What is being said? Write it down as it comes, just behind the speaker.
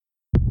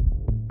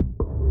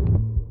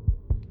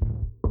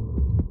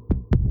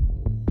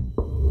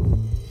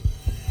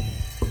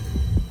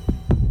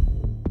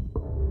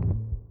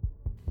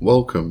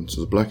Welcome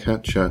to the Black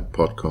Hat Chat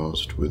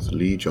podcast with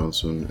Lee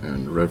Johnson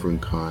and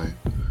Reverend Kai,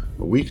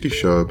 a weekly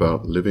show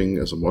about living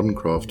as a modern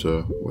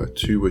crafter where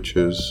two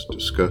witches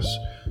discuss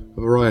a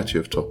variety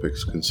of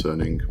topics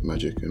concerning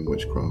magic and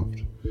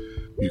witchcraft.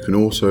 You can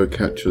also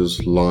catch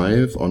us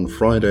live on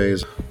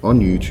Fridays on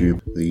YouTube.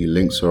 The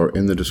links are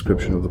in the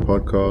description of the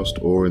podcast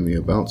or in the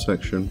About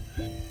section.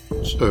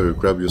 So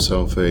grab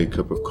yourself a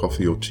cup of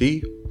coffee or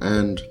tea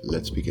and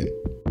let's begin.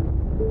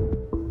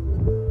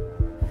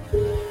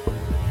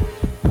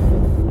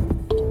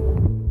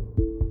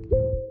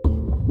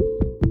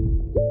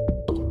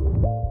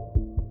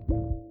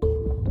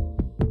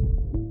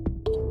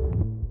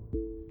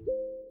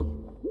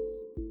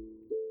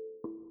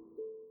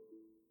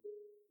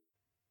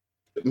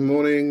 Good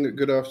morning,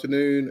 good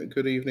afternoon,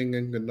 good evening,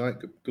 and good night,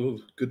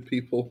 good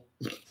people.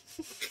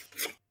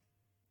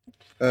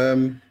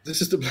 This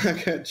is the Black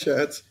Hat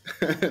Chat,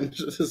 and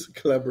this is a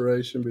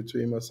collaboration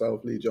between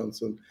myself, Lee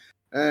Johnson,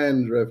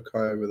 and Rev Kai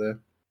over there.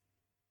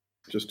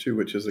 Just two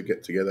witches that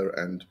get together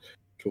and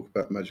talk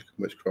about magic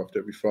and witchcraft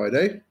every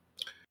Friday.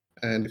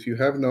 And if you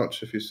have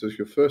not, if this is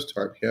your first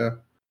time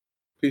here,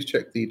 please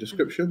check the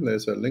description.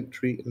 There's a link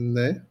tree in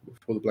there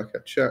for the Black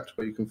Hat Chat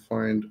where you can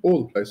find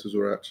all the places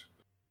we're at,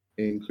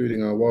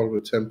 including our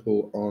Wildwood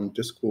Temple on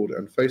Discord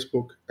and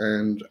Facebook,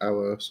 and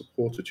our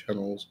supporter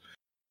channels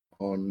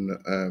on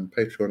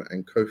Patreon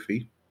and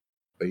Ko-fi,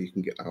 where you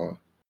can get our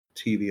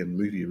TV and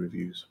movie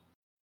reviews.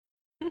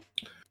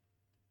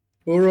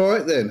 All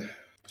right, then.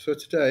 So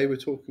today we're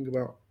talking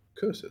about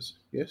curses.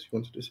 Yes, you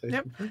wanted to say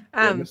something?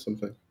 I missed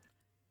something.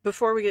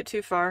 Before we get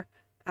too far,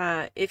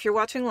 if you're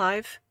watching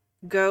live,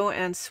 go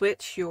and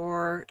switch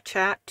your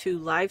chat to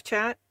live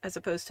chat as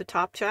opposed to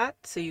top chat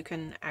so you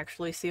can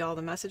actually see all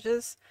the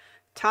messages.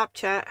 Top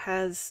chat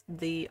has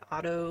the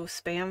auto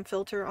spam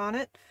filter on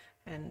it,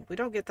 and we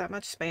don't get that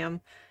much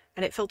spam,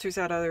 and it filters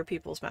out other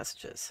people's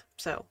messages.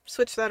 So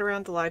switch that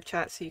around to live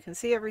chat so you can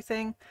see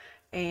everything.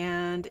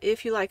 And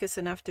if you like us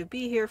enough to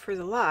be here for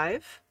the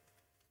live,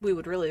 we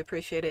would really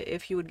appreciate it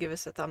if you would give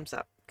us a thumbs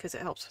up, because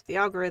it helps with the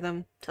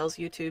algorithm, tells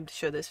YouTube to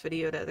show this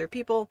video to other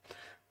people,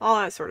 all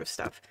that sort of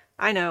stuff.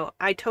 I know,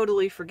 I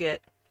totally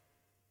forget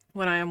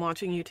when I am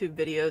watching YouTube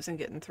videos and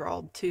get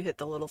enthralled to hit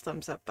the little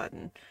thumbs up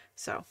button.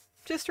 So,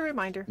 just a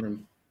reminder.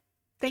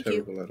 Thank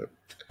you.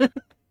 At it.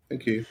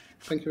 Thank you.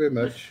 Thank you very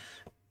much.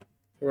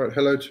 All right,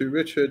 hello to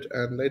Richard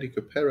and Lady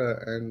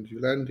Capera and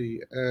Yulandi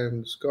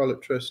and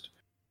Scarlet Trist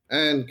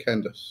and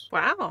Candace.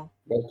 Wow.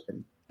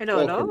 Welcome.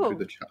 Hello. Welcome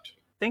to the chat.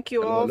 Thank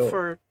you all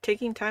for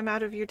taking time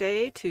out of your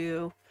day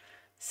to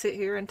sit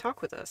here and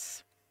talk with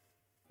us.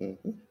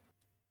 Mm-hmm.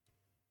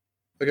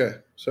 Okay,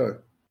 so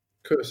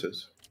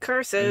curses.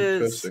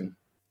 Curses.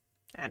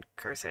 And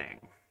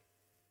cursing.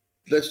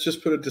 Let's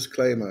just put a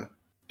disclaimer.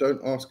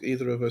 Don't ask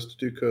either of us to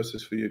do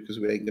curses for you because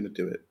we ain't going to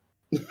do it.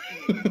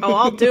 Oh,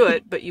 I'll do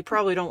it, but you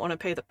probably don't want to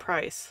pay the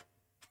price.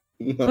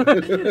 No.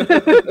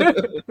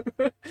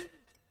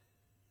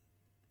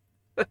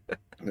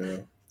 Yeah.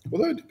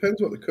 Well, it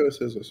depends what the curse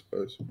is, I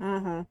suppose.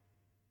 Mm-hmm.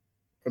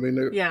 I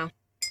mean, yeah.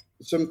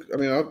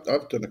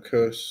 I've done a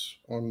curse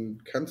on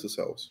cancer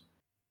cells,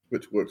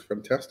 which works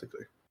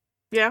fantastically.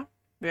 Yeah.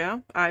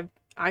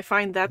 I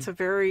find that's a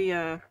very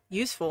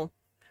useful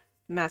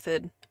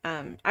method.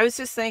 I was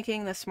just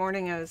thinking this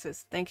morning, I was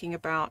just thinking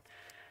about,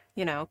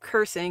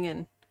 cursing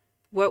and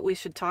what we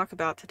should talk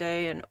about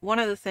today. And one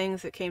of the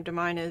things that came to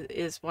mind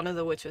is one of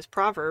the witch's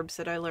proverbs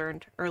that I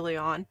learned early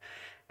on.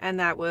 And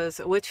that was,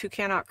 a witch who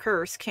cannot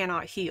curse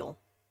cannot heal.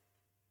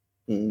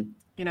 Mm.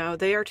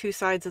 They are two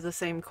sides of the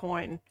same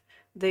coin.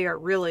 They are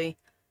really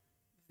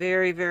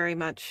very, very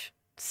much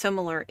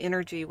similar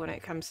energy when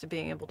it comes to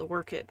being able to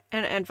work it.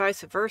 And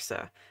vice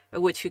versa. A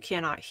witch who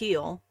cannot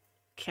heal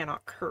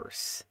cannot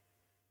curse.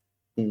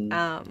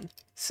 Mm.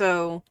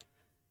 So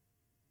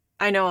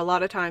I know a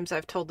lot of times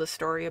I've told the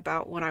story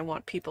about when I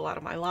want people out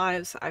of my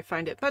lives, I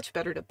find it much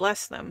better to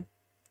bless them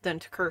than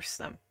to curse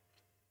them.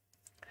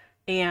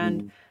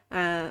 And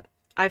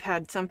I've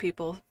had some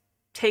people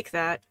take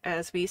that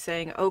as me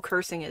saying, oh,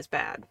 cursing is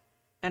bad,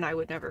 and I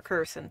would never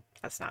curse, and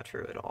that's not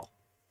true at all.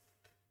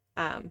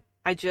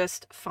 I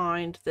just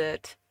find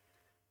that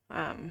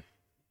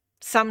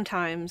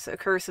sometimes a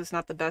curse is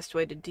not the best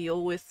way to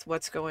deal with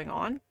what's going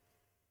on,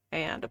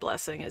 and a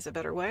blessing is a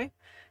better way.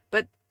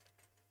 But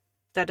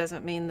that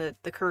doesn't mean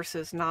that the curse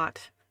is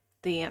not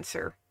the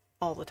answer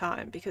all the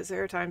time, because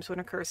there are times when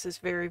a curse is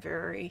very,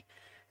 very,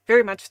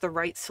 very much the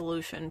right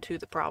solution to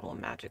the problem,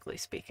 magically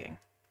speaking.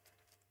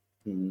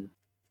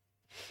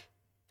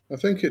 I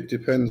think it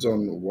depends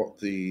on what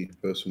the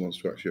person wants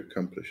to actually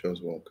accomplish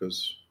as well,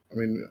 because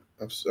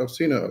I've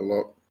seen it a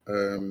lot.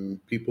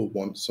 People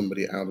want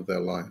somebody out of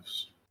their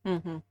lives,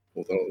 or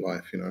their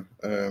life,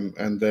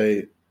 and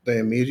they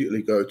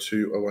immediately go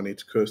to, oh, I need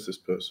to curse this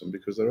person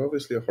because they're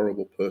obviously a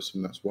horrible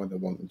person. That's why they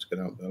want them to get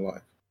out of their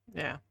life.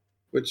 Yeah.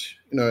 Which,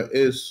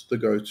 is the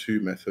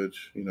go-to method.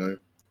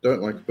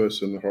 Don't like a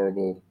person,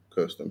 horrible,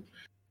 curse them.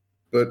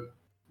 But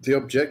the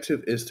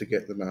objective is to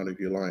get them out of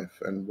your life.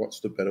 And what's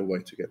the better way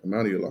to get them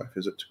out of your life?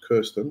 Is it to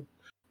curse them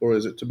or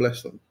is it to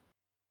bless them?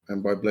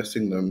 And by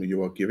blessing them,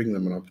 you are giving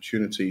them an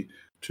opportunity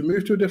to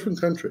move to a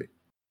different country.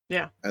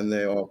 Yeah. And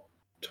they are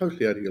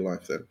totally out of your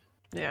life then.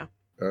 Yeah.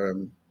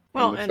 And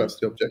if that's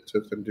the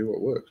objective, then do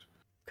what works.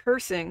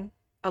 Cursing,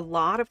 a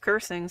lot of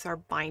cursings are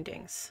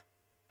bindings.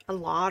 A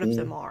lot of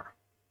them are.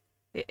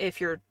 If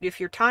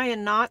you're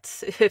tying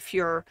knots, if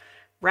you're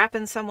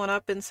wrapping someone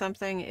up in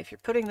something, if you're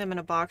putting them in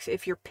a box,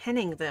 if you're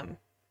pinning them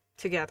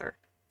together,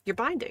 you're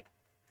binding.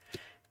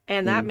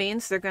 And that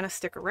means they're going to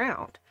stick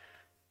around.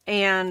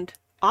 And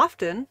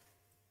often,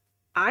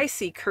 I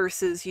see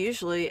curses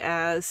usually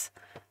as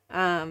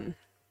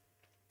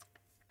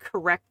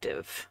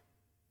corrective.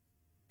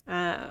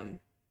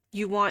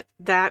 You want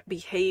that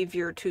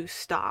behavior to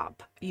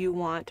stop. You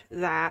want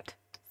that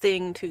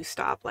thing to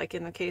stop, like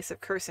in the case of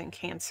cursing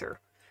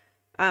cancer.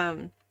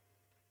 You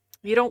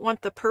don't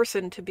want the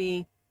person to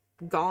be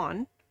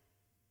gone.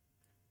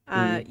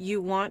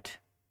 You want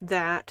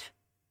that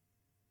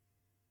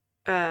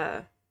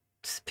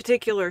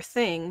particular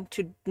thing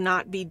to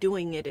not be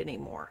doing it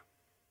anymore.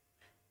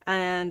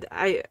 And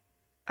I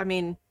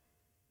mean,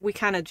 we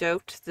kind of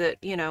joked that,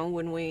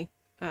 when we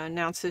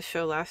announced this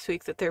show last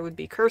week, that there would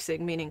be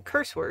cursing, meaning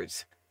curse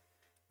words.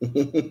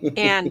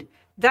 And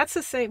that's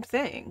the same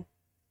thing.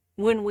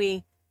 When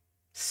we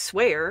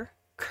swear,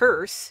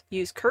 curse,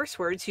 use curse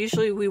words,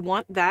 usually we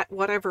want that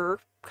whatever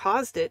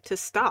caused it to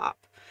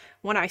stop.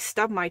 When I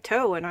stub my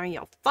toe and I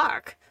yell,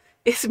 fuck,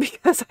 it's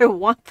because I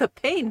want the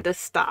pain to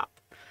stop.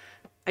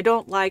 I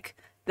don't like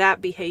that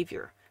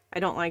behavior. I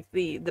don't like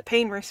the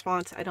pain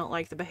response. I don't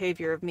like the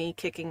behavior of me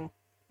kicking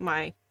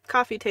my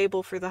coffee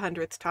table for the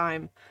 100th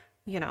time,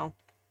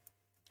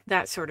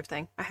 that sort of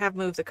thing. I have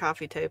moved the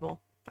coffee table.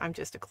 I'm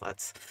just a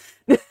klutz.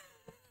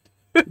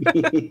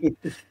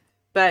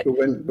 But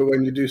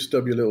when you do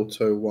stub your little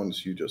toe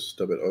once, you just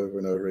stub it over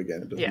and over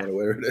again. It doesn't matter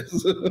where it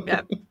is.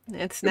 Yeah.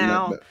 It's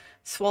now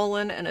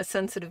swollen and a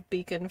sensitive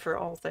beacon for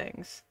all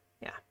things.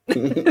 Yeah.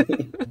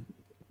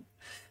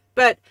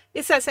 But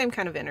it's that same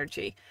kind of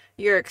energy.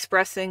 You're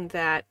expressing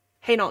that,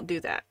 hey, don't do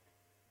that.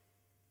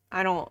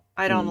 I don't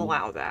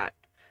allow that.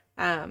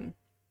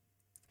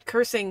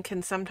 Cursing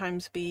can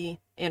sometimes be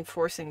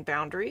enforcing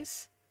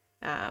boundaries.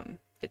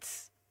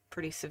 It's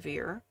pretty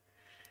severe.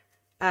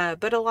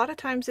 But a lot of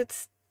times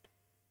it's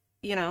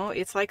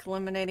like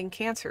eliminating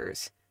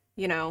cancers.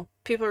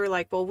 People are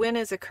like, well, when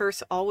is a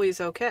curse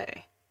always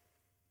okay?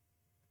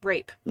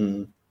 Rape.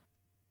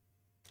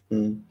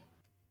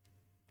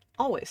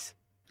 Always.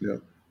 Yeah.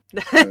 Or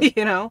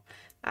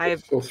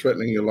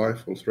threatening your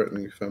life, or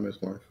threatening your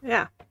family's life.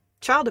 Yeah.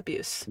 Child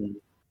abuse.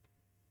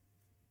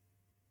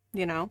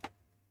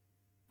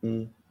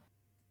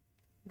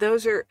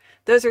 Those are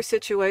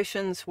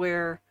situations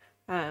where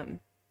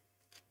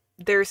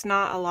there's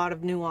not a lot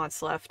of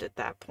nuance left at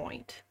that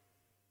point.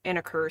 And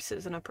a curse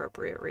is an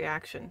appropriate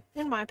reaction,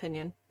 in my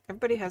opinion.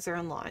 Everybody has their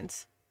own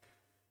lines.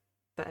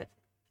 But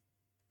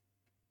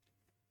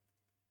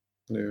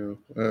yeah.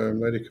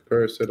 Lady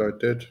Capera said I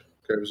did.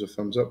 Gave us a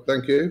thumbs up.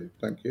 Thank you.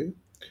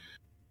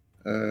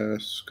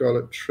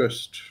 Scarlet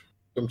Trist.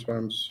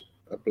 Sometimes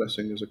a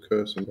blessing is a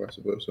curse and vice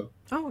versa.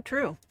 Oh,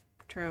 true.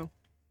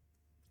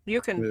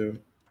 You can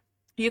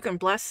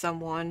bless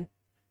someone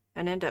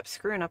and end up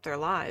screwing up their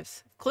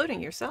lives,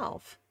 including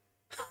yourself.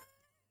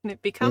 And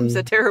it becomes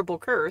a terrible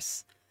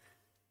curse.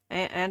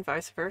 And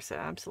vice versa,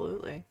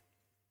 absolutely.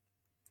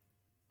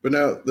 But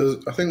now,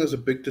 I think there's a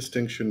big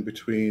distinction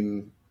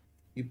between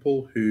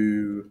people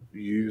who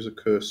use a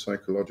curse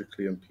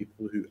psychologically and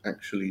people who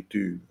actually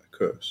do a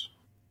curse.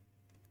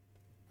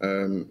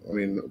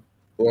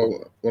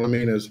 What I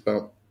mean is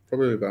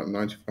probably about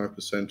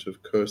 95%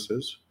 of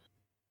curses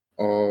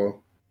are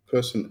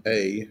person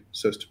A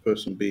says to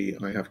person B,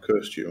 I have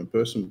cursed you, and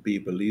person B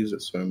believes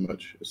it so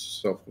much, it's a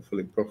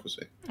self-fulfilling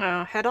prophecy.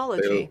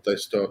 Headology. They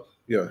start,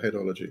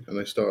 headology, and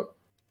they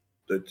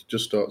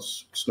just start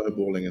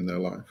snowballing in their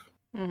life.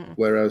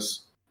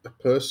 Whereas a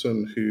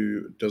person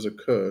who does a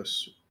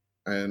curse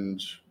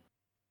and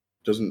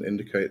doesn't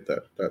indicate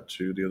that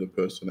to the other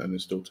person and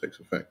it still takes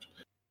effect,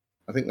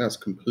 I think that's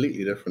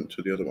completely different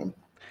to the other one.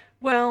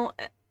 Well,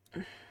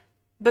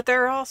 but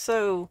there are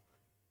also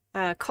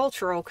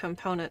cultural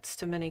components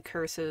to many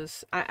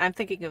curses. I'm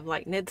thinking of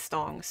like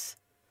Nidstångs.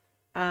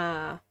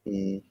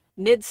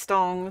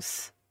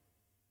 Nidstångs,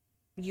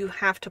 you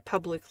have to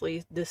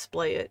publicly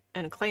display it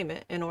and claim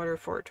it in order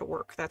for it to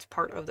work. That's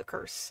part of the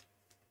curse.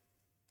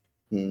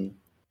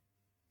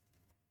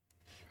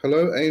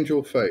 Hello,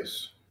 Angel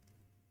Face.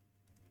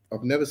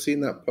 I've never seen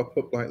that pop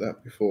up like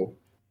that before.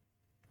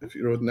 If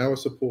you're now a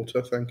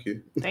supporter, thank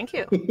you. Thank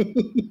you.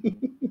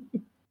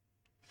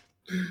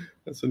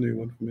 That's a new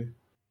one for me.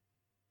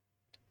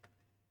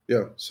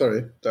 Yeah,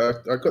 sorry. I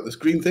got this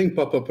green thing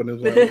pop up and it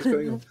was like, what's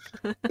going on?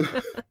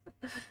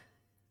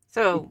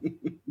 So,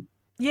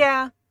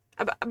 yeah,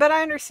 but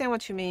I understand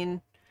what you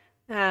mean.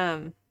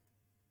 But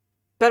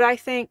I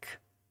think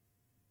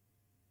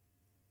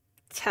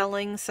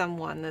telling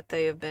someone that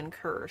they have been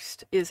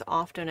cursed is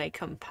often a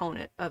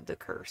component of the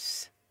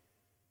curse.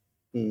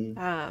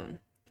 A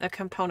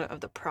component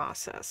of the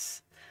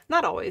process.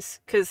 Not always,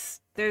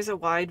 because there's a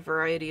wide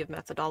variety of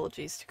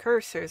methodologies to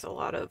curse. There's a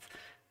lot of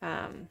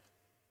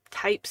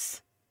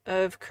types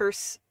of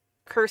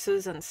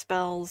curses and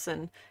spells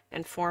and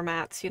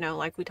formats,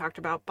 like we talked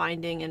about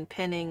binding and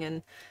pinning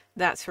and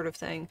that sort of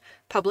thing.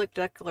 Public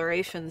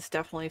declarations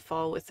definitely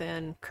fall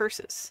within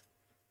curses.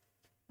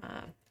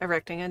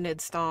 Erecting a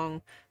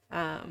nidstong,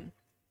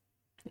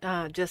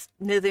 just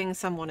nithing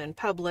someone in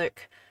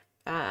public,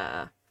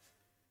 uh,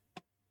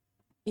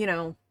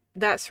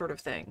 that sort of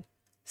thing.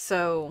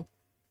 So,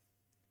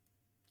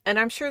 and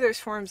I'm sure there's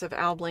forms of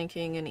owl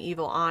blinking and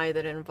evil eye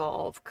that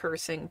involve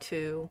cursing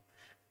too.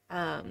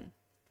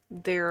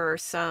 There are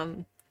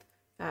some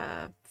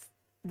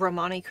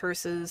Romani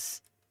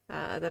curses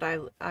that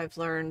I've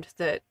learned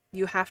that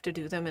you have to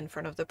do them in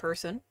front of the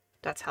person.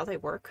 That's how they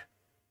work.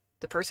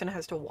 The person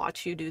has to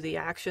watch you do the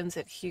actions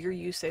and hear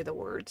you say the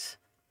words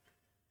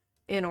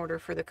in order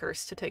for the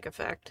curse to take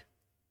effect.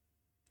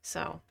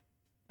 So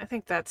I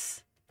think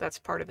that's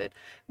part of it.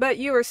 But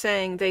you were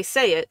saying they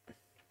say it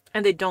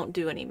and they don't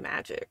do any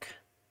magic.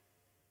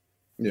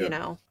 Yeah. You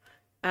know?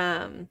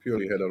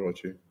 Purely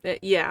headology.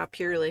 Yeah,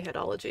 purely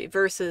headology.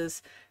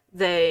 Versus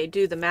they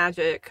do the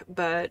magic,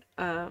 but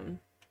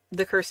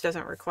the curse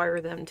doesn't require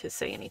them to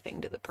say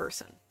anything to the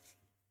person.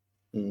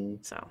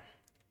 So.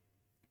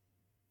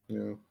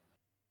 Yeah.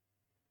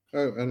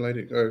 Oh, and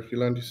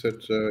Yolandi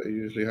said it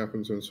usually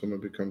happens when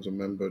someone becomes a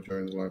member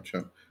during the live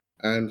chat.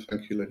 And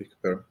thank you, Lady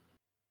Capera.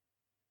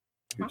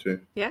 You too.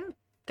 Yeah,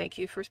 thank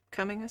you for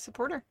becoming a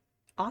supporter.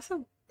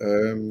 Awesome.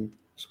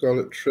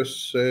 Scarlet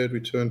Triss said,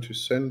 return to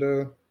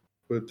sender.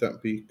 Would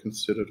that be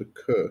considered a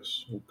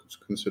curse or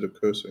considered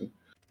cursing?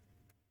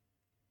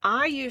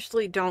 I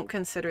usually don't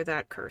consider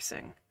that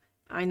cursing.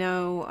 I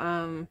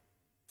know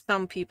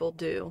some people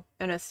do,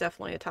 and it's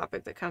definitely a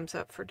topic that comes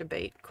up for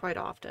debate quite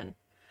often.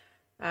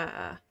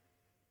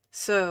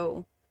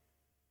 So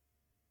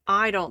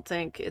I don't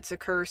think it's a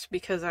curse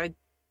because I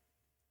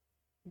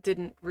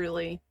didn't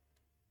really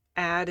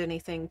add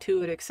anything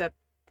to it except,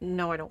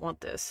 no, I don't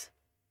want this.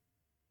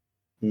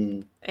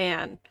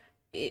 And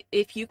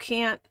if you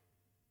can't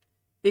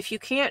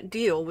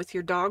deal with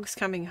your dogs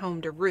coming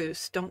home to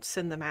roost, don't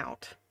send them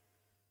out.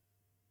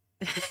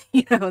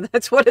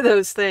 That's one of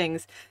those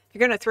things. You're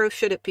going to throw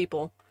shit at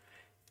people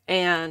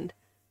and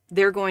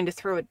they're going to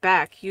throw it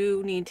back.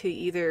 You need to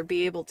either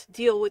be able to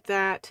deal with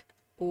that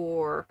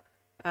or,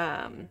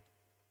 be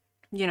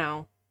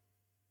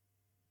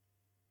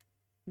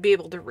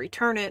able to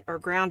return it or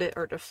ground it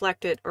or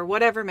deflect it or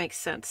whatever makes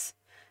sense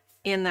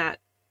in that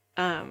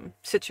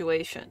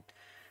situation.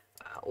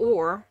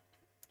 Or,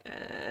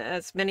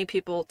 as many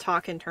people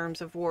talk in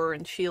terms of war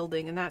and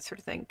shielding and that sort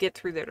of thing, get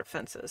through their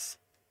defenses.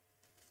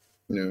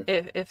 Yeah.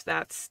 If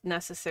that's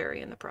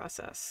necessary in the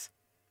process.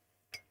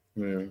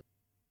 Yeah.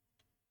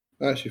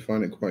 I actually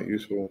find it quite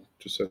useful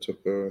to set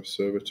up a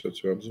servitor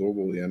to absorb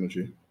all the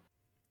energy.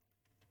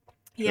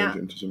 Change it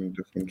into something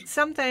different.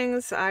 Some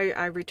things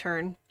I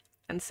return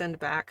and send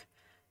back.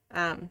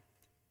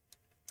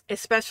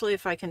 Especially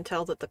if I can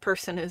tell that the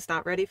person is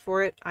not ready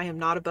for it. I am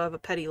not above a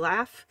petty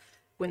laugh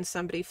when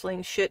somebody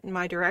flings shit in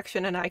my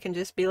direction and I can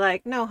just be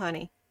like, no,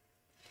 honey.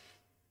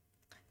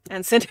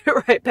 And send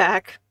it right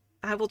back.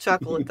 I will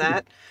chuckle at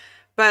that.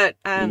 But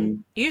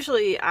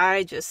usually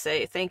I just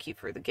say thank you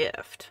for the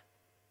gift.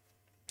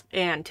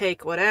 And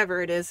take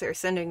whatever it is they're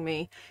sending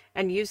me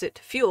and use it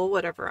to fuel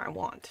whatever I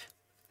want.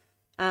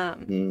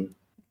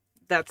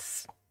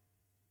 That's,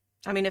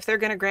 if they're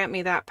going to grant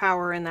me that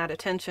power and that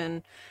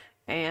attention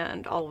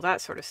and all of that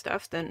sort of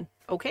stuff, then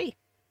okay.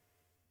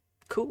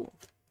 Cool.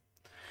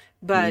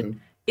 But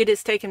it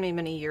has taken me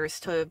many years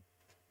to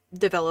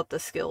develop the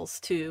skills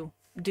to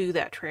do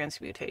that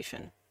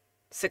transmutation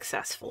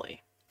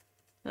successfully.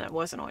 And I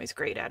wasn't always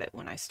great at it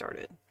when I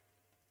started.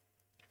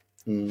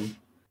 Angel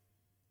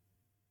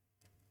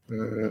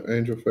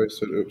Face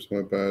said, oops,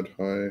 my bad.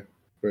 Hi.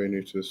 Very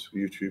new to this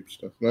YouTube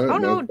stuff. No,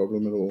 no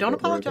problem at all. Don't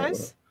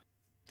apologize.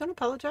 Don't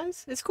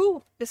apologize. It's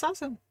cool. It's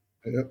awesome.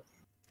 Yep.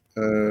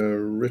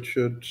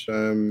 Richard,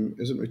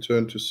 isn't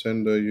return to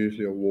sender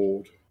usually a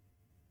ward?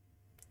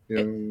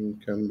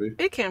 Can be.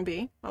 It can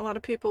be. A lot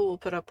of people will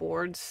put up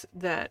wards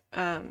that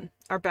are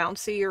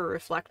bouncy or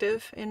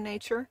reflective in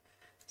nature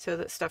so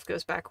that stuff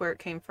goes back where it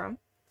came from.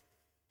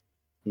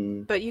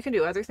 But you can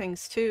do other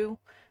things too.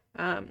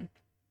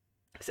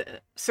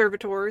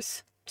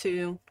 Servitors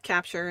to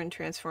capture and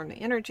transform the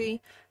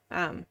energy.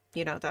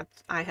 That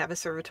I have a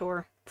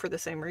servitor for the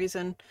same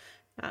reason,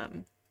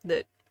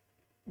 that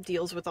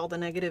deals with all the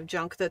negative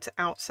junk that's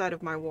outside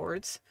of my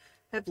wards.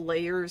 I have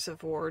layers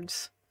of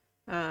wards.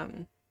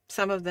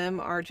 Some of them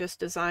are just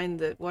designed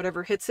that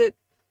whatever hits it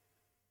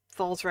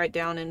falls right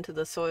down into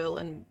the soil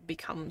and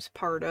becomes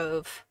part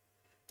of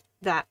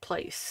that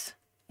place,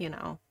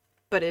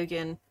 But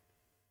again,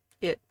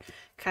 it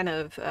kind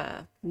of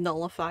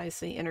nullifies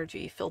the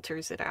energy,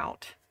 filters it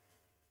out.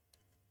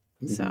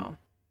 So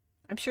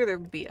I'm sure there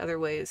would be other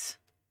ways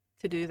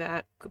to do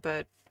that,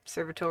 but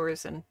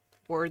servitors and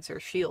wards or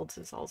shields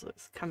is all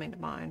that's coming to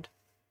mind.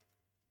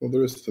 Well,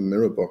 there is the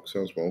mirror box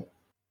as well.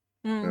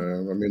 The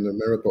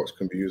mirror box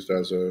can be used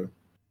as a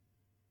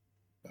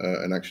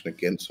an action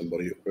against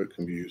somebody, or it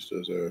can be used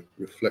as a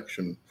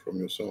reflection from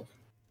yourself.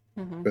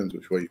 Mm-hmm. Depends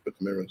which way you put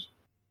the mirrors.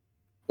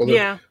 Although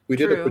Yeah, we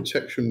did true. a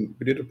protection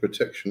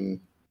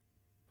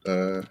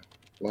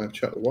live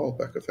chat a while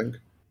back, I think.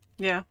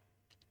 Yeah.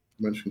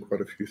 Mentioned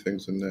quite a few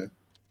things in there.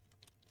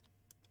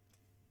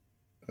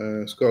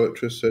 Scarlet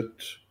Triss said,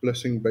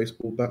 blessing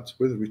baseball bats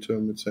with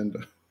return with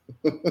sender.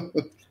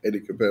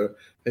 Eddie Cabrera,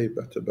 hey,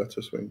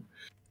 batter, swing.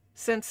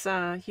 Since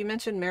you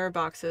mentioned mirror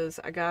boxes,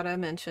 I gotta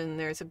mention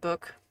there's a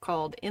book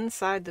called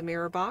Inside the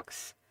Mirror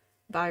Box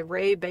by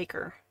Ray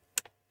Baker.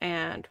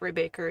 And Ray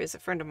Baker is a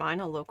friend of mine,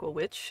 a local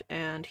witch,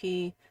 and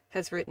he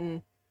has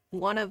written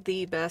one of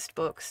the best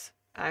books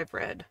I've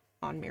read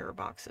on mirror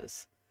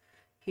boxes.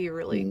 He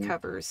really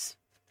covers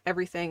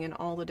everything and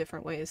all the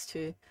different ways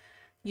to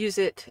use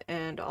it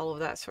and all of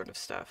that sort of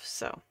stuff.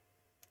 So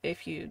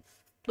if you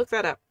look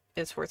that up,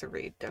 it's worth a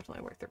read.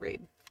 Definitely worth a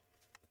read.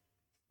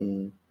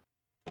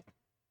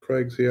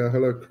 Craig's here.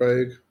 Hello,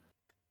 Craig.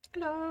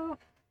 Hello.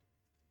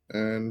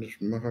 And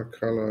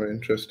Mahakala,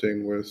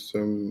 interesting, with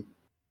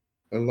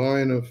a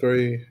line of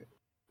very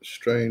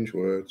strange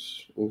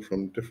words, all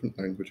from different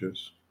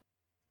languages.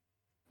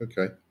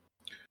 Okay.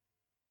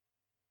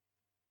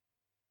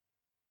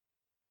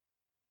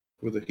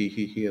 With a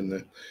he in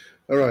there.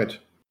 All right.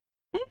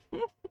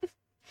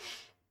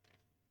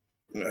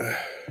 What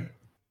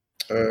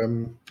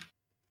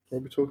are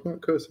we talking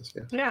about? Curses,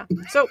 yeah. Yeah.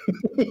 So,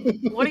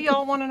 what do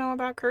y'all want to know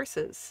about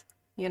curses?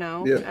 You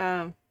know,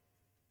 Yeah.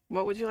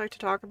 what would you like to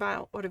talk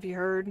about? What have you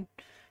heard?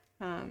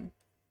 Do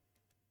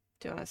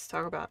you want us to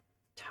talk about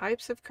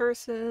types of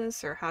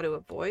curses or how to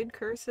avoid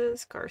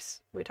curses? Of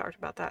course, we talked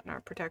about that in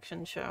our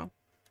protection show.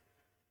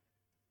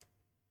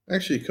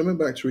 Actually, coming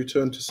back to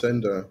Return to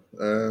Sender,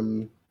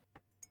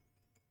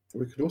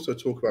 we could also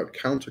talk about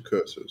counter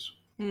curses.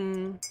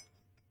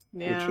 Yeah.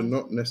 Which are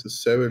not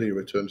necessarily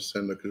Return to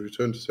Sender, because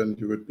Return to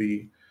Sender would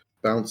be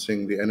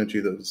bouncing the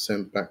energy that was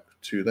sent back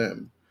to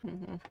them.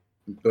 Mm-hmm.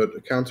 But a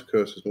counter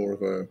curse is more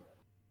of a,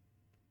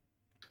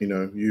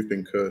 you've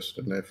been cursed,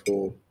 and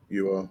therefore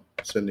you are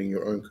sending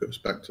your own curse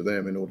back to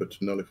them in order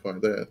to nullify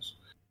theirs.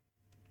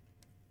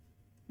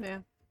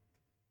 Yeah.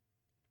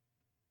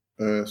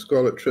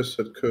 Scarlet Triss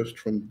said cursed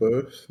from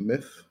birth,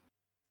 myth.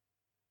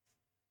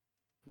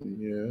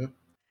 Yeah.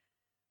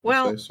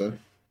 Well, I'd say so.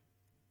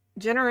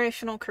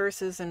 Generational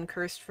curses and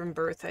cursed from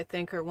birth, I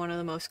think, are one of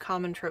the most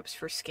common tropes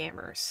for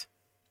scammers.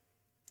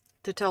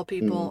 To tell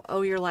people,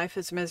 oh, your life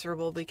is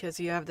miserable because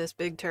you have this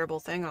big, terrible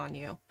thing on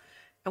you.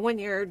 And when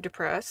you're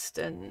depressed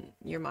and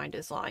your mind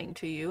is lying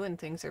to you and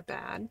things are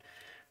bad,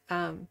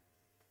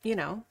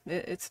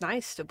 it's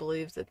nice to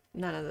believe that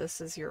none of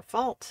this is your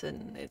fault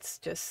and it's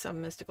just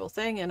some mystical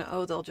thing, and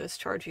oh, they'll just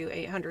charge you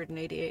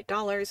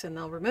 $888 and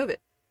they'll remove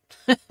it.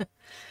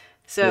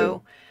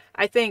 So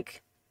I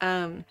think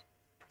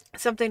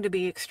something to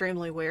be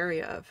extremely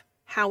wary of.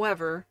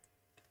 However,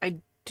 I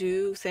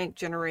do think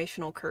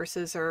generational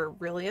curses are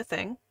really a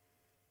thing.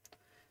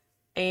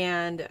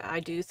 And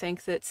I do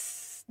think that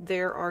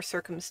there are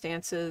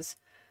circumstances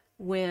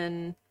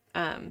when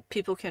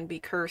people can be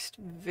cursed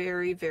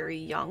very, very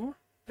young,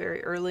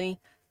 very early.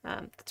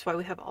 That's why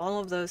we have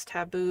all of those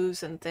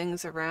taboos and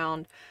things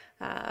around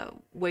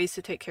ways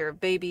to take care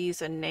of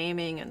babies and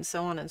naming and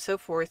so on and so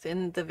forth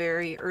in the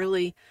very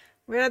early,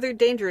 rather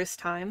dangerous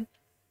time,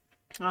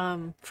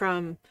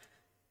 from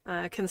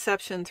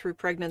conception through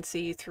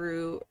pregnancy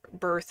through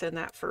birth in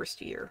that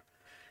first year.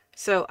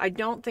 So I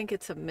don't think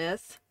it's a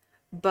myth,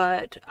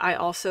 but I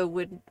also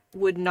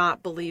would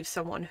not believe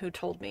someone who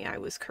told me I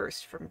was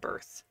cursed from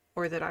birth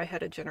or that I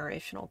had a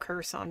generational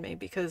curse on me,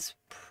 because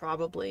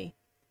probably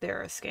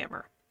they're a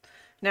scammer.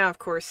 Now, of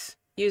course,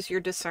 use your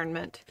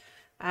discernment.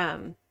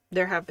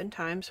 There have been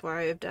times where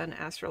I have done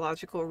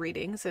astrological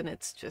readings and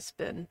it's just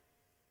been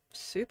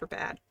super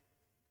bad.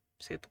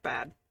 Super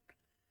bad.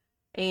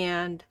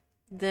 And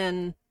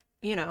then,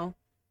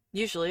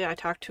 usually I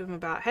talk to him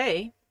about,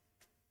 hey,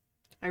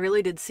 I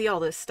really did see all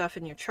this stuff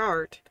in your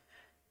chart.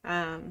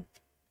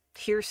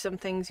 Here's some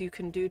things you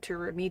can do to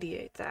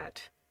remediate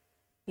that.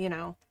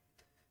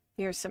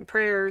 Here's some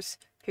prayers.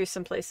 Here's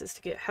some places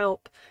to get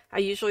help. I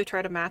usually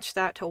try to match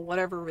that to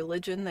whatever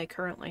religion they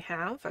currently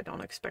have. I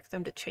don't expect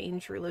them to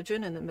change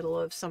religion in the middle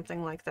of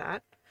something like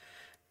that,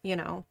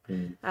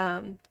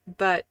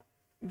 but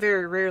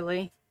very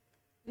rarely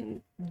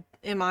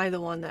am I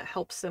the one that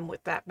helps them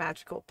with that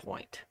magical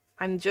point.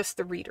 I'm just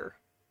the reader.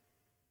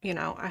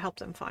 I help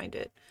them find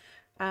it.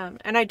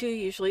 And I do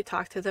usually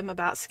talk to them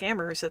about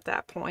scammers at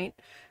that point,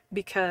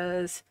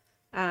 because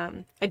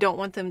I don't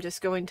want them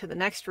just going to the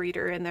next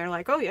reader and they're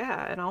like, oh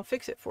yeah, and I'll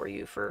fix it for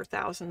you for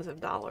thousands of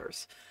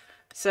dollars.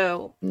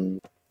 So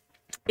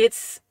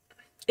it's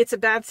a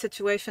bad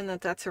situation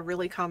that's a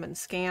really common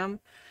scam,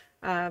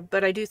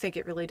 but I do think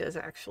it really does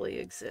actually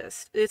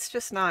exist. It's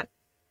just not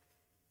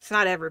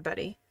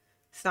everybody.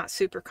 It's not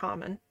super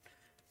common.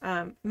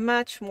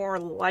 Much more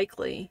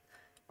likely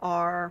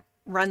are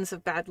runs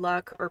of bad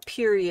luck or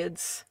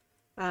periods,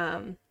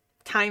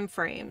 time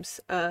frames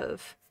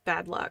of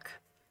bad luck,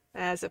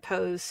 as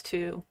opposed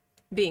to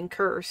being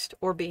cursed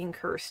or being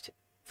cursed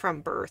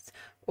from birth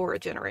or a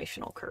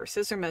generational curse.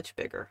 Those are much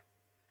bigger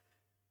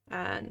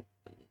and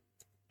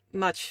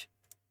much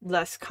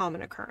less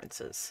common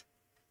occurrences.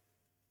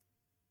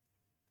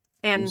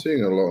 I'm And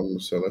seeing a lot in the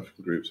South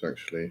African groups,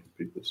 actually,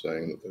 people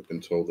saying that they've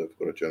been told they've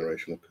got a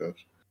generational curse.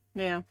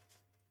 yeah,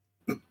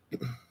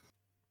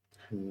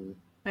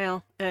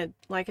 well,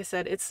 like I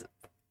said, it's,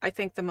 I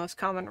think, the most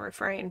common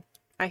refrain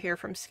I hear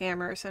from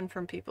scammers and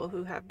from people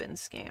who have been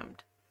scammed.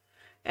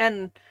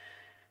 And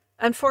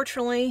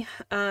unfortunately,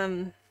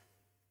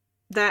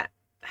 that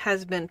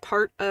has been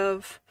part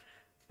of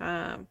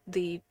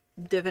the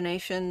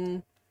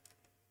divination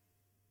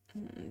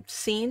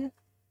scene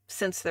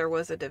since there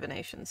was a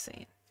divination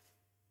scene.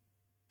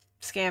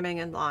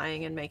 Scamming and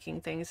lying and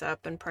making things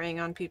up and preying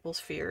on people's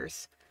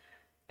fears.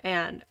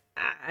 And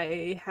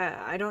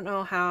I don't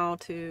know how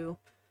to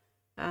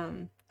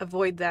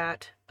avoid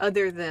that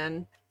other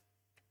than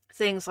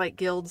things like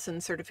guilds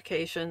and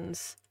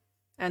certifications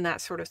and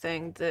that sort of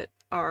thing that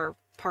are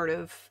part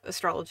of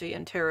astrology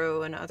and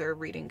tarot and other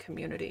reading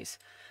communities.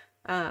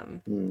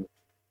 You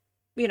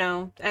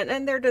know,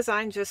 and they're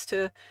designed just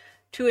to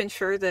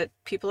ensure that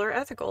people are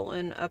ethical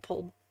and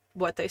uphold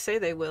what they say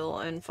they will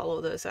and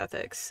follow those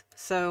ethics.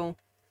 So,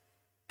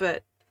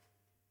 but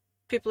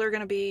people are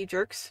going to be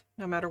jerks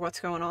no matter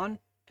what's going on,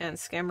 and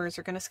scammers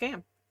are going to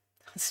scam.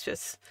 It's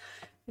just,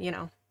 you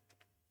know,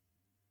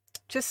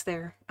 just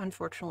there,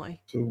 unfortunately.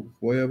 So,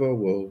 way of our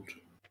world.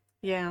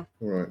 Yeah.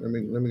 All right, let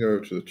me go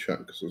over to the chat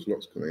because there's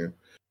lots coming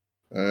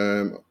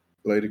in.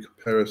 Lady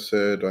Capera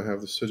said, I have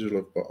the sigil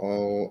of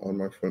Baal on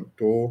my front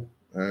door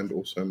and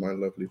also my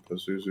lovely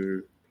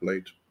Pazuzu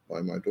plate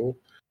by my door.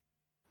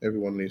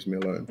 Everyone leaves me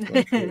alone.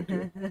 I'm sure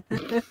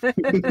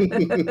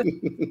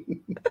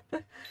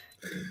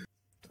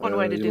One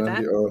way to do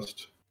that. Yolandi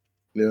asked,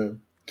 yeah,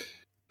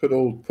 put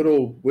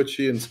all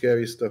witchy and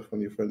scary stuff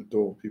on your front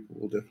door. People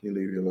will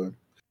definitely leave you alone.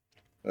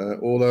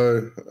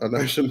 Although I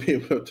know some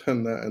people have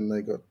done that and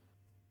they got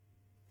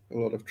a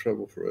lot of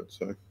trouble for it,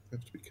 so you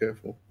have to be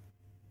careful.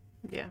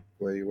 Yeah.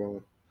 Where you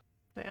are.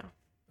 Yeah.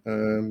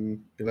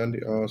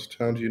 Yolandi asked,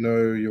 how do you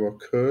know you are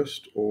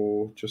cursed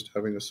or just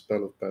having a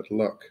spell of bad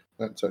luck?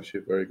 That's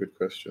actually a very good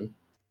question,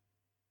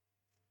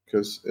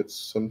 because it's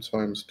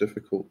sometimes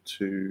difficult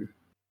to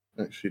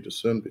actually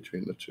discern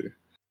between the two.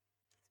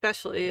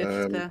 Especially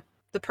if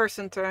the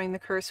person throwing the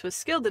curse was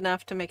skilled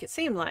enough to make it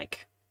seem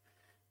like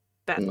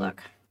bad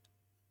luck.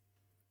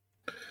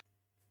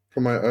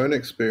 From my own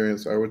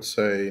experience, I would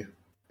say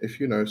if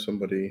you know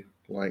somebody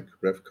like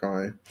Rev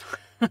Kai,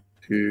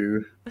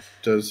 who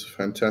does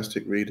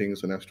fantastic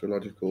readings and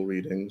astrological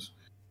readings,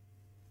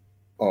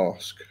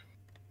 ask.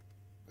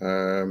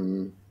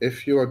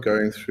 If you are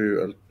going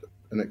through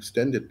an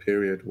extended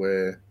period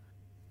where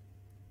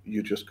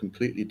you're just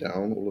completely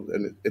down,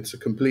 and it's a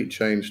complete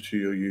change to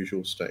your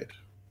usual state,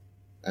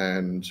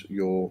 and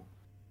your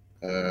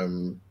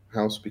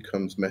house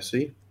becomes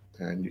messy,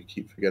 and you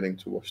keep forgetting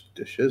to wash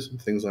the dishes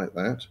and things like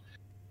that,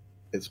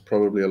 it's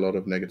probably a lot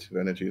of negative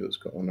energy that's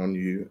gone on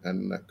you,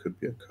 and that could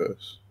be a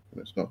curse.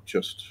 And it's not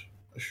just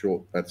a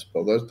short bad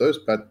spell. Those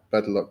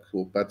bad luck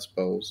or bad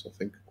spells, I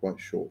think, are quite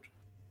short.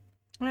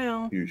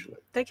 Well, usually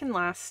they can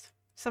last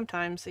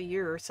sometimes a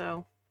year or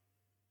so,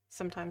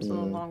 sometimes a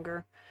little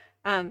longer.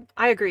 I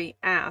agree.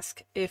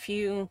 Ask. If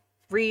you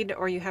read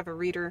or you have a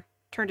reader,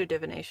 turn to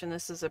divination.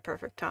 This is a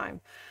perfect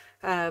time.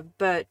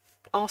 But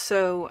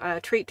also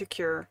treat to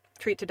cure,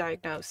 treat to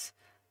diagnose.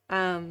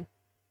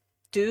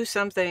 Do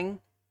something,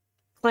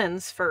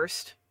 cleanse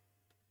first.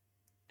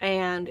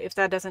 And if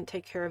that doesn't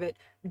take care of it,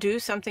 do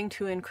something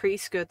to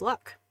increase good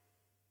luck.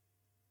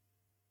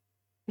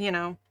 You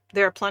know,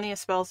 there are plenty of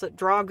spells that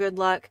draw good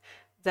luck,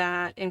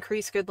 that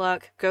increase good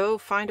luck. Go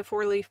find a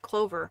 4-leaf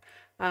clover.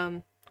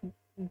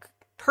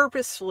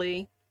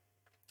 Purposefully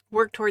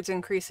work towards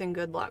increasing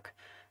good luck.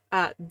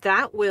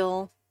 That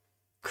will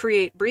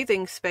create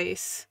breathing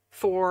space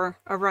for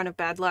a run of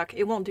bad luck.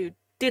 It won't do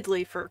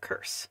diddly for a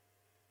curse.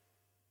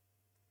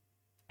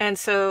 And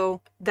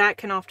so that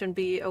can often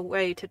be a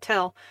way to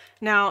tell.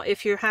 Now,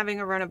 if you're having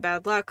a run of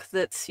bad luck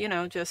that's, you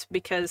know, just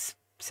because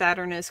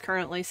Saturn is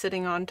currently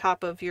sitting on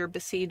top of your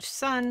besieged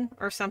sun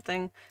or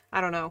something,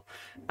 I don't know.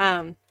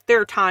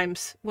 There are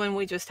times when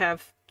we just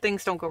have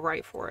things don't go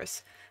right for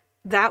us.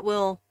 That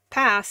will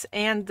pass,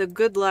 and the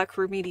good luck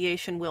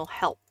remediation will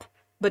help,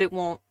 but it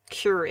won't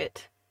cure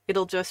it.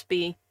 It'll just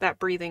be that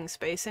breathing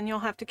space, and you'll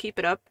have to keep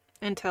it up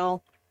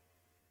until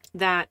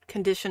that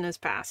condition is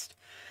passed.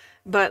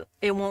 But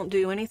it won't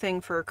do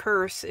anything for a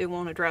curse. It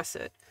won't address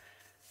it.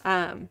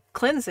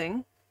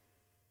 Cleansing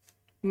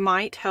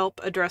might help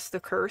address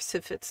the curse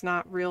if it's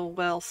not real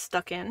well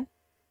stuck in.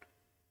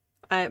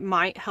 It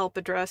might help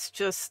address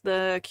just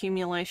the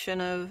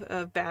accumulation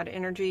of bad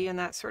energy and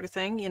that sort of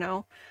thing, you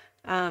know.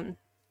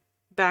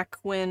 Back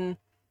when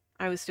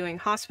I was doing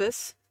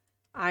hospice,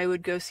 I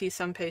would go see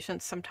some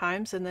patients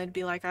sometimes and they'd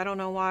be like, I don't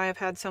know why I've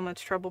had so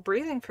much trouble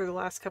breathing for the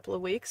last couple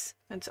of weeks.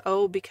 It's,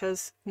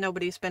 because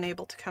nobody's been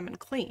able to come and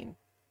clean.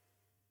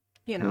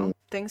 You know,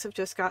 things have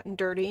just gotten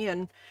dirty,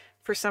 and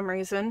for some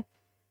reason,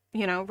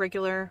 you know,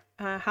 regular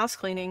house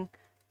cleaning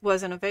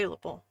wasn't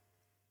available.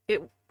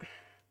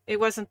 it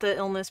wasn't the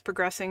illness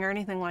progressing or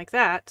anything like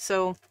that.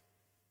 So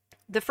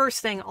the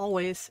first thing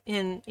always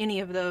in any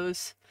of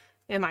those,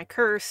 am I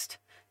cursed?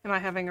 Am I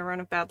having a run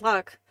of bad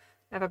luck?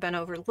 Have I been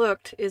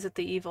overlooked? Is it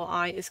the evil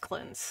eye? Is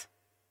cleanse.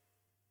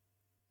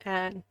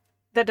 And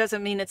that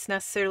doesn't mean it's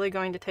necessarily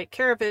going to take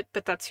care of it,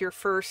 but that's your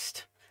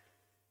first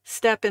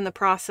step in the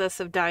process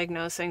of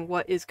diagnosing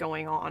what is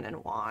going on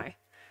and why.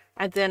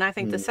 And then I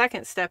think the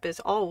second step is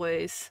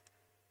always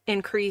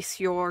increase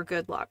your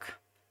good luck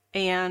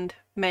and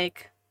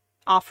make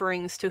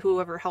offerings to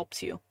whoever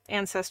helps you.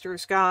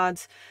 Ancestors,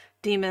 gods,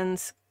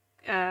 demons,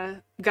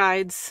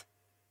 guides,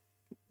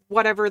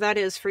 whatever that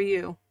is for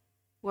you.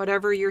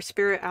 Whatever your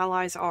spirit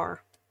allies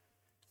are.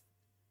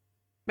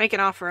 Make an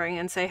offering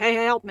and say, hey,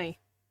 help me.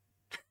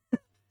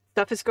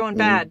 Stuff is going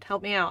bad.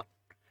 Help me out.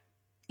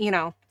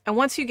 And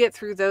once you get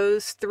through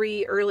those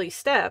 3 early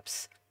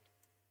steps,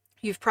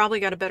 you've probably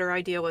got a better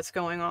idea what's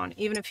going on.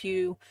 Even if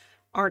you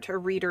aren't a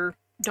reader,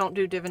 don't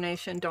do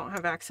divination, don't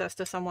have access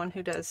to someone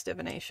who does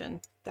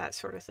divination, that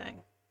sort of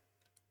thing.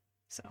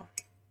 So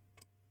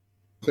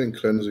I think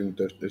cleansing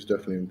is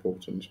definitely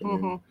important. I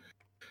mean,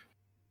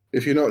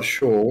 if you're not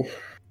sure,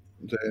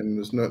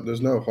 then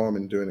there's no harm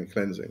in doing a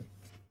cleansing.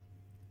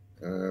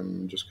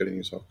 Just getting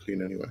yourself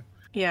clean anyway.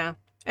 Yeah.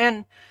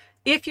 And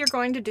if you're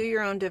going to do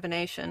your own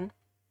divination,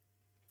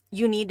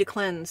 you need to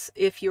cleanse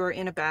if you're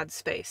in a bad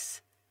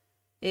space.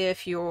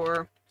 If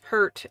you're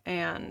hurt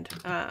and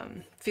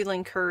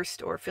feeling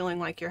cursed or feeling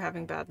like you're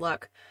having bad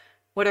luck,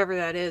 whatever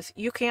that is,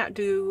 you can't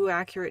do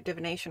accurate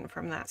divination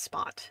from that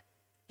spot.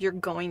 You're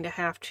going to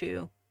have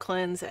to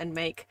cleanse and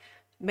make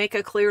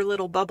a clear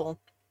little bubble,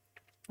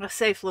 a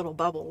safe little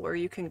bubble where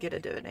you can get a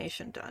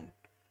divination done.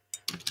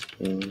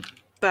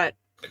 But,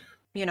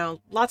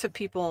 lots of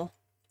people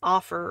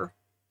offer,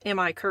 am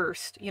I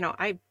cursed?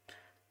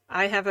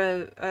 I have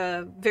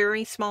a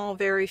very small,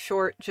 very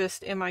short,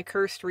 just am I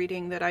cursed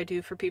reading that I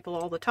do for people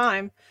all the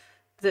time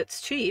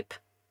that's cheap,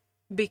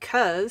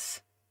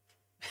 because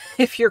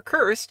if you're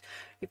cursed,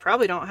 you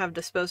probably don't have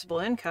disposable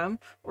income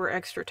or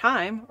extra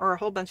time or a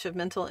whole bunch of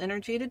mental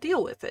energy to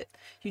deal with it.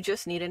 You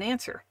just need an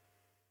answer.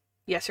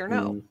 Yes or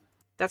no.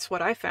 That's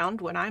what I found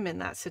when I'm in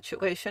that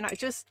situation. I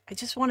just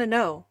want to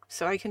know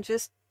so I can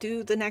just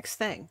do the next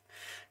thing.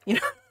 I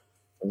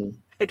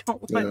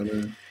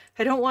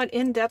don't want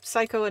in-depth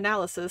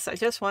psychoanalysis. I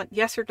just want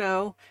yes or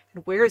no,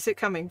 and where is it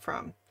coming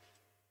from?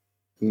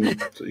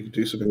 So you can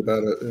do something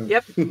about it.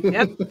 Yeah.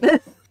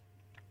 Yep.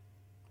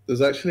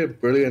 There's actually a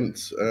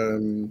brilliant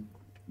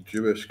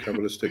Jewish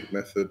Kabbalistic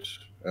method.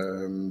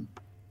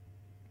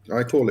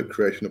 I call it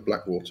creation of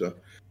black water.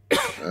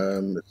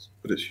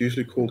 But it's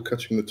usually called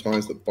cutting the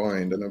ties that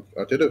bind. And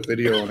I did a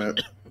video on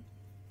it.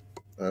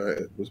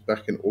 It was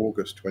back in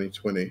August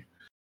 2020.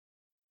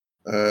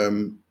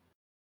 The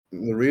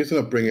reason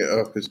I bring it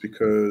up is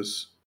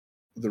because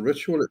the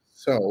ritual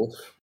itself...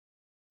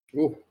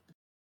 Oh,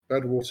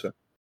 bad water.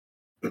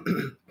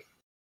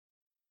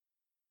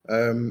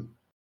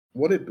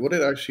 What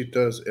it actually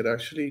does, it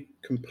actually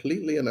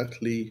completely and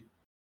utterly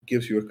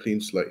gives you a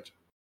clean slate.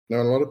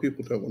 Now, a lot of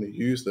people don't want to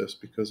use this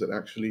because it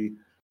actually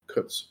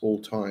cuts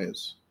all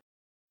ties,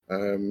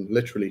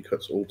 literally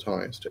cuts all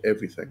ties to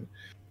everything.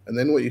 And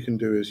then what you can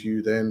do is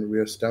you then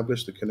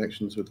reestablish the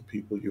connections with the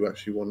people you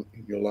actually want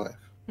in your life.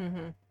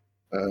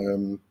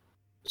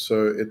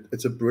 So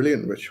it's a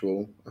brilliant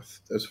ritual.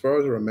 As far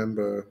as I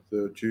remember,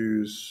 the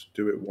Jews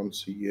do it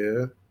once a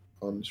year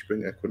on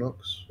spring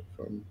equinox,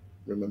 if I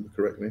remember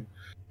correctly.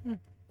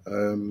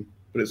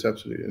 But it's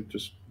absolutely, it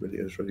just really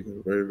is really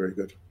good, very, very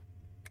good.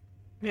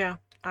 Yeah,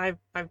 I've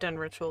done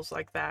rituals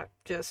like that.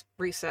 Just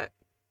reset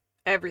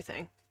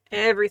everything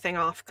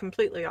off,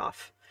 completely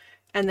off,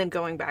 and then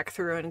going back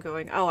through and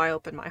going, oh, I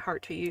open my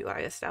heart to you, I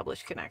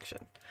establish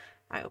connection.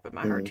 I open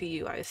my heart to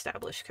you, I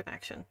establish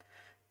connection.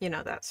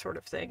 That sort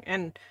of thing.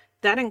 And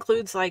that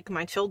includes like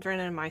my children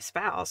and my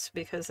spouse,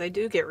 because they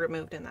do get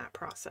removed in that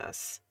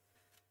process.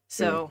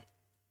 So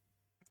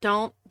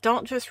don't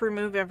just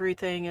remove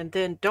everything and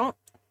then don't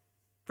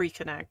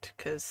reconnect,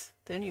 because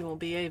then you will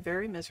be a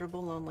very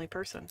miserable, lonely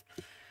person.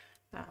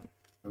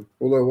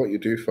 Although what you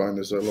do find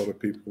is that a lot of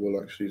people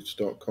will actually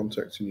start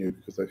contacting you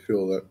because they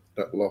feel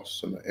that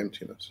loss and that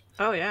emptiness.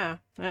 Oh yeah.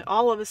 And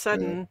all of a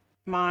sudden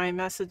my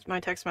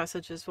text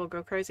messages will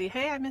go crazy.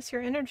 Hey, I miss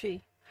your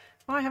energy.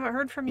 Oh, I haven't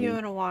heard from you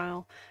in a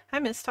while. I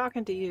miss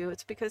talking to you.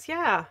 It's because,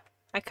 I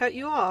cut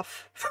you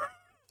off.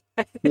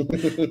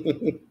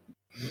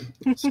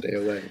 Stay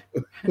away.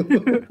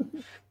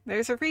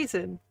 There's a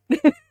reason.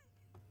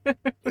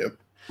 Yep.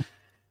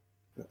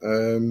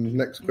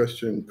 Next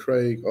question.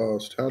 Craig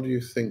asked, how do you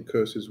think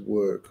curses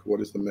work? What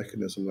is the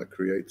mechanism that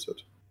creates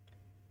it?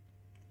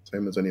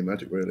 Same as any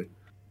magic, really.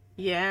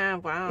 Yeah,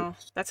 wow.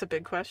 That's a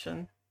big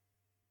question.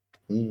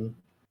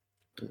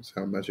 That's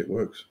how magic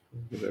works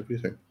with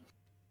everything.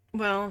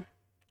 Well,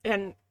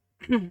 and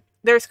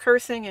there's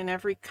cursing in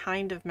every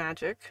kind of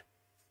magic,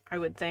 I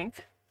would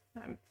think.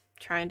 I'm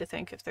trying to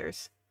think if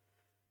there's,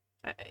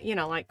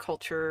 like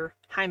culture,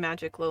 high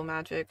magic, low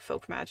magic,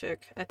 folk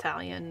magic,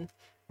 Italian,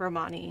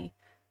 Romani,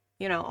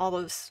 all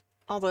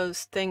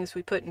those things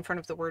we put in front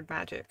of the word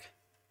magic.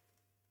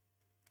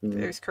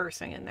 There's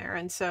cursing in there.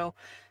 And so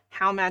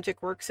how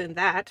magic works in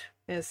that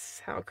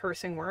is how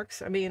cursing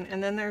works. I mean,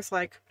 and then there's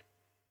like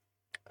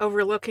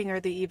overlooking or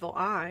the evil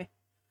eye,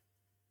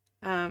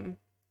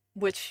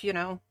 which, you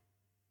know,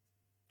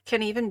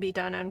 can even be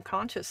done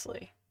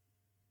unconsciously.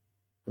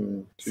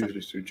 It's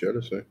usually through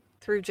jealousy.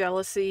 Through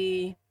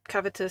jealousy,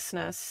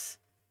 covetousness,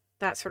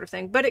 that sort of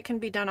thing. But it can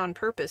be done on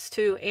purpose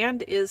too,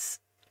 and is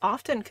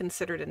often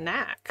considered a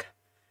knack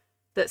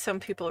that some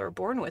people are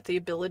born with, the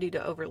ability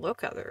to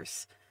overlook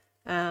others.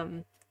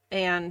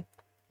 And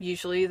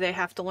usually they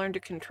have to learn to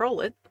control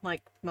it,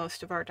 like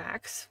most of our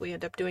knacks. We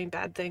end up doing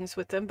bad things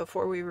with them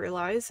before we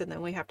realize, and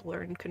then we have to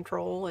learn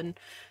control and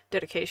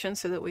dedication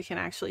so that we can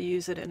actually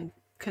use it in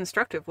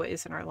constructive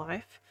ways in our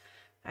life.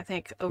 I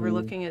think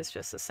overlooking is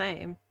just the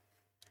same.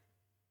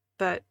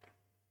 But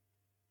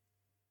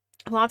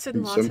lots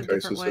and lots of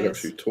different ways. In some cases, they're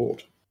actually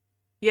taught.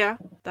 Yeah,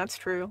 that's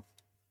true.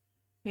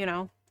 You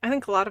know, I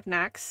think a lot of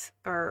knacks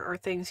are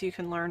things you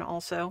can learn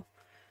also.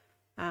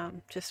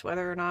 Just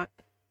whether or not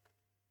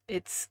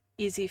it's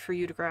easy for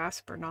you to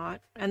grasp or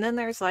not. And then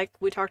there's, like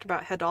we talked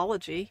about,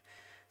 headology.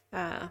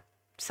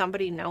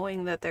 Somebody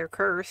knowing that they're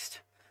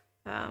cursed,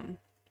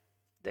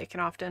 they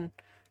can often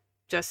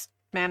just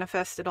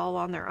manifest it all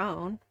on their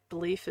own.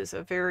 Belief is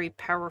a very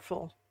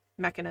powerful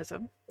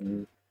mechanism.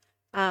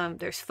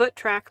 There's foot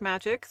track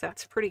magic.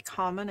 That's pretty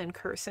common in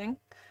cursing.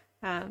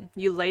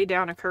 You lay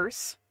down a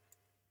curse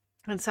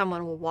and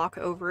someone will walk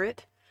over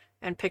it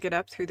and pick it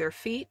up through their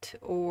feet,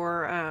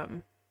 or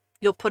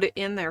you'll put it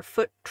in their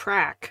foot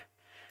track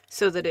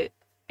so that it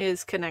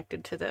is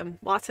connected to them.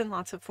 Lots and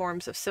lots of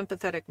forms of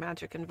sympathetic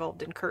magic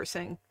involved in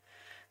cursing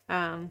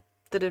that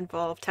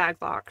involve tag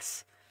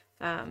locks.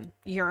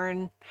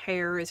 Urine,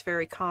 hair is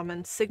very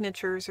common.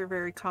 Signatures are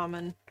very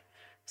common.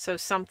 So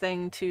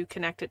something to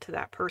connect it to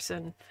that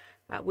person,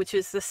 which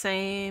is the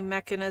same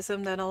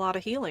mechanism that a lot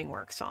of healing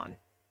works on.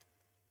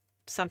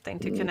 Something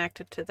to connect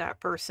it to that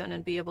person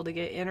and be able to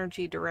get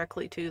energy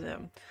directly to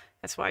them.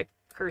 That's why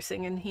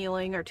cursing and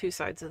healing are two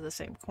sides of the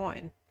same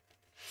coin.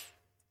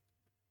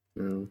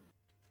 Yeah.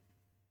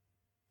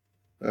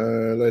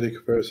 Lady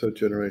Cabrera said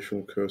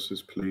generational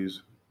curses,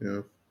 please.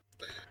 Yeah.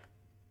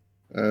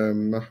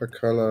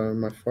 Mahakala,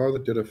 my father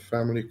did a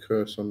family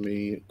curse on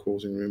me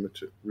causing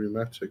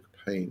rheumatic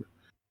pain.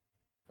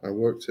 I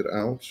worked it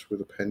out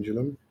with a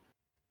pendulum.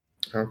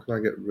 How can I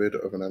get rid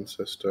of an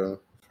ancestor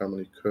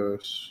family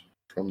curse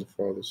from the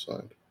father's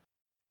side?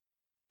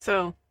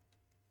 So,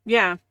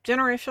 yeah,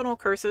 generational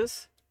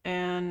curses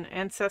and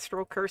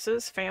ancestral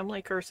curses,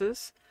 family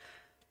curses.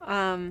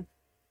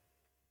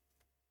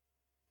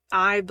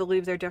 I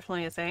believe they're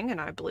definitely a thing,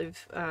 and I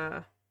believe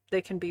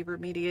they can be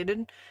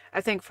remediated.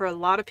 I think for a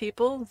lot of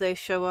people, they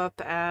show up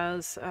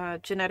as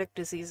genetic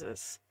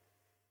diseases.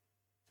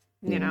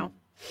 You know?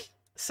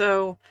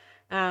 So,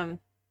 I'm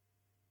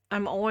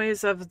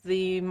always of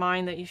the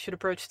mind that you should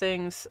approach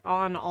things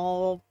on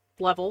all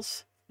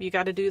levels. You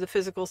got to do the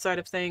physical side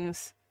of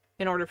things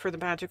in order for the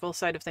magical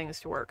side of things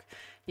to work.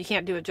 You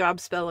can't do a job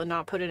spell and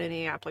not put in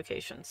any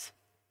applications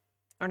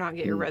or not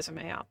get your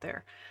resume out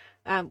there.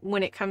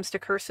 When it comes to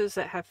curses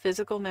that have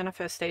physical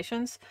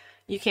manifestations,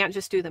 you can't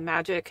just do the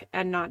magic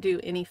and not do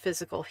any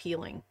physical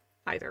healing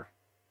either.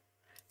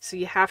 So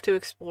you have to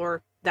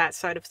explore that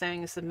side of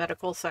things, the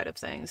medical side of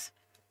things.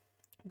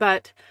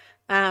 But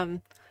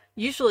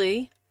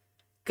usually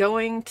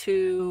going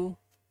to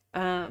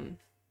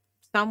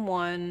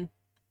someone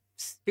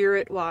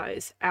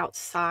spirit-wise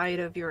outside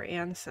of your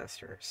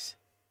ancestors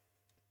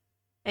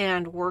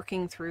and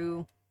working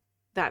through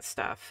that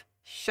stuff.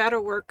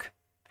 Shadow work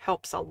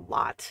helps a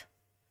lot.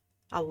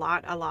 A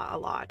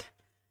lot.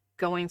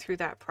 Going through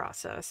that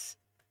process.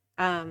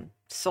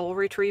 Soul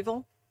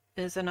retrieval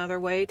is another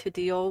way to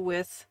deal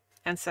with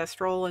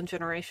ancestral and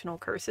generational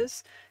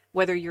curses.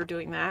 Whether you're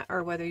doing that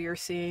or whether you're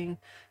seeing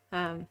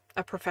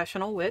a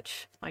professional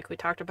witch, like we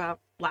talked about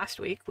last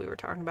week. We were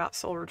talking about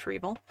soul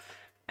retrieval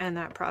and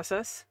that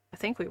process. I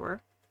think we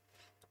were.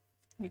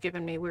 You're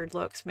giving me weird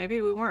looks.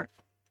 Maybe we weren't.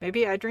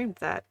 Maybe I dreamed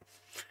that.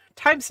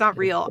 Time's not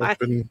real. I've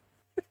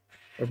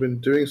been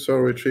doing soul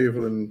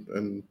retrieval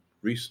and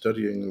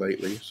restudying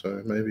lately,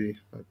 so maybe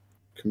I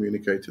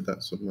communicated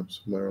that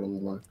somewhere along the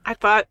line. I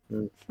thought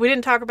we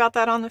didn't talk about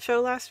that on the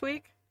show last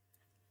week.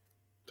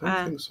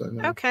 Don't think so.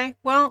 No. Okay,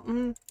 well,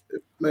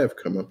 it may have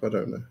come up. I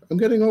don't know. I'm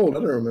getting old. I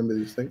don't remember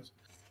these things.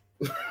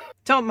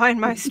 Don't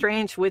mind my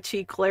strange,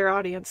 witchy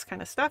clairaudience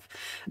kind of stuff.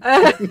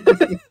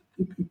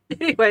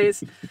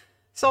 Anyways,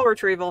 soul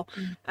retrieval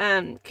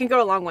can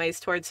go a long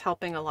ways towards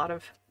helping a lot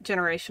of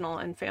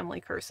generational and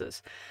family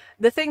curses.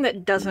 The thing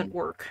that doesn't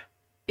work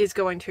is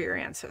going to your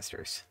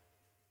ancestors.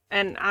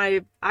 And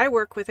I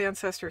work with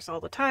ancestors all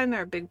the time.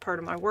 They're a big part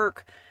of my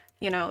work.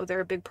 You know,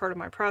 they're a big part of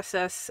my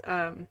process.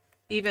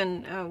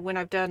 Even when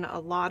I've done a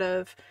lot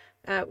of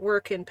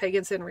work in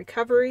Pagans in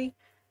Recovery,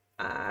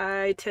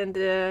 I tend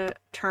to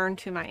turn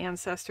to my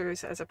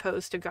ancestors as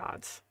opposed to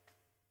gods,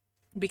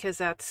 because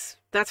that's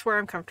where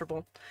I'm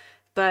comfortable.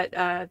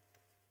 But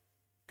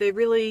they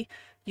really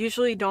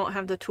usually don't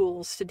have the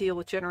tools to deal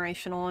with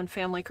generational and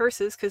family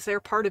curses because they're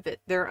part of it.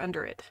 They're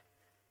under it.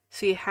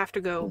 So you have to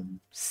go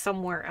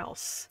somewhere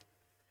else.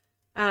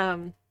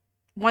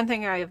 One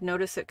thing I have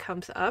noticed that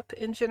comes up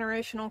in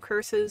generational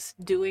curses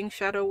doing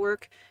shadow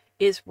work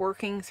is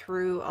working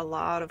through a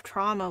lot of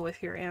trauma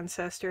with your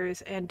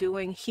ancestors and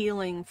doing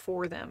healing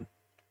for them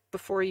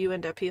before you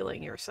end up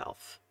healing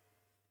yourself.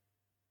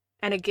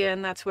 And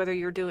again, that's whether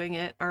you're doing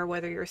it or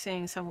whether you're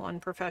seeing someone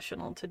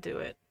professional to do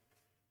it.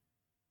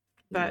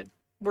 But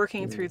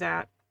working through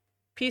that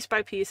piece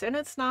by piece, and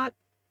it's not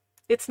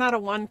a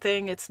one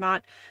thing. It's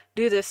not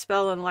do this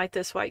spell and light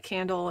this white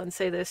candle and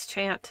say this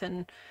chant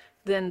and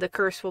then the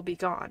curse will be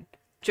gone.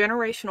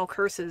 Generational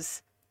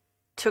curses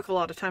took a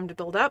lot of time to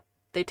build up.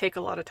 They take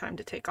a lot of time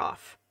to take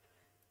off.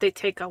 They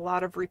take a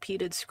lot of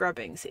repeated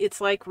scrubbings.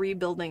 It's like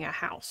rebuilding a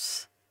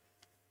house.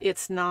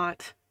 It's going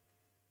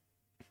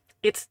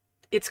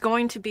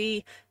to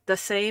be the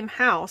same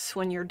house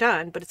when you're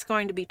done, but it's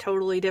going to be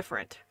totally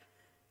different.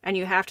 And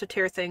you have to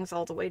tear things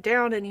all the way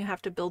down and you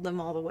have to build them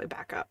all the way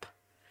back up.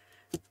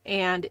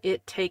 And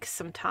it takes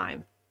some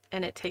time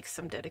and it takes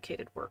some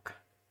dedicated work.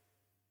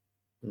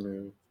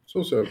 Yeah. It's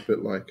also a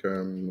bit like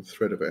a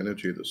thread of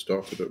energy that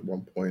started at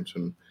one point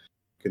and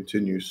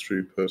continues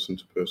through person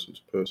to person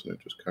to person. It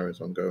just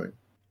carries on going.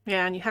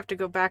 Yeah, and you have to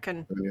go back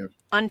and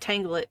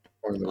untangle it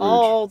Find the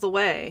all root. the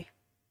way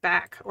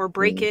back, or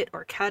break it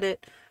or cut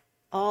it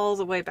all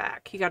the way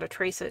back. You got to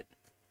trace it.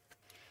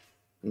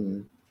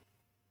 Which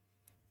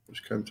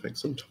can take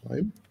some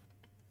time.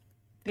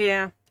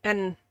 Yeah,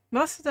 and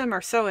most of them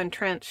are so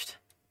entrenched.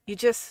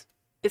 It's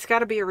got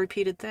to be a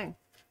repeated thing.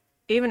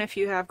 Even if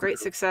you have great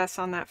success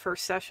on that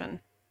first session,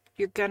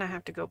 you're going to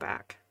have to go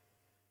back.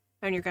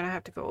 And you're going to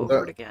have to go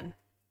over it again.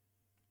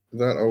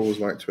 That I always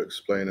like to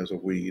explain as a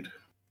weed.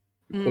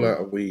 You pull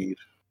out a weed,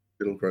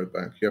 it'll grow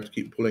back. You have to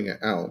keep pulling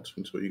it out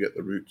until you get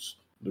the roots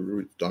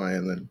die,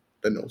 and then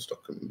it'll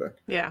start coming back.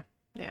 Yeah,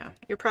 yeah.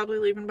 You're probably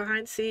leaving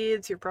behind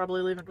seeds. You're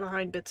probably leaving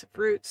behind bits of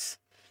roots.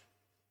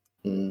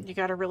 You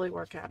got to really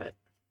work at it.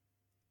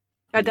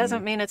 That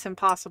doesn't mean it's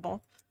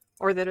impossible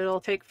or that it'll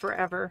take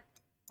forever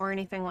or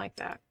anything like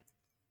that.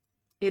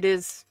 It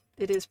is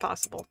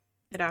possible.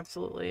 It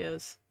absolutely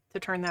is, to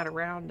turn that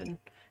around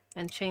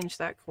and change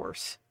that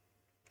course.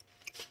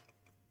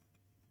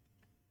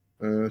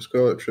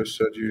 Scarlet Triss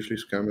said usually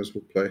scammers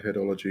will play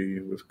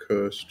headology with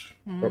cursed.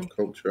 Pop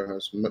culture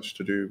has much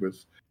to do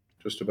with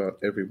just about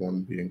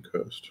everyone being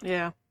cursed.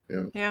 Yeah.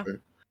 Yeah.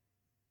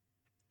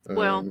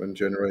 Well, and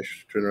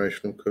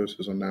generational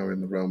curses are now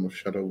in the realm of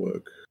shadow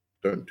work.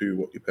 Don't do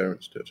what your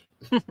parents did.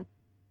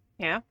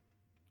 Yeah,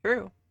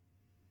 true.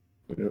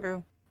 Yep.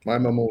 True. My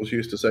mum always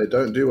used to say,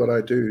 "Don't do what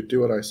I do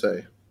what I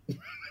say."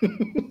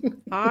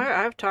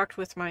 I've talked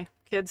with my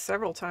kids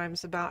several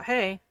times about,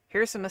 hey,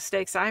 here's some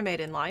mistakes I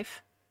made in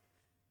life,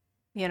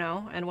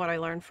 and what I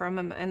learned from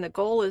them. And the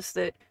goal is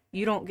that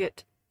you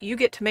get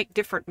to make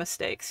different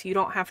mistakes. You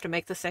don't have to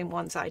make the same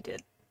ones I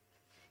did.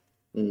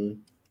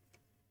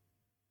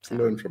 So.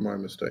 Learn from my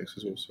mistakes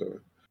is also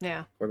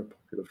quite a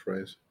popular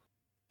phrase.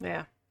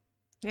 Yeah.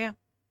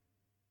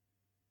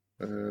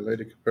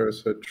 Lady Capera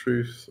said,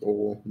 truth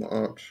or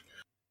Ma'ach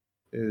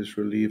is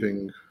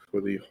relieving for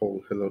the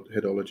whole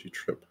headology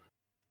trip.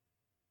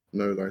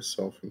 Know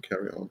thyself and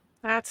carry on.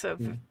 That's a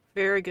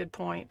very good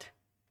point.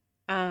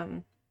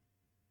 When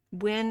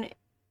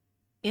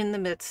in the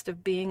midst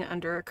of being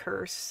under a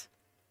curse,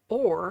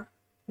 or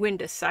when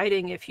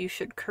deciding if you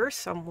should curse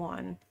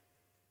someone,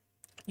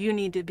 you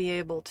need to be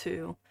able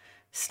to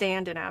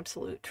stand in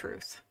absolute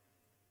truth.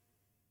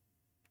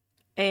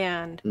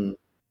 And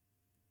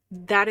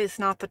that is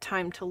not the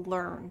time to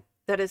learn.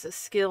 That is a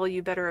skill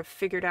you better have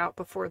figured out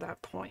before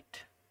that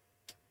point.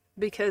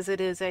 Because it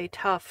is a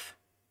tough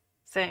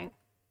thing.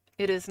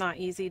 It is not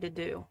easy to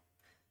do.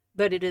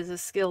 But it is a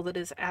skill that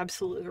is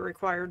absolutely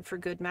required for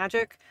good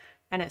magic,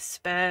 and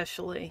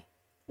especially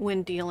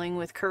when dealing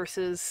with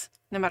curses,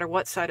 no matter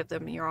what side of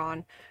them you're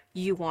on,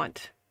 you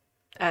want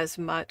as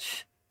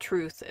much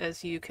truth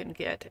as you can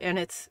get. And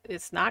it's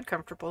not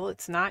comfortable,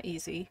 it's not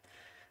easy.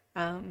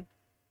 And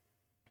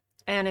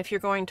if you're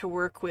going to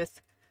work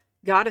with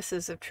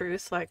goddesses of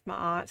truth like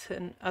Ma'at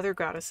and other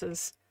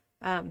goddesses,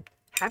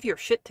 have your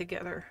shit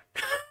together.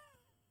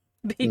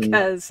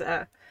 Because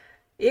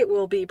it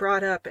will be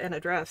brought up and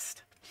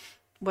addressed,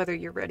 whether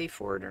you're ready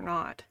for it or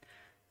not.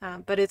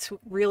 But it's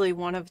really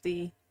one of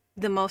the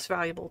most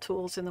valuable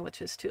tools in the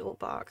witch's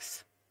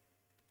toolbox.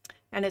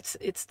 And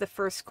it's the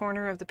first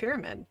corner of the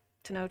pyramid.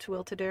 To know, to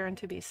will, to dare, and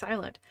to be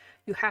silent.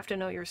 You have to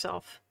know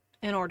yourself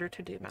in order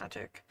to do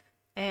magic.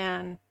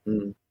 And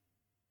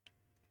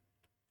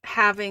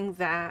having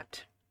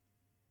that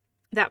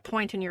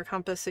point in your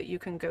compass that you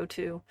can go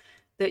to,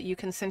 that you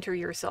can center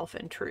yourself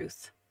in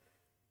truth,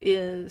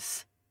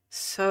 is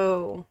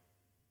so,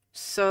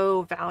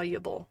 so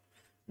valuable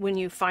when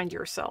you find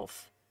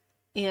yourself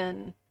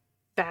in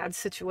bad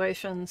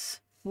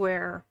situations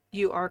where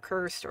you are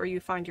cursed, or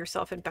you find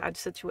yourself in bad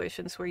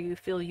situations where you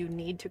feel you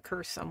need to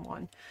curse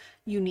someone.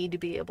 You need to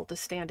be able to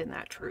stand in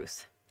that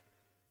truth.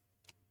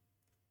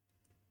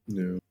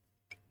 Yeah.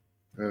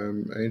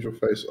 Angel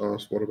Face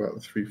asked, what about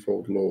the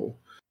threefold law?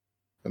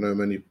 I know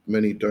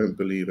many don't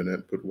believe in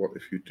it, but what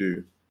if you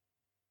do?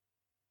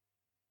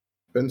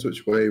 depends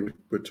which way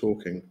we're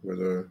talking.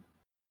 Whether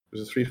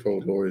there's a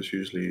threefold law is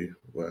usually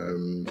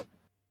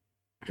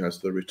has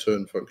the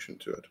return function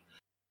to it.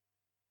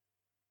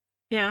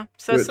 Yeah.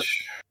 So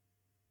which,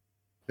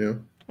 yeah.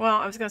 Well,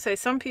 I was going to say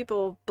some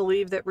people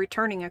believe that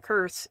returning a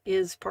curse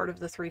is part of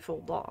the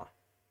threefold law.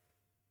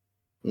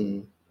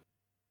 Mm.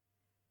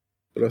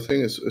 But I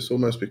think it's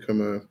almost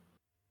become a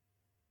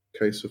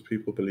case of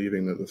people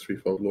believing that the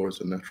threefold law is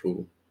a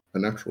natural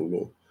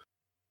law.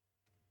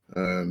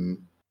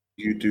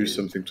 You do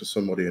something to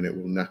somebody and it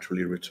will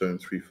naturally return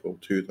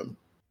threefold to them.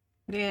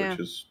 Yeah. Which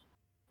is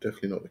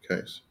definitely not the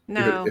case.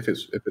 No. If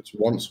it's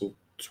once or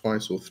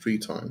twice or 3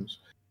 times,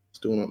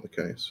 still not the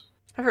case.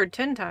 I've heard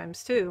 10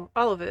 times too.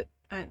 All of it.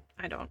 I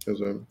don't.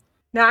 Because,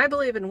 Now I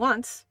believe in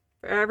once.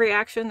 For every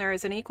action, there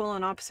is an equal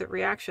and opposite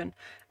reaction.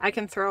 I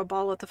can throw a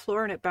ball at the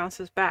floor and it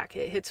bounces back.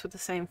 It hits with the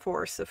same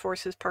force. The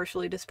force is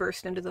partially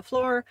dispersed into the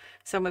floor.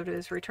 Some of it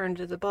is returned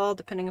to the ball,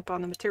 depending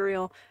upon the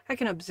material. I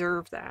can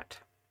observe that.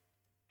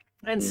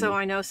 And so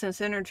I know since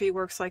energy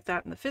works like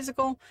that in the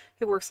physical,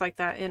 it works like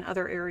that in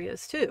other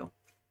areas too.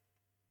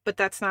 But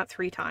that's not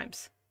 3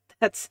 times.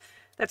 That's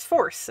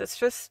force. That's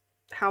just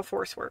how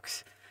force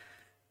works.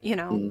 You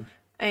know?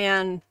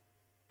 And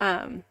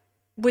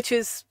which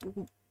is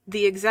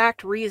the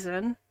exact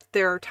reason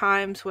there are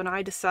times when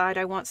I decide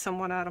I want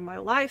someone out of my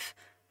life.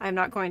 I'm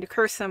not going to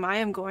curse them. I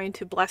am going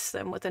to bless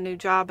them with a new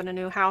job and a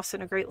new house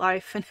and a great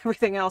life and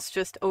everything else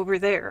just over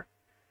there.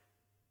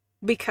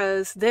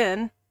 Because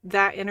then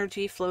that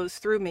energy flows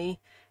through me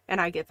and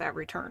I get that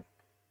return.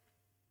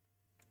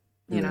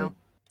 You know?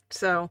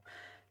 So,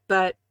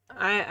 but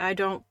I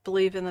don't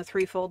believe in the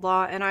threefold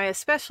law, and I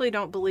especially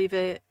don't believe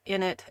in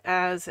it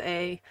as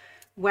a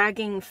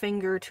wagging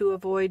finger to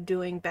avoid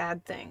doing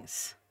bad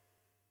things.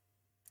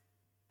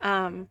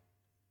 Bad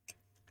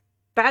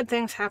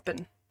things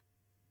happen.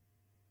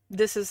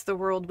 This is the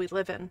world we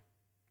live in.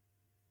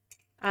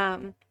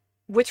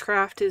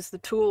 Witchcraft is the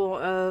tool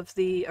of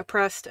the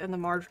oppressed and the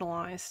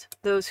marginalized,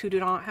 those who do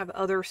not have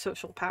other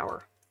social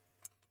power.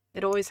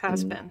 It always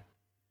has been.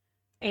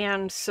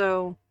 And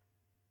so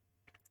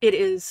it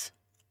is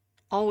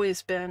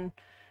always been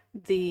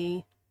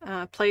the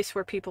place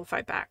where people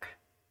fight back.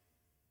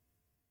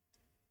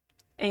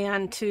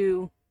 And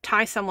to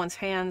tie someone's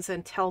hands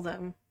and tell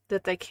them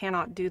that they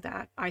cannot do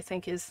that, I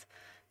think is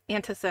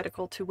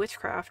antithetical to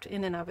witchcraft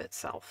in and of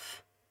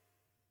itself.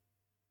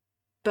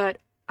 But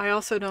I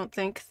also don't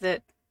think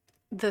that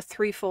the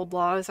threefold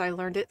law, as I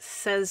learned it,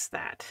 says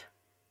that.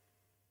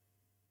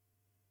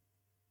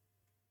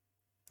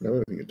 I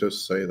don't think it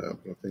does say that,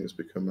 but I think it's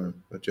become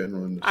a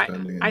general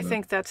understanding. I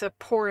think that's a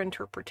poor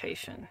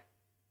interpretation.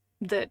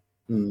 That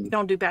you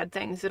don't do bad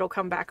things, it'll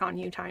come back on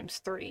you times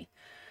 3.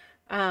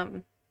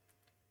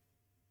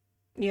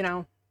 You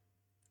know,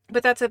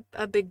 but that's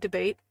a big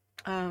debate.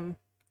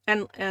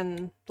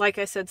 And like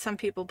I said, some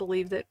people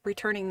believe that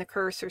returning the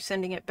curse or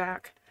sending it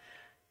back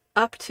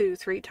up to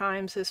 3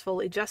 times is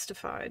fully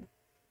justified.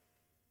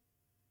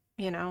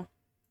 You know,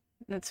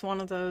 it's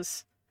one of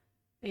those,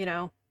 you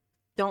know,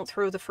 don't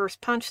throw the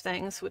first punch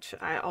things, which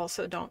I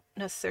also don't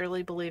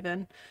necessarily believe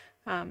in.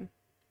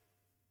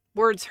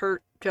 Words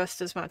hurt just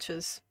as much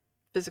as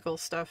physical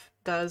stuff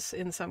does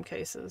in some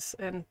cases.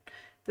 And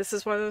this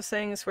is one of those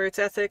things where it's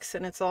ethics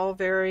and it's all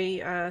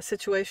very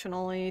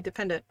situationally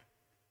dependent.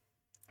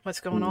 What's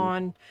going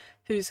on,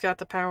 who's got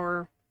the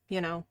power,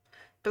 you know.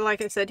 But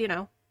like I said, you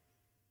know,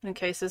 in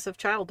cases of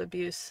child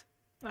abuse,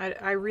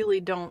 I really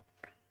don't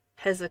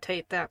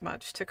hesitate that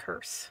much to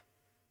curse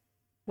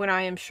when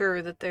I am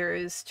sure that there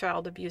is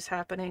child abuse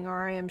happening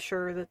or I am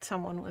sure that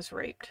someone was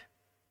raped.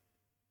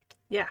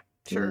 Yeah,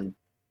 sure.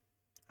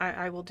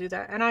 I will do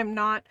that. And I'm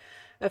not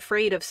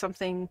afraid of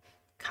something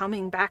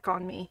coming back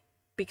on me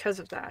because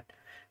of that.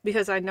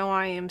 Because I know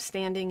I am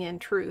standing in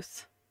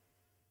truth.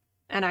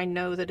 And I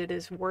know that it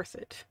is worth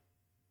it.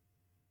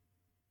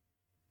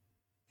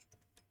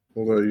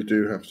 Although you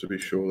do have to be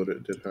sure that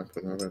it did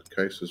happen. I've had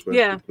cases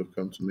where people have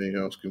come to me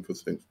asking for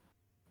things,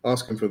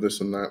 asking for this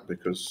and that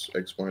because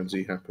X, Y, and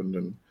Z happened,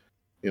 and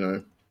you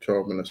know,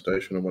 child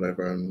molestation or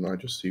whatever, and I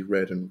just see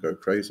red and go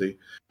crazy.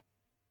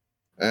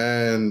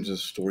 And the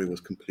story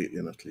was completely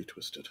and utterly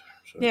twisted.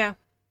 So yeah,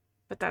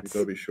 but that's you've got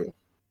to be sure.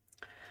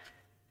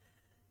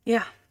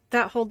 Yeah,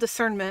 that whole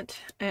discernment,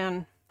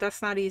 and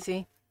that's not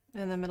easy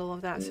in the middle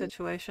of that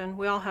situation.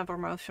 We all have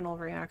emotional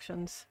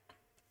reactions.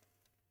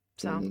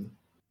 So.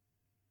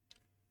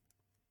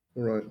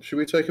 All right. Should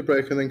we take a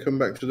break and then come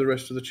back to the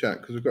rest of the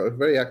chat? Because we've got a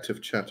very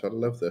active chat. I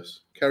love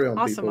this. Carry on,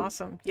 people.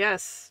 Awesome.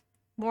 Yes.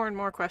 More and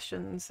more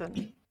questions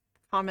and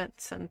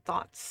comments and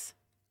thoughts.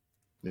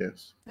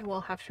 Yes. And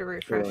we'll have to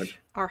refresh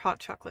our hot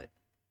chocolate.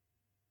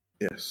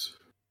 Yes.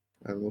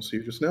 And we'll see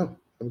you just now.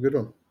 Have a good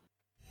one.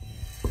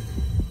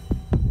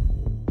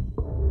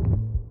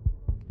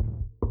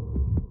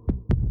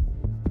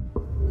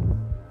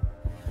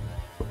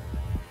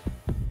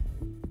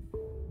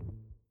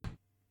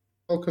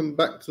 Welcome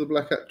back to the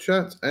Black Hat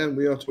Chat, and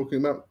we are talking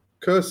about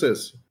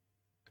curses.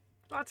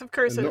 Lots of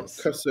curses. And not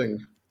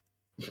cussing.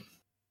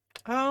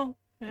 Oh,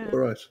 yeah. All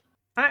right.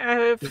 I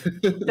have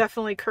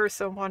definitely cursed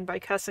someone by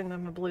cussing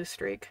them a blue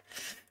streak.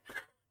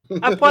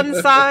 Up one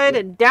side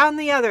and down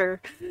the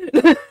other.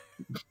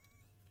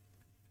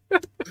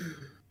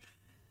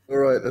 All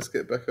right, let's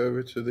get back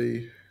over to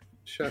the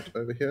chat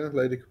over here.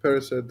 Lady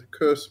Capera said, "The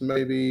curse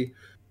may be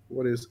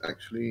what is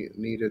actually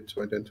needed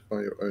to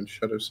identify your own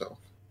shadow self."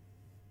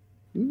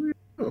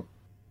 Oh,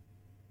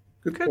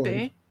 good Could point.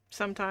 be.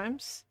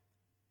 Sometimes.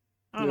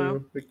 I don't Yeah,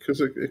 know.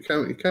 because it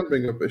can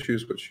bring up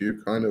issues which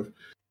you kind of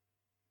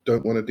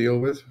don't want to deal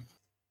with,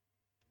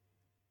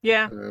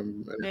 Yeah.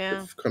 and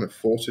Yeah. it kind of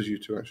forces you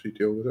to actually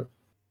deal with it.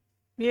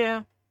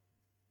 Yeah.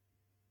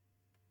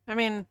 I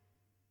mean,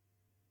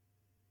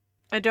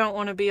 I don't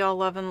want to be all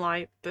love and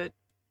light, but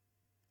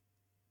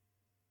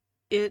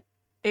it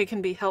it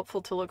can be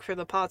helpful to look for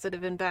the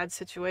positive in bad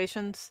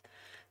situations,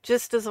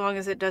 just as long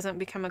as it doesn't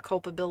become a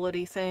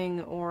culpability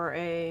thing or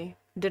a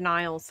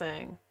denial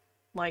thing.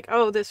 Like,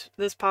 oh, this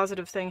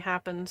positive thing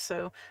happened,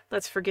 so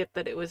let's forget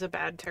that it was a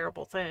bad,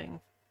 terrible thing.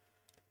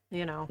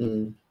 You know,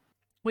 Mm.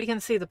 we can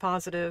see the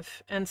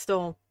positive and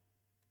still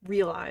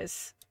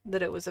realize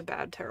that it was a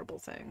bad, terrible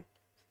thing.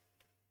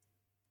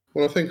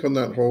 Well, I think on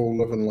that whole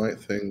love and light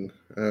thing,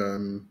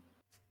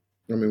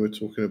 I mean, we're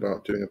talking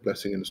about doing a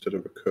blessing instead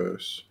of a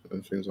curse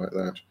and things like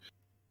that.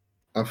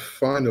 I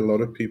find a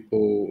lot of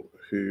people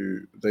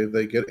who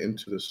they get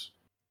into this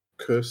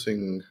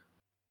cursing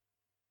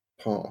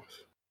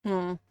path,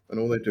 Hmm. and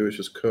all they do is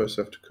just curse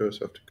after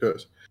curse after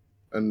curse.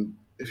 And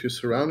if you're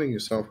surrounding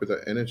yourself with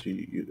that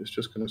energy, it's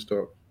just going to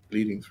start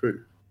bleeding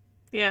through,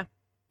 Yeah.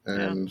 Yeah.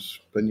 and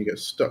then you get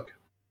stuck.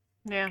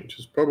 Yeah. Which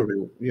is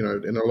probably, in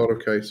a lot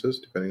of cases,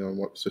 depending on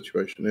what the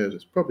situation is,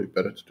 it's probably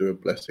better to do a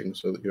blessing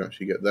so that you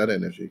actually get that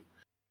energy,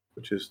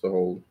 which is the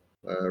whole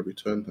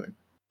return thing.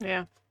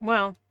 Yeah.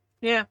 Well,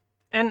 yeah.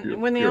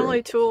 And when the Pure only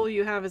energy. tool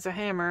you have is a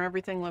hammer,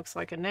 everything looks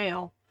like a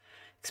nail.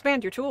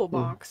 Expand your Mm.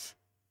 toolbox.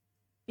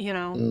 You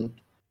know, Mm.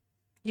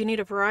 you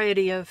need a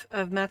variety of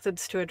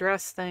methods to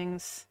address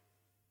things.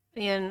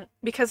 And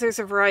because there's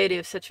a variety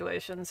of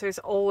situations, there's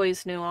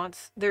always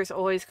nuance, there's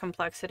always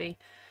complexity,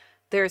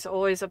 there's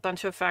always a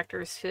bunch of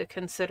factors to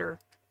consider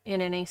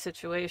in any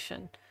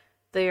situation.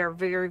 They are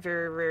very,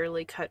 very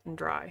rarely cut and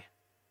dry,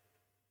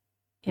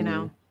 you Mm.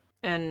 know?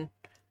 And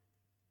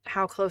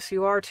how close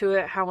you are to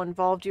it, how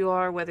involved you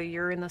are, whether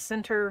you're in the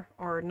center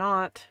or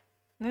not.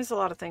 There's a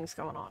lot of things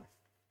going on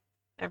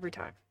every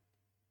time.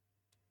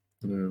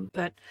 Yeah.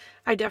 But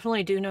I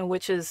definitely do know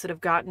witches that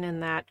have gotten in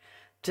that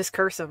just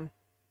curse them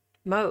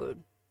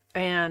mode,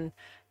 and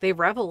they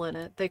revel in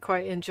it. They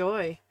quite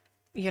enjoy,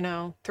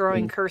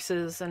 throwing Mm.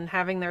 curses and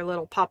having their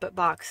little pop-it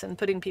box and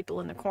putting people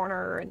in the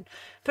corner and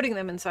putting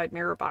them inside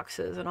mirror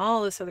boxes and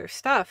all this other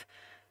stuff.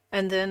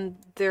 And then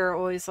they're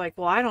always like,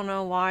 well, I don't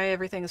know why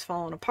everything's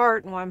falling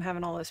apart and why I'm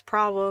having all this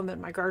problem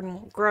and my garden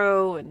won't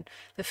grow and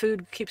the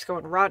food keeps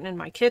going rotten in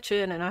my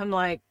kitchen. And I'm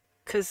like,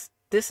 because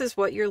this is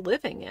what you're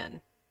living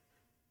in.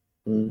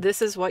 Mm.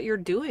 This is what you're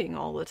doing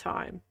all the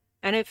time.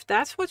 And if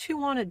that's what you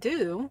want to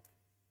do,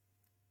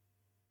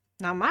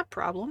 not my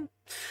problem.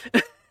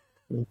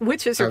 Mm.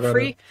 Witches are Have at it.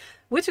 free.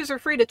 Witches are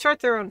free to chart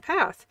their own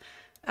path.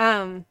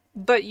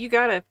 But you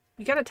gotta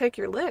take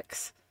your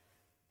licks.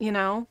 You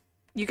know,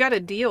 you gotta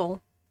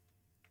deal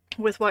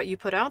with what you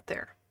put out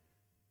there.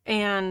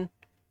 And,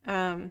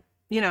 um,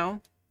 you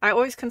know, I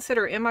always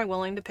consider, am I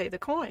willing to pay the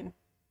coin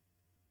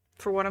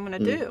for what I'm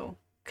going to Mm. do?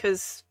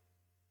 Because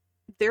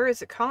there is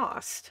a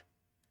cost.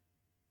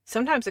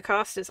 Sometimes the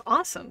cost is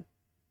awesome.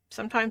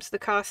 Sometimes the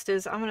cost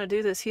is, I'm going to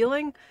do this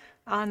healing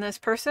on this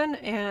person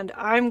and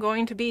I'm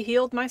going to be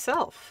healed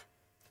myself.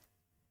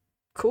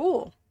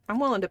 Cool. I'm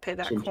willing to pay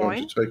that Sometimes you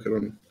coin, take it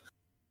on.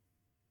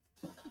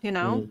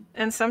 Mm.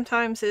 And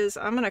sometimes is,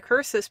 I'm going to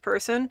curse this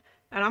person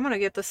and I'm going to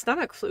get the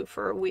stomach flu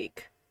for a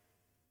week.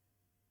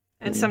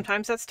 And Mm.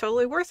 sometimes that's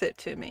totally worth it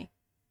to me.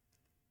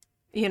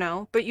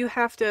 But you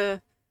have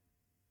to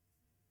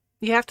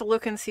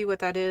look and see what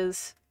that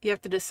is. You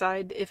have to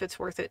decide if it's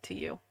worth it to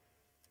you.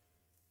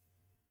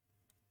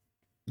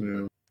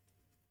 Yeah.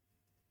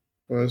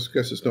 Well, I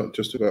guess it's not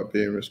just about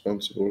being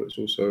responsible. It's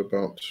also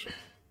about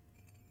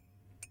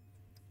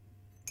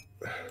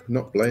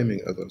not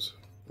blaming others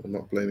or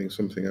not blaming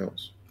something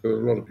else. Because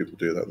a lot of people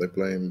do that. They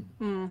blame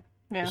the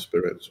Yeah.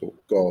 spirits or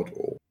God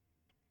or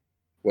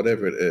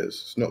whatever it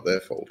is. It's not their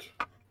fault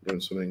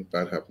when something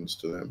bad happens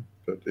to them.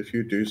 But if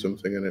you do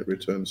something and it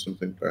returns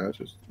something bad,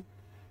 just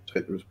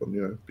take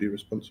the be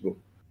responsible.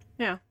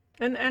 Yeah.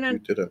 You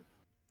And did it.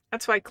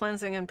 that's why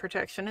cleansing and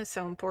protection is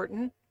so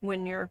important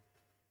when you're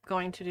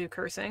going to do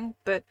cursing,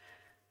 but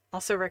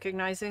also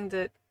recognizing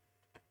that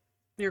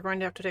you're going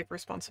to have to take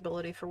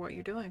responsibility for what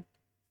you're doing.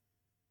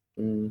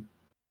 Mm.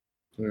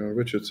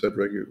 Richard said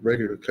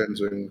regular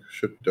cleansing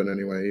should be done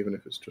anyway, even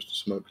if it's just a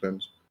smoke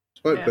cleanse.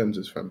 Smoke cleanse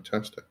is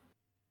fantastic.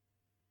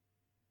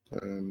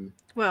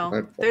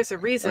 Well, there's a I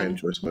reason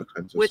enjoy smoke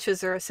cleanses.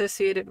 witches are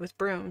associated with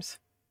brooms.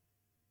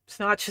 It's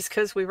not just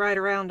because we ride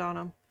around on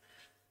them.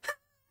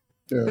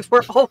 Yeah.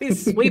 We're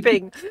always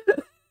sweeping.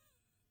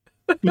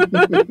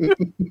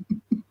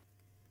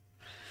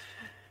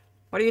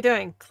 What are you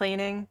doing?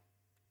 Cleaning,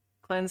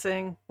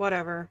 cleansing,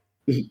 whatever.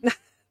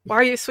 Why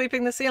are you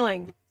sweeping the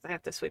ceiling? I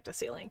have to sweep the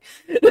ceiling.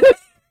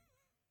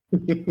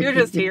 You're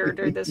just here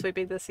during the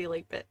sweeping the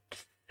ceiling bit.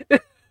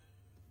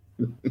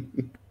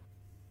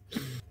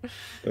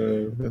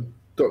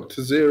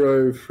 Dr.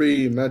 Zero,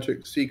 free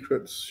magic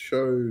secrets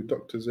show.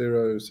 Dr.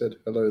 Zero said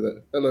hello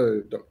there.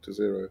 Hello, Dr.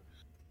 Zero.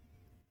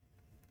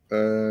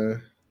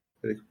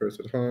 Eddie Capera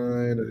said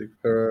hi. Eddie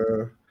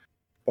Capera.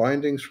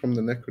 Bindings from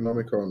the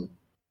Necronomicon.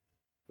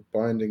 The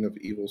Binding of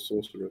Evil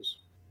Sorcerers.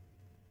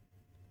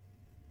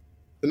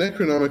 The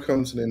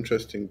Necronomicon's an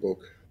interesting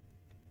book.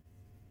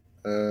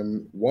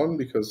 One,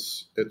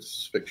 because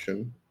it's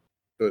fiction,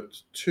 but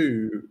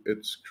two,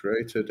 it's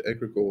created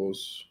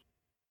egregores.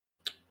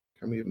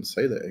 Can we even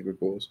say they're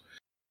egregores?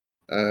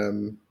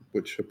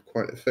 Which are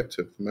quite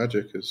effective. The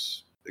magic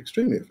is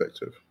extremely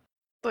effective.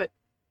 But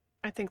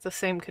I think the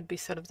same could be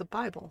said of the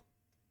Bible.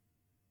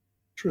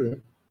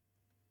 True.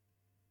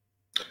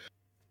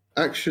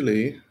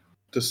 Actually,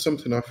 there's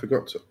something I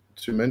forgot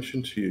to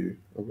mention to you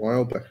a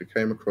while back. I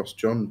came across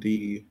John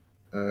Dee.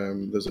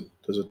 There's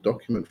a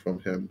document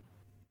from him.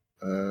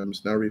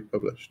 It's now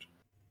republished,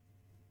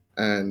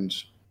 and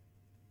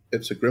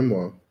it's a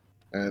grimoire,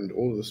 and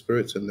all of the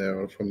spirits in there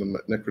are from the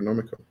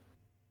Necronomicon.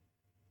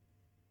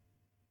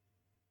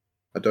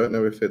 I don't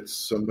know if it's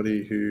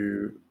somebody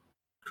who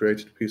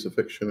created a piece of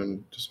fiction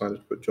and decided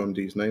to put John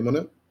Dee's name on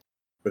it,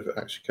 but if it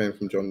actually came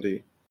from John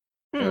Dee.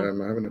 I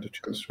haven't had a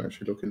chance to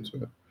actually look into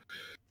it.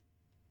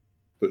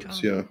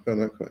 But yeah, I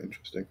found that quite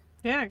interesting.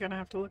 Yeah, I'm going to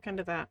have to look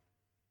into that.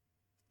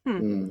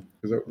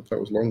 Because that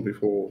was long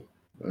before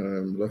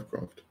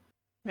Lovecraft.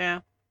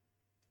 Yeah.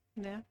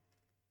 Yeah.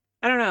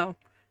 I don't know.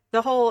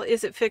 The whole,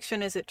 is it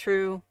fiction, is it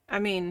true? I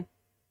mean,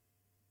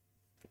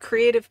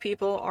 creative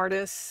people,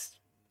 artists,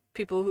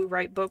 people who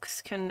write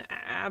books can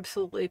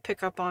absolutely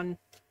pick up on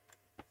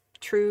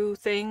true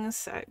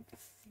things. I'm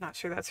not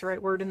sure that's the right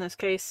word in this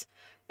case.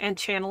 And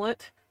channel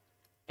it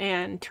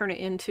and turn it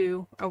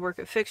into a work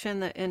of fiction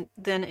that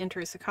then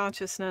enters the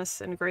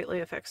consciousness and greatly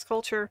affects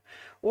culture.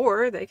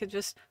 Or they could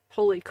just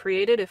wholly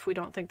create it if we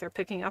don't think they're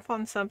picking up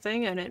on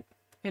something and it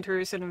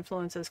enters and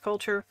influences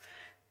culture.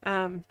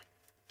 I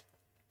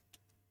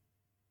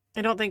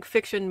don't think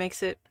fiction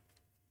makes it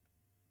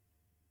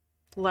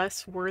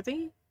less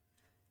worthy.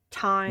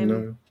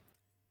 Time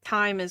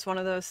is one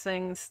of those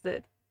things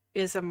that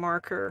is a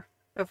marker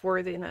of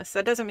worthiness.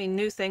 That doesn't mean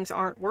new things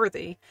aren't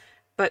worthy,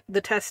 but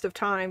the test of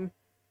time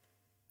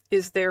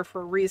is there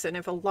for a reason.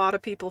 If a lot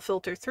of people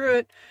filter through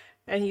it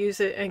and use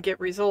it and get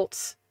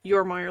results,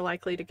 you're more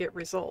likely to get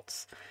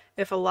results.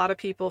 If a lot of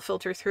people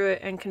filter through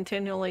it and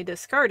continually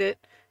discard it,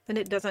 then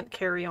it doesn't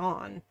carry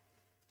on,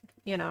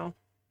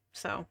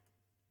 so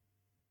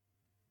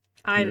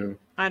I don't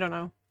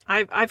know.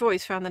 I've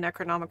always found the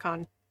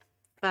Necronomicon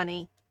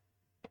funny,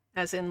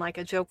 as in like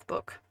a joke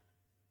book,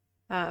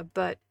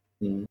 but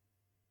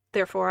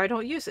therefore I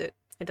don't use it.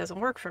 It doesn't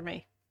work for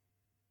me.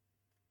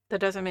 That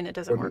doesn't mean it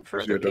doesn't work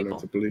for other people. Don't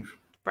have the belief.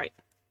 Right.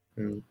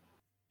 Yeah.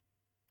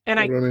 And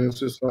I mean,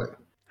 it's just like,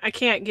 I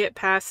can't get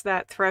past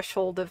that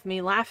threshold of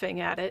me laughing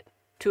at it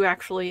to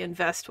actually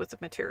invest with the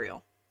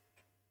material.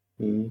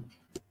 But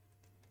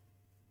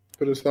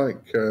it's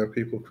like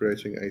people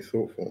creating a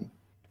thought form,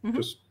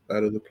 just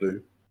out of the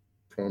blue,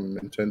 from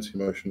intense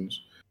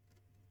emotions.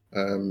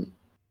 I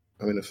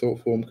mean, a thought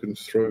form can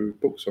throw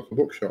books off a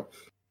bookshelf.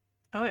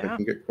 Oh, yeah. It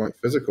can get quite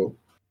physical.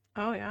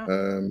 Oh, yeah.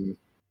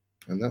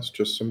 And that's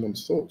just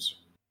someone's thoughts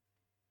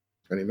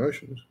and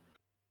emotions.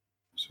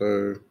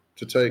 So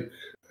to take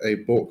a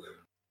book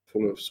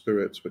full of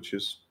spirits, which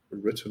is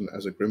written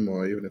as a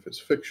grimoire, even if it's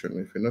fiction,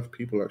 if enough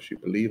people actually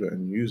believe it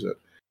and use it,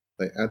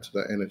 they add to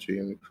that energy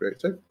and create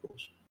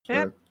egregores. So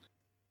yeah.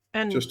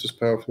 And just as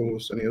powerful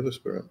as any other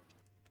spirit.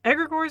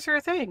 Egregores are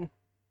a thing.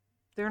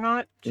 They're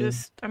not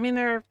just, I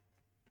mean,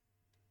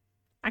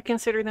 I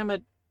consider them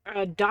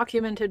a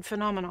documented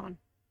phenomenon.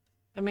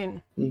 I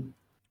mean,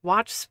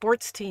 watch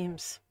sports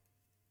teams.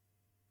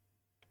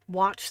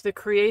 Watch the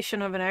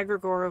creation of an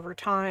egregore over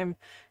time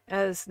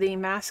as the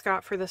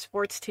mascot for the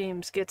sports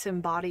teams gets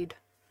embodied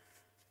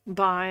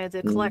by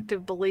the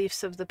collective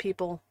beliefs of the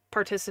people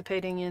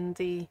participating in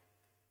the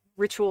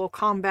ritual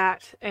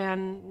combat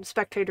and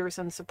spectators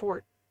and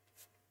support.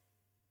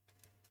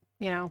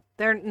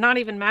 They're not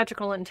even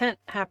magical intent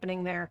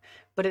happening there,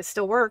 but it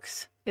still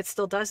works. It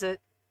still does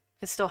it.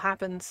 It still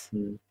happens.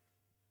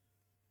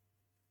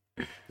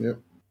 Yep.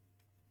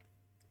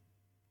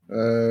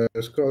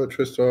 Scarlet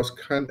Trista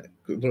asks,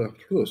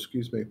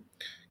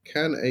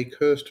 can a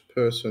cursed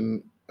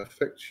person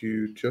affect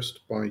you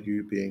just by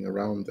you being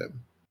around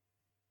them?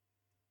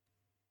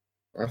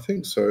 I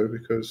think so,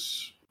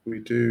 because we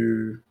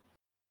do.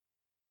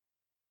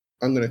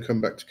 I'm going to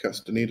come back to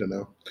Castaneda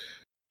now.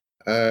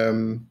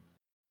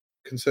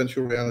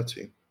 Consensual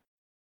reality.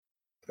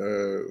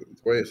 The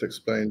way it's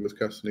explained with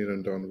Castaneda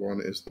and Don Juan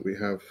is that we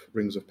have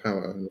rings of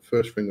power, and the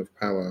first ring of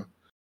power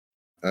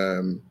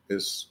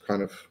is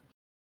kind of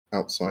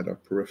outside our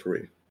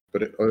periphery,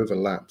 but it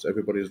overlaps.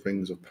 Everybody's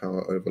rings of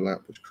power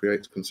overlap, which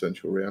creates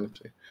consensual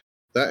reality.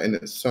 That in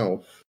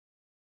itself,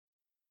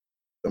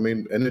 I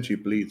mean, energy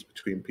bleeds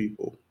between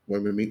people.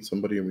 when we meet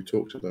somebody and we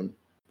talk to them,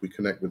 we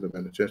connect with them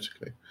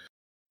energetically,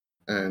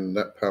 and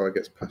that power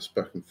gets passed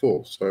back and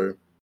forth. So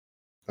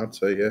I'd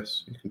say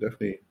yes, it can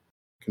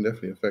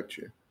definitely affect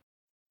you.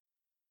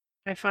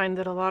 I find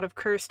that a lot of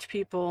cursed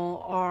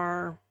people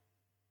are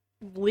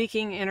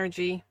leaking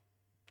energy,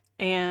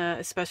 and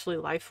especially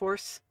life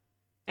force,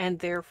 and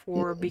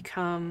therefore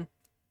become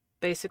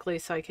basically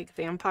psychic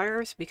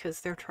vampires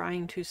because they're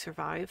trying to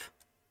survive.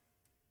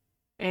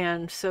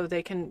 And so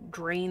they can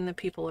drain the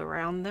people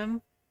around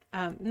them,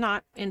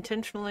 not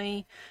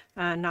intentionally,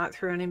 not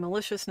through any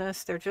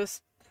maliciousness. They're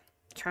just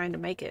trying to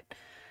make it,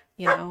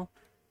 you know.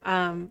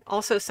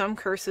 Also, some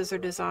curses are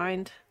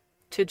designed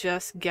to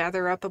just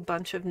gather up a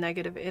bunch of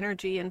negative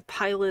energy and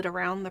pile it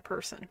around the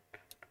person.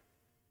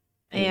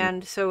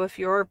 And so if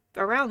you're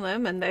around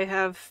them and they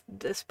have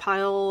this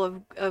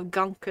pile of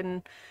gunk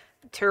and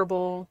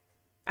terrible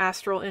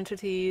astral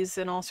entities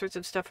and all sorts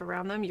of stuff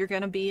around them, you're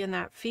going to be in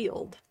that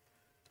field.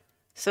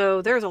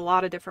 So there's a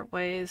lot of different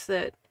ways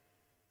that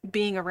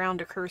being around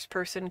a cursed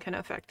person can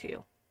affect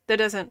you. That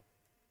doesn't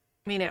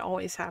mean it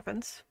always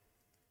happens.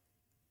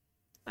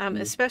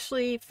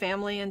 Especially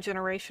family and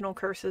generational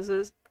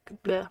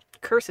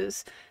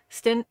curses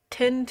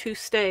tend to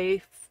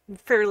stay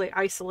fairly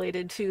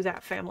isolated to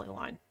that family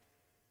line.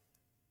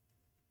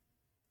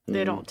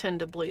 They don't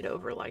tend to bleed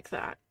over like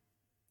that.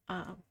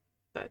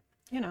 But,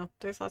 you know,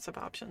 there's lots of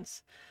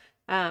options.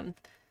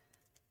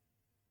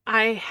 I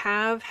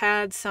have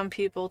had some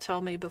people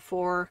tell me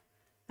before,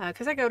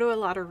 because I go to a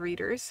lot of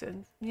readers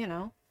and, you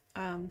know,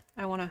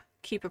 I want to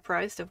keep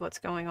apprised of what's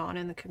going on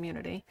in the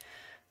community.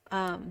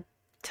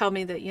 Tell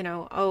me that, you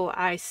know, oh,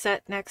 I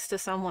sat next to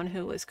someone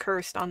who was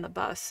cursed on the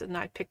bus and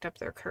I picked up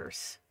their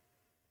curse.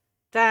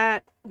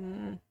 That...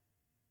 you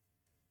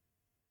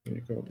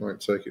can't like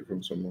take it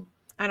from someone.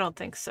 I don't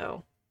think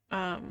so.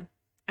 I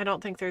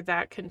don't think they're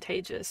that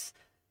contagious.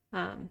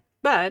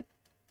 But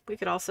we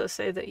could also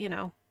say that, you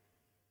know,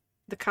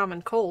 the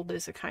common cold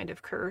is a kind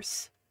of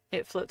curse.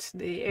 It floats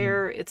through the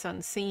air, it's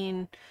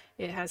unseen,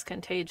 it has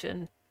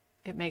contagion,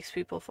 it makes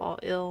people fall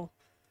ill.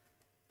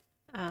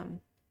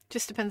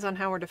 Just depends on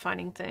how we're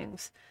defining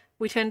things.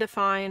 We tend to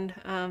find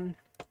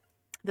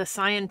the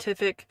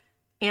scientific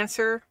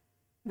answer,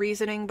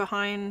 reasoning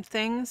behind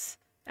things,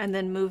 and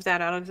then move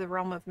that out of the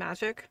realm of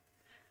magic.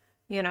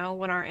 You know,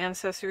 when our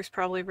ancestors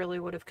probably really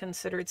would have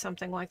considered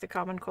something like the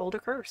common cold a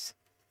curse.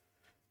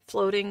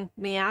 Floating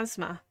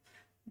miasma,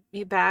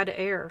 bad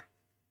air,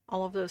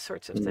 all of those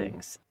sorts of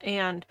things.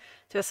 And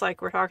just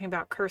like we're talking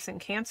about cursing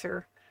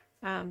cancer,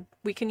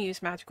 we can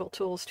use magical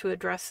tools to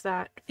address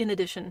that in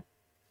addition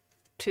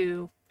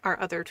to our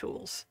other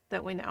tools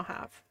that we now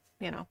have.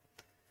 You know,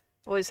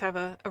 always have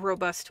a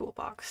robust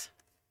toolbox.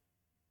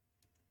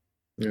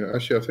 Yeah,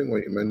 actually, I think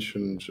what you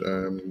mentioned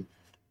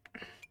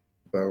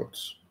about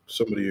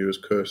somebody who is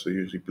cursed are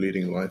usually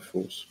bleeding life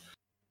force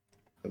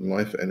and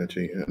life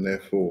energy, and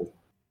therefore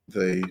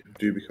they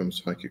do become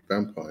psychic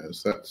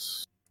vampires.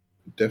 That's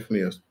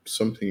definitely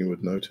something you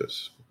would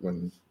notice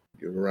when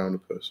you're around a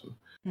person,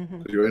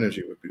 because your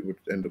energy would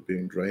end up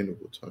being drained all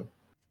the time.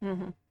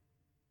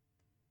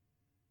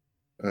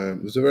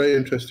 There's a very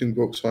interesting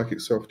book, Psychic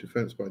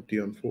Self-Defense by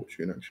Dion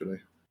Fortune, actually.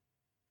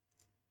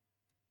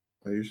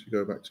 I usually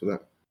go back to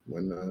that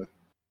when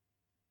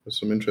there's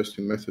some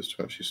interesting methods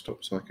to actually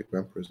stop psychic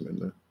vampirism in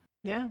there.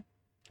 Yeah,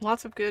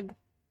 lots of good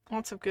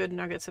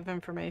nuggets of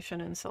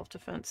information in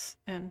self-defense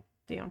in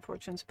Dion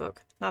Fortune's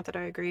book. Not that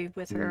I agree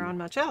with her on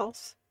much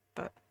else,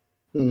 but...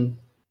 Yeah.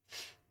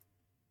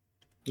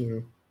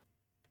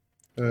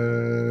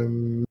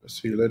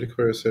 Let's see, Lady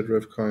Query said,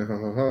 Rev Kai, ha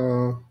ha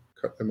ha,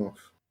 cut them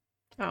off.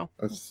 Oh.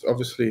 That's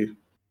obviously...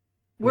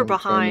 We're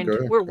behind.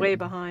 We're way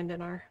behind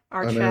in our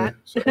chat.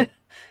 So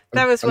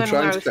that was when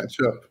I was catch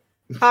up.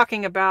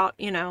 Talking about,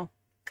 you know,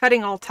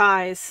 cutting all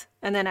ties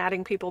and then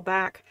adding people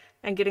back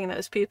and getting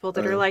those people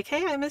that are like,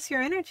 hey, I miss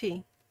your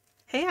energy.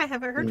 Hey, I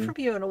haven't heard from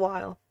you in a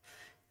while.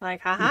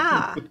 Like,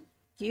 haha,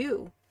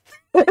 you.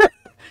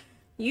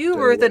 You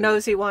were the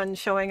nosy one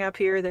showing up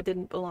here that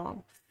didn't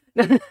belong.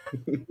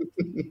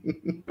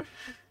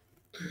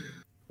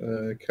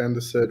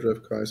 Candace said,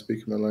 Rev Kai,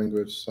 speaking my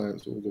language,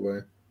 science all the way.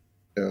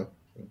 Yeah,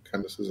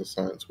 Candace is a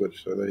science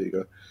witch, so there you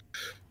go.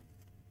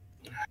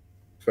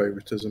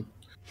 Favoritism.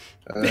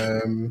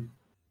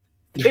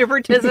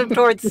 Favoritism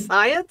towards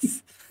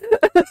science?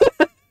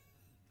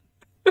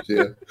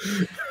 Yeah.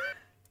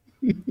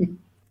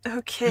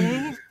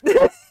 Okay.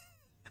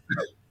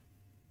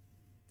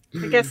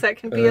 I guess that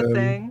can be a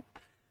thing.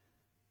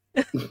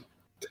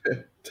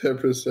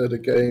 Deborah said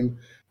again,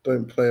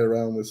 don't play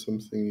around with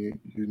something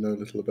you know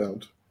little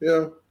about.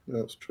 Yeah,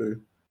 that's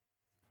true.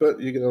 But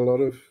you get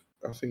I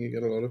think you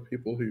get a lot of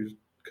people who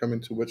come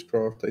into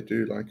witchcraft, they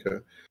do like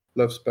a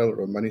love spell or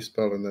a money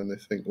spell, and then they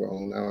think,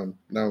 well,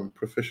 now I'm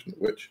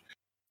proficient witch.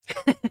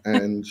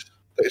 And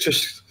they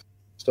just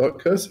start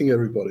cursing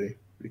everybody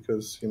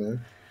because, you know.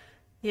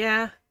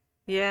 Yeah.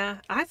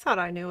 I thought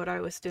I knew what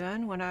I was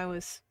doing when I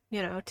was,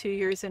 2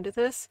 years into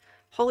this.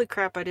 Holy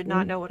crap, I did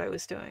not know what I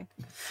was doing.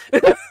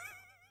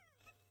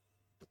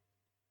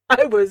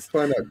 I was...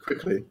 Find out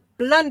quickly.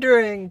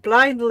 blundering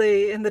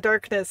blindly in the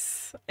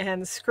darkness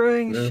and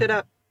screwing Yeah. shit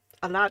up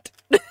a lot.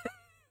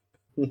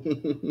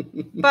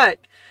 But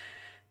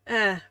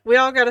we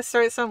all got to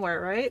start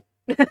somewhere, right?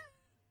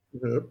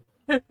 Yep.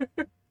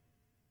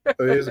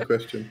 So here's a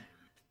question.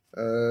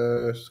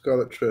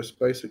 Scarlet Triss,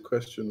 basic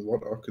question.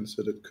 What are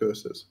considered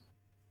curses?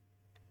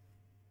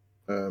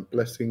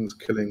 Blessings,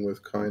 killing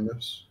with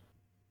kindness.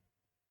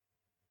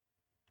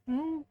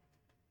 Mm,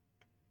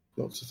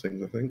 Lots of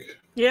things, I think.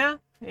 yeah,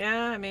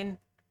 yeah. I mean,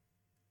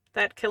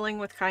 that killing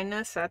with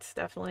kindness, that's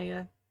definitely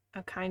a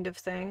kind of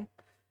thing.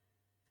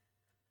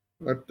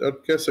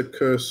 I'd guess a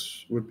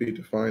curse would be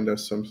defined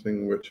as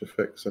something which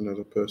affects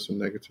another person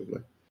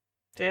negatively.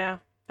 Yeah,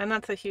 and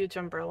that's a huge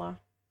umbrella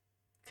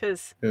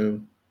because Yeah.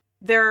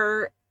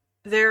 there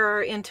there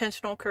are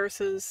intentional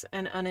curses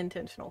and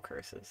unintentional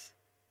curses.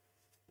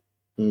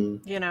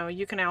 Mm. You know,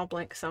 you can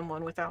outblink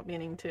someone without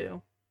meaning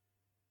to.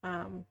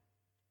 Um,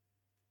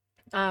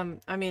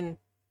 I mean,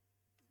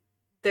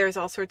 there's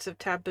all sorts of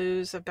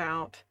taboos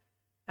about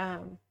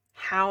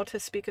how to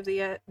speak of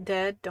the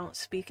dead. Don't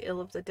speak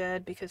ill of the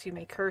dead because you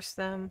may curse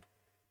them.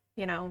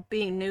 You know,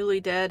 being newly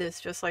dead is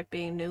just like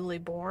being newly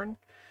born.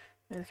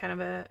 It's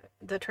kind of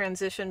the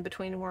transition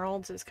between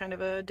worlds is kind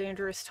of a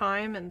dangerous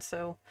time, and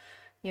so,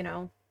 you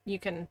know, you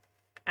can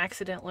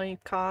accidentally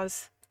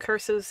cause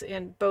curses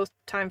in both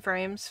time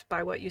frames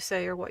by what you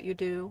say or what you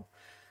do.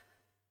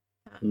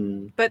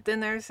 Mm. But then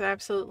there's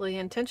absolutely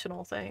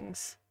intentional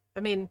things. I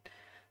mean,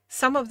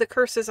 some of the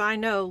curses I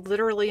know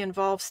literally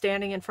involve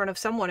standing in front of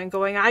someone and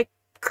going, "I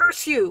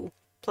curse you,"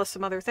 plus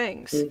some other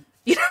things.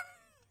 Mm.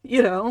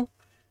 You know.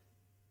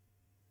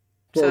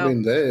 Well, I So,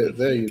 mean,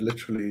 there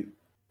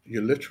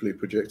you're literally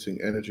projecting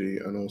energy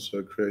and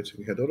also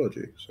creating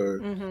headology. So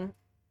hmm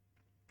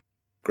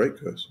great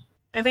curse.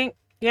 I think,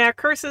 yeah,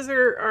 curses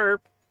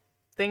are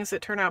things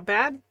that turn out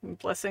bad, and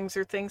blessings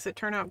are things that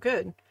turn out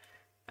good.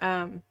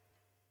 Um,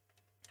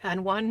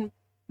 and one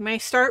may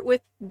start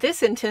with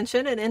this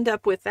intention and end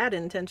up with that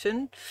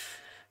intention.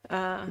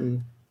 Uh,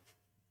 Mm.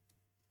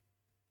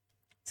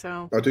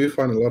 so, I do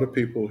find a lot of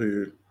people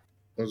who,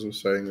 as I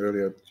was saying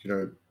earlier,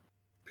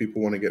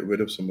 people want to get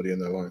rid of somebody in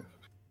their life.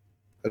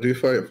 I do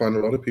find a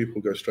lot of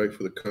people go straight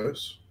for the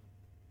curse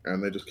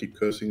and they just keep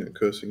cursing and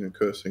cursing and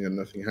cursing and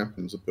nothing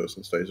happens. The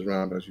person stays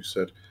around, as you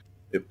said,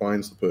 it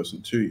binds the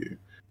person to you.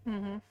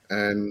 hmm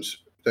And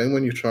then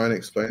when you try and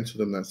explain to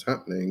them that's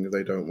happening,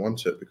 they don't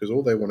want it because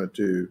all they want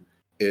to do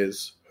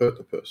is hurt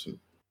the person.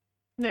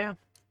 yeah,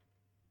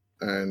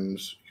 And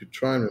you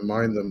try and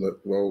remind them that,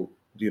 well,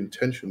 the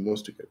intention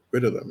was to get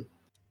rid of them.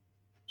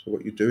 So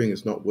what you're doing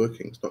is not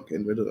working. It's not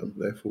getting rid of them.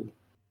 Therefore,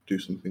 do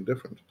something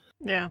different.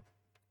 yeah.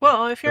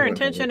 Well, if They your won't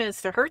have intention it.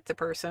 is to hurt the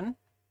person,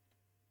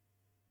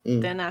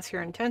 Mm. then that's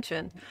your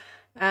intention.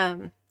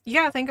 You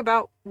gotta think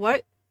about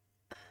what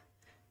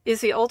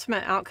is the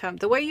ultimate outcome.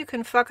 The way you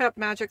can fuck up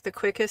magic the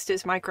quickest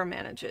is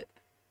micromanage it.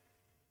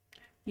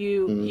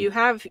 You Mm.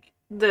 have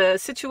the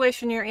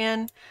situation you're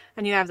in,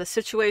 and you have the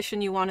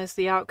situation you want as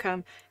the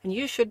outcome, and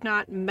you should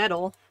not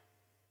meddle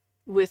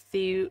with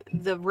the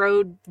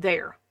road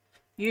there.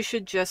 You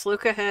should just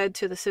look ahead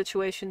to the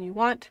situation you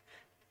want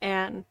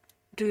and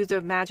do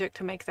the magic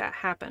to make that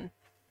happen.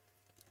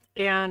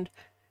 And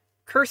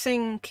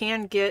cursing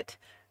can get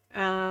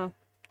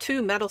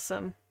too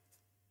meddlesome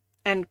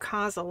and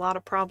cause a lot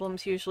of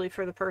problems usually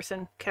for the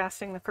person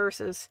casting the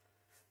curses,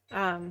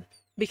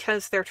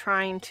 because they're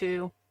trying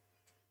to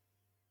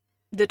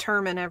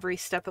determine every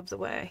step of the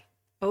way.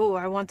 Oh,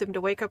 I want them to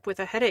wake up with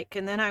a headache,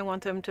 and then I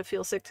want them to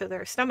feel sick to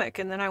their stomach,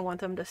 and then I want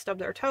them to stub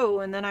their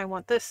toe, and then I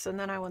want this, and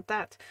then I want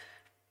that.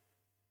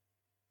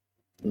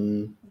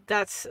 Mm.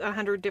 That's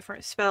 100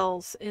 different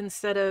spells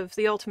instead of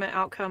the ultimate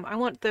outcome. I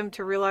want them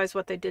to realize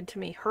what they did to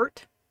me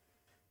hurt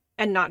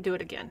and not do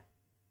it again.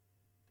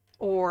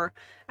 Or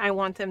I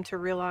want them to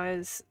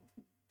realize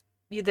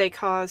they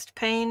caused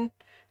pain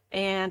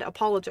and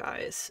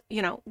apologize.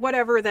 You know,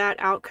 whatever that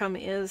outcome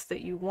is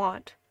that you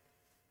want.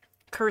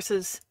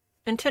 Curses,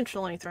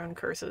 intentionally thrown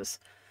curses,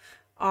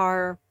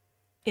 are,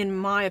 in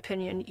my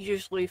opinion,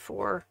 usually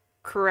for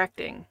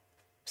correcting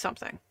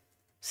something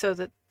so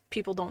that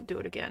people don't do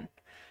it again.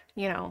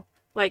 You know,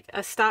 like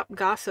a stop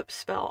gossip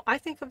spell. I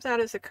think of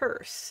that as a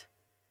curse.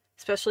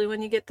 Especially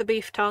when you get the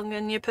beef tongue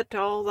and you put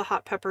all the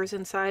hot peppers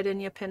inside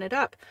and you pin it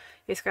up.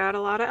 It's got a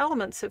lot of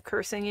elements of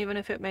cursing, even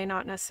if it may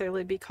not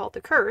necessarily be called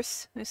a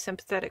curse. There's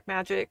sympathetic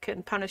magic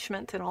and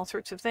punishment and all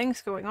sorts of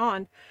things going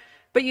on.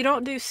 But you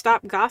don't do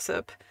stop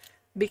gossip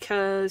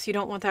because you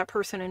don't want that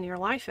person in your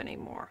life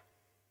anymore.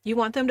 You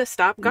want them to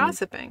stop Mm.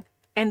 gossiping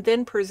and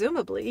then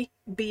presumably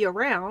be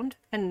around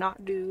and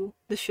not do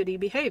the shitty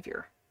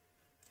behavior.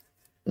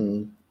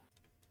 Mm.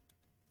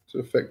 It's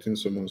affecting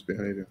someone's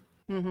behavior.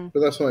 Mm-hmm. But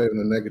that's not even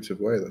a negative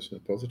way, that's in a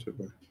positive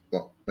way.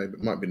 Well, maybe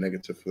it might be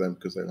negative for them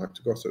because they like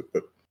to gossip,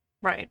 but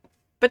Right.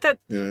 But that,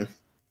 yeah.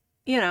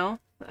 you know,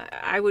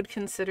 I would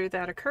consider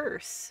that a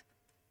curse.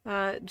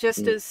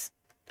 Just Mm. as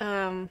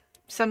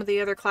some of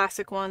the other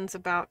classic ones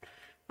about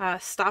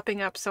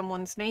stopping up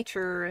someone's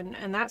nature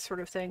and that sort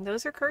of thing,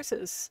 those are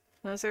curses.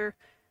 Those are,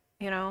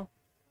 you know,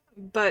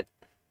 but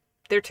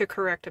They're to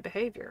correct a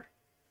behavior.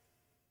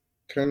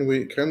 Can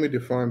we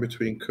define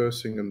between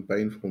cursing and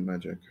baneful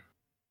magic?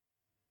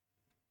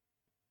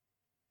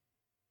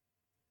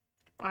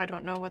 I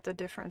don't know what the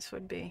difference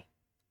would be,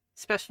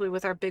 especially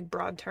with our big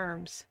broad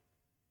terms.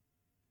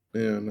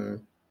 Yeah, no.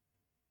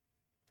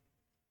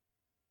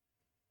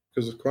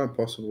 Because it's quite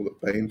possible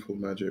that baneful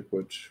magic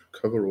would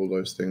cover all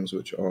those things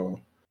which are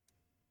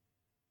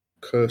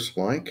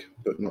curse-like,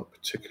 but not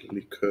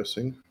particularly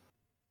cursing.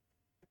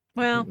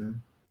 Well,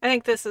 I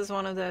think this is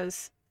one of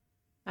those.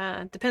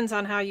 Depends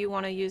on how you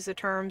want to use the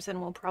terms, and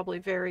will probably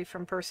vary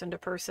from person to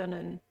person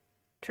and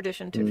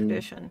tradition to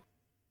tradition.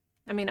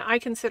 I mean, I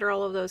consider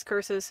all of those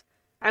curses.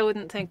 I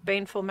wouldn't think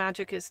baneful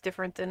magic is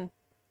different than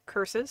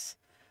curses.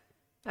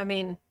 I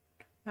mean,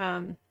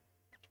 bane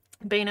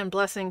and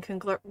blessing can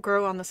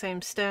grow on the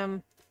same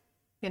stem.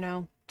 You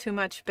know, too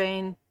much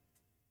bane,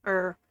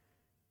 or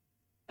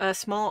a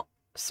small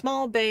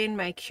bane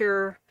may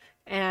cure,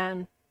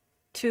 and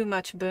too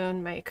much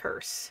boon may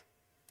curse.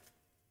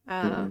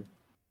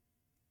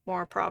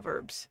 More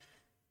Proverbs.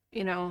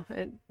 You know,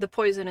 the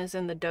poison is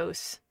in the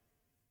dose.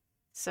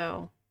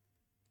 So,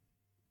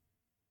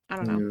 I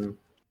don't know. Yeah.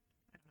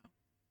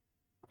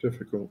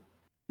 Difficult.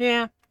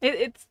 Yeah,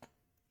 it's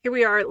here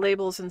we are at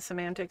labels and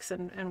semantics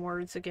and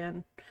words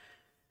again.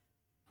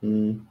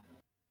 Craig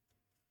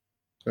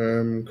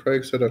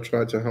said I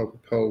tried to help a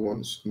pal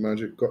once.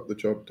 Magic got the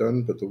job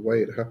done, but the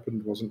way it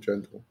happened wasn't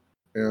gentle.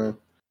 Yeah.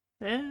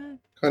 Yeah.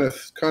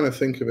 Kind of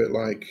think of it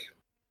like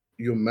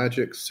your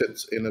magic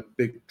sits in a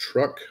big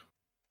truck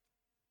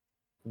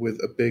with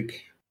a big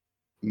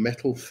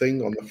metal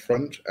thing on the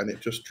front, and it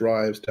just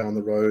drives down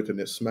the road and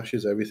it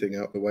smashes everything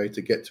out the way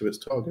to get to its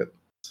target.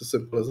 It's as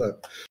simple as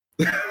that.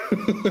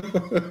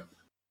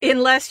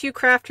 Unless you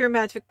craft your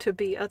magic to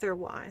be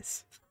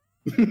otherwise.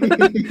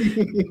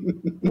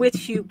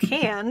 Which you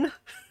can.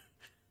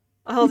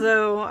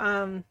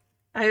 Although,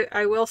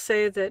 I will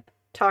say that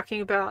talking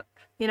about,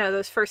 you know,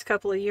 those first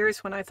couple of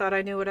years when I thought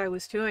I knew what I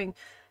was doing,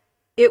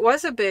 it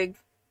was a big,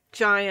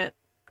 giant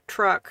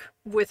truck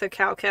with a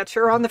cow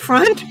catcher on the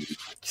front,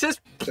 just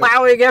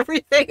plowing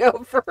everything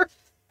over.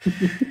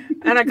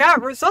 And I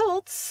got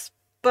results,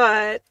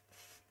 but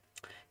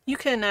you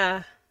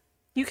can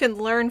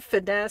learn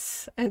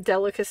finesse and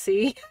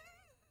delicacy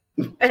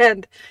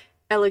and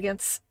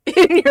elegance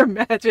in your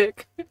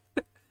magic.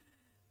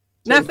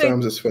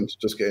 Sometimes it's fun to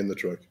just get in the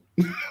truck.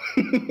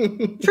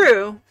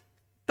 True,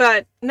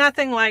 but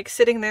nothing like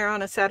sitting there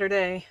on a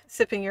Saturday,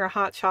 sipping your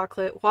hot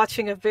chocolate,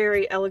 watching a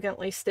very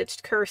elegantly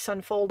stitched curse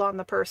unfold on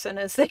the person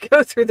as they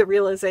go through the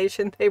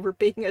realization they were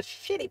being a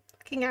shitty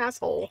fucking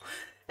asshole,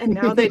 and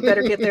now they'd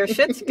better get their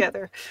shit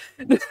together.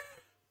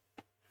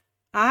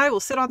 I will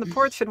sit on the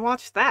porch and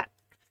watch that.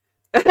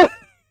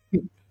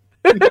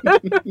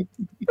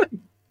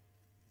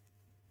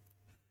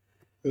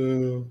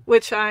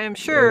 Which I am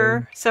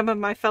sure some of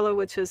my fellow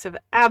witches have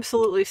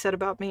absolutely said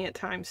about me at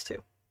times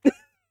too.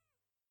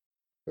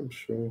 I'm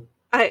sure.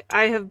 I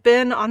have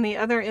been on the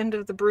other end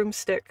of the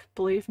broomstick,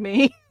 believe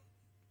me,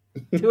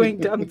 doing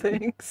dumb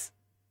things.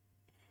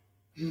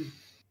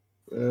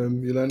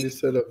 Yolandi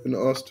said, I've been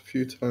asked a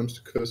few times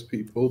to curse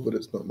people, but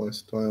it's not my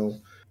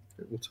style.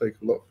 It will take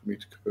a lot for me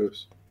to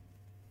curse.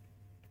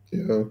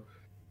 Yeah.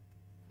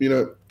 You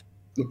know,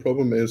 the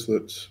problem is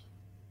that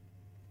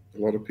a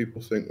lot of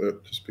people think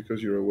that just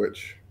because you're a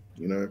witch,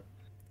 you know,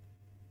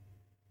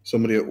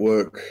 somebody at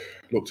work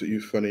looked at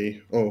you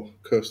funny, oh,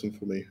 curse them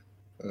for me.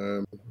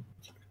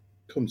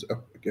 Comes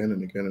up again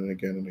and again and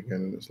again and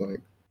again, and it's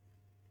like,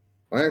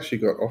 I actually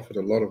got offered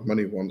a lot of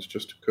money once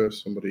just to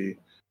curse somebody,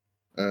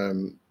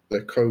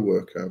 their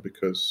co-worker,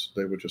 because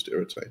they were just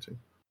irritating.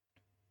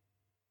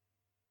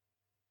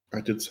 I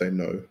did say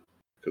no,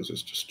 because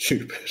it's just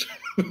stupid.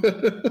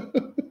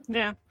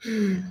 Yeah.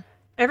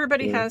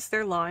 Everybody has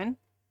their line,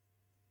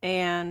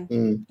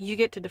 and you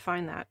get to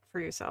define that for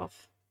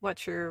yourself,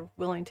 what you're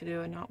willing to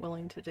do and not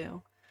willing to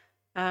do.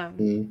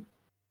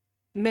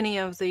 Many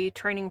of the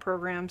training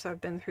programs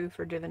I've been through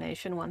for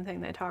divination, one thing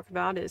they talk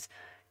about is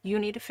you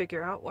need to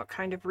figure out what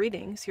kind of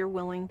readings you're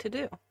willing to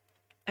do.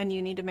 And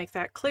you need to make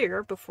that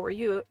clear before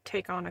you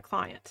take on a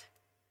client.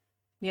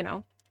 You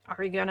know,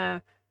 are you going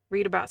to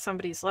read about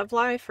somebody's love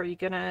life? Are you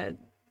going to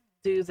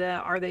do the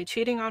are they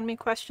cheating on me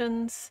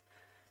questions?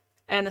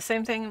 And the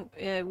same thing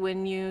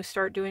when you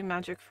start doing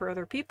magic for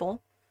other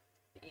people.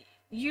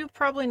 You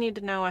probably need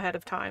to know ahead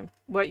of time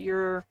what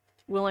you're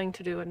willing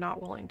to do and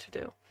not willing to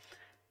do,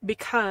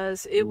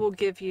 because it will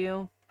give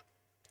you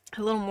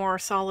a little more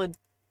solid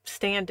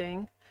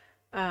standing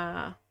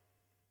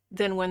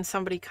than when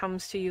somebody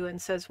comes to you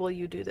and says, will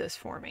you do this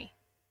for me?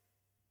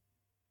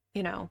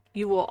 You know,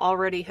 you will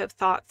already have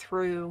thought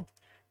through,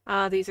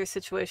 these are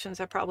situations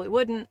I probably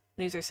wouldn't,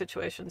 these are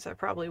situations I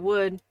probably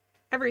would.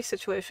 Every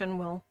situation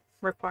will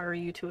require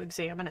you to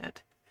examine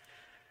it.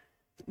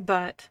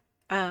 But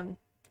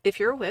if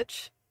you're a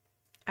witch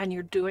and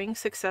you're doing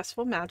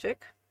successful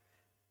magic,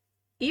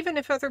 even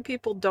if other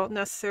people don't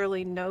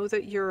necessarily know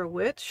that you're a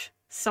witch,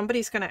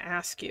 somebody's going to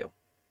ask you.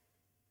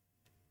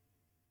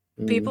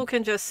 People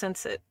can just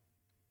sense it.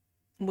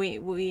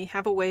 We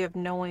have a way of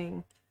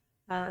knowing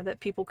that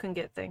people can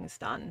get things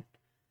done.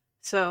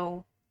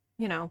 So,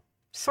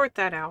 sort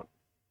that out,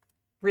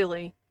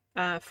 really,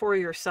 for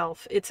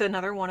yourself. It's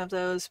another one of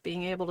those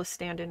being able to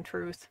stand in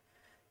truth.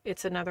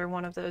 It's another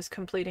one of those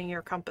completing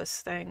your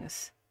compass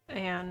things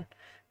and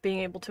being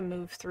able to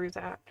move through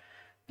that.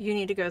 You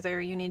need to go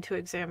there, you need to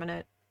examine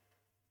it,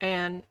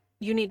 and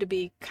you need to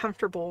be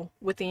comfortable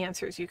with the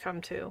answers you come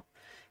to.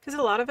 Because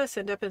a lot of us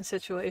end up in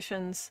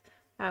situations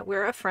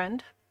where a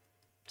friend,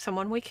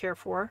 someone we care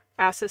for,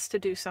 asks us to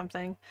do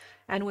something,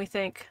 and we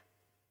think,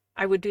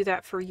 I would do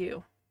that for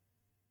you,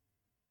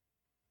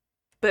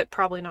 but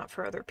probably not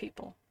for other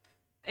people.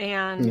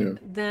 And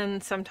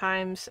then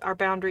sometimes our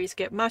boundaries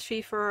get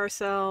mushy for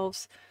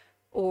ourselves,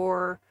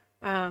 or,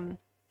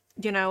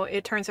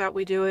 it turns out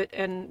we do it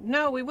and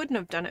no, we wouldn't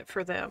have done it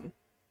for them.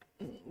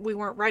 We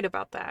weren't right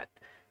about that,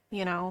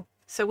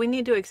 So we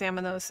need to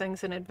examine those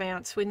things in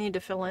advance. We need to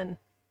fill in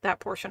that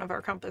portion of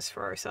our compass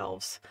for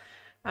ourselves.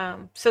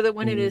 So that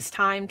when it is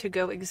time to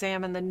go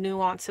examine the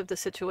nuance of the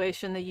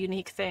situation, the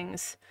unique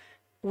things,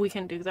 we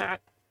can do that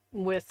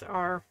with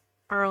our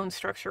own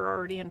structure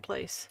already in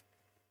place.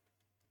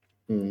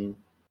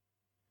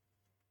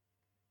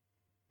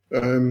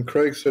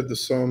 Craig said the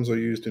Psalms are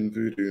used in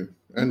voodoo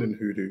and in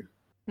hoodoo.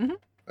 Mm-hmm.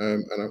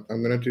 And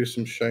I'm going to do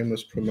some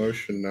shameless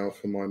promotion now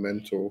for my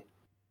mentor,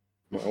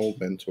 my old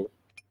mentor,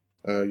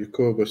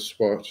 Yakoba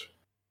Swat.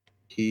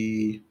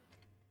 He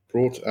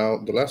brought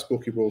out, the last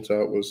book he brought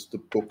out was the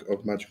Book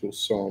of Magical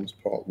Psalms,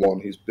 Part 1.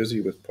 He's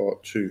busy with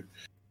Part 2.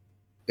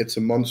 It's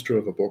a monster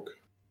of a book,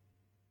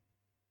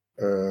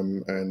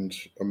 and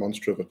a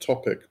monster of a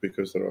topic,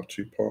 because there are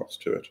 2 parts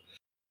to it.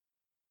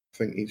 I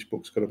think each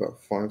book's got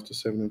about 500 to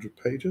 700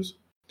 pages.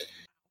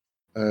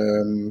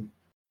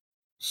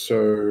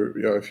 So,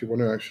 yeah, if you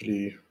want to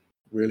actually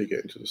really get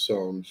into the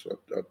Psalms,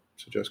 I'd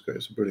suggest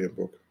it's a brilliant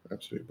book,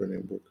 absolutely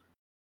brilliant book.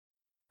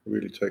 It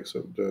really takes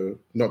up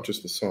not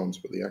just the Psalms,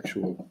 but the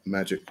actual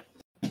magic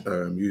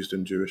used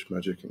in Jewish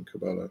magic and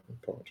Kabbalah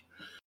part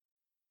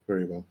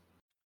very well.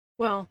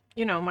 Well,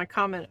 my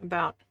comment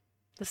about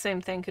the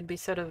same thing could be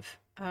said of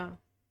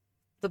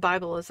the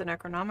Bible as an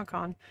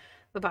Necronomicon.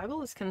 The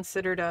Bible is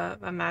considered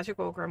a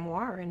magical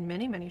grimoire in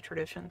many, many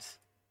traditions.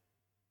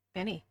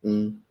 Many.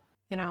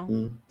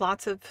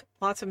 Lots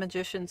of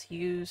magicians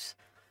use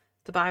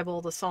the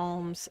Bible, the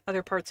Psalms,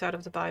 other parts out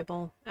of the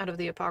Bible, out of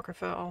the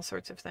Apocrypha, all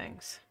sorts of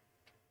things.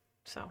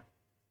 So.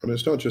 And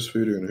it's not just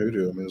voodoo and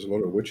hoodoo. I mean, there's a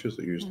lot of witches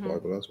that use the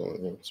Bible as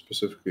well,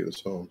 specifically the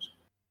Psalms.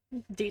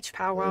 Deech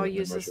Powwow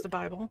uses the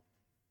Bible.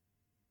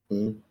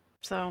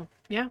 So,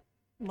 yeah,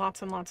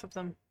 lots and lots of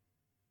them.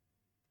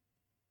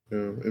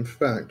 Yeah. In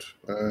fact,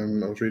 I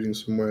was reading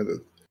somewhere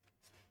that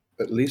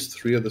at least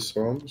 3 of the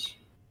Psalms,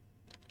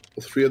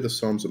 or 3 of the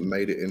Psalms that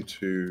made it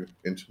into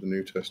the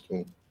New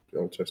Testament, the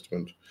Old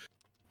Testament,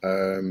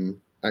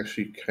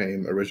 actually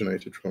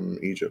originated from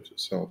Egypt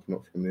itself,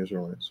 not from the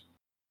Israelites.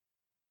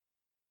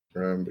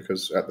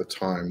 Because at the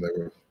time they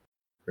were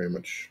very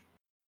much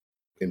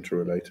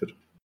interrelated.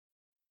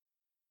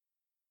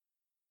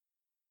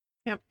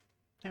 Yep.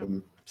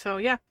 So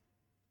yeah,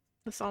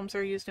 the Psalms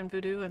are used in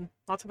voodoo and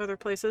lots of other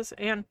places,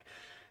 and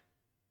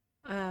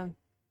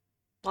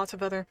lots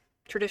of other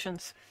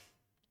traditions.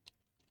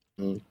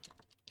 Lady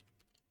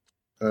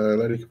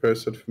Capone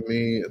said, for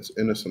me, it's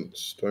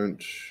innocence.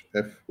 Don't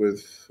F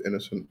with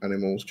innocent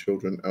animals,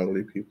 children,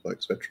 elderly people,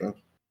 etc.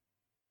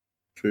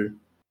 True.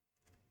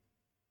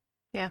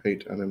 Yeah.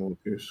 Hate animal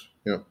abuse.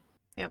 Yeah.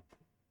 Yep.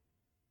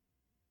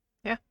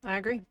 Yeah, I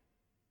agree.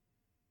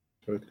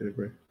 Totally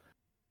agree.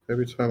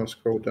 Every time I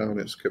scroll down,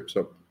 it skips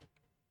up.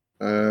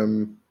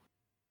 Craig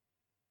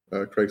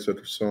said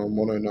Psalm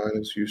 109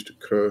 is used to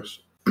curse.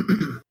 I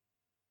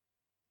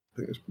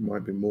think this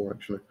might be more,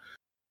 actually.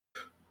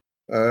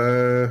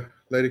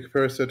 Lady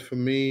Capera said, for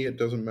me, it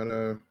doesn't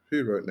matter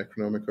who wrote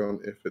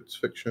Necronomicon. If it's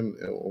fiction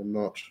or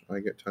not, I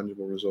get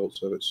tangible results,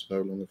 so it's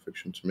no longer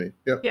fiction to me.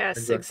 Yeah.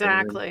 Yes,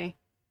 exactly.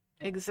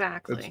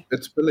 Exactly.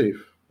 It's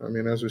belief. I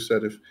mean, as we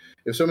said,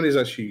 if somebody's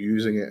actually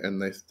using it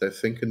and they're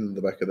thinking in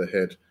the back of their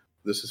head,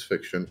 this is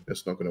fiction,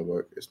 it's not going to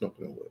work. It's not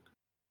going to work.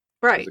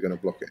 Right. They're going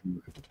to block it.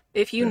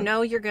 If you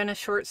know you're going to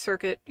short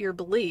circuit your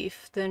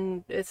belief,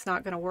 then it's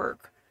not going to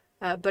work.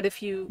 But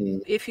if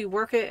you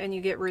work it and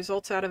you get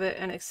results out of it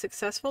and it's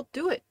successful,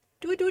 do it.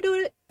 Do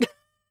it.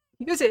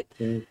 Use it.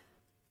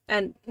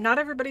 And not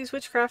everybody's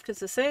witchcraft is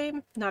the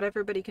same. Not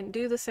everybody can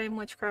do the same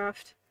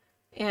witchcraft.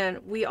 And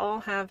we all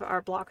have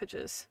our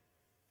blockages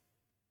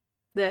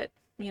that,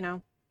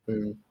 mean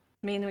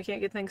we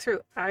can't get things through.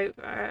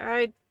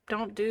 I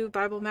don't do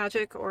Bible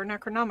magic or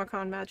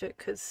Necronomicon magic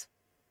because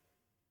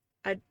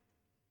I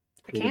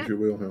can't. Your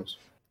wheelhouse.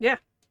 Yeah.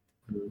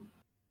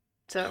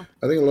 So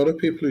I think a lot of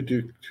people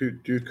who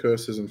do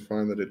curses and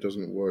find that it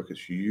doesn't work,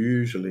 it's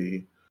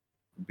usually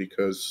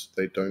because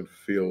they don't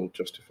feel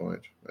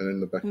justified, and in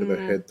the back of their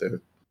head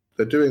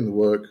they're doing the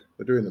work,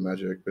 they're doing the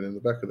magic, but in the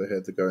back of their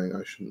head they're going,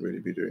 I shouldn't really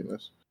be doing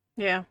this.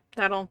 Yeah,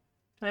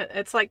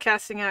 it's like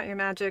casting out your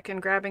magic and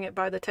grabbing it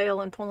by the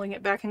tail and pulling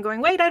it back and going,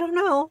 wait, I don't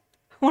know,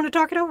 I want to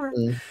talk it over.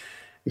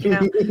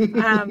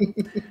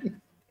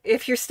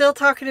 if you're still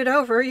talking it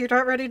over, you're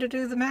not ready to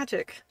do the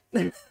magic.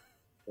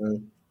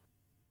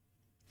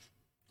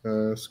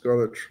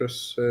 Scarlet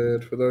Triss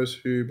said, for those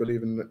who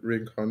believe in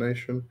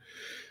reincarnation,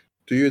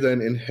 do you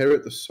then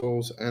inherit the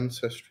soul's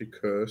ancestry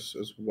curse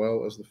as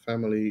well as the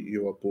family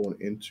you are born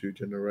into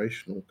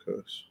generational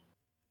curse?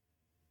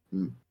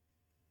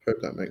 Hope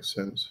that makes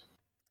sense.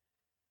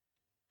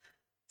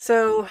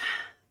 So,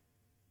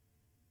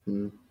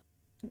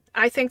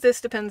 I think this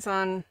depends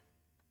on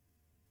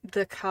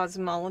the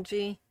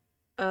cosmology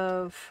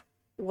of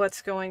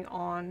what's going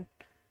on.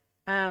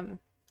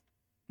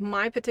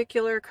 My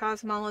particular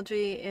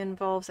cosmology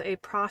involves a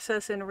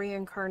process in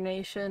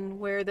reincarnation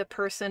where the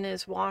person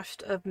is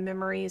washed of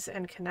memories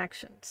and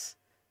connections.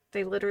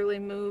 They literally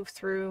move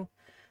through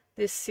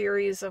this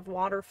series of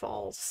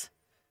waterfalls,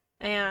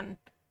 and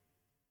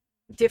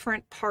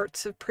different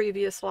parts of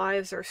previous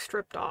lives are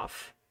stripped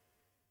off.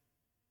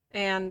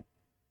 And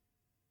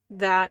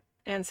that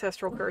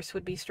ancestral curse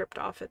would be stripped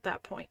off at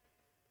that point,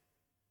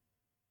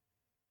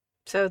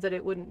 so that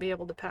it wouldn't be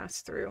able to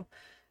pass through.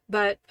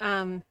 But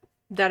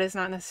that is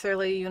not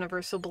necessarily a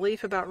universal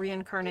belief about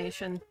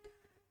reincarnation,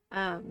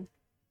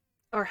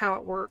 or how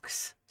it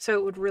works. So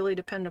it would really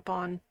depend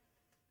upon,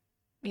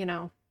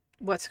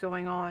 what's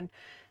going on.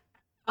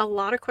 A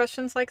lot of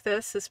questions like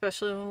this,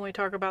 especially when we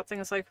talk about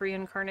things like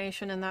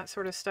reincarnation and that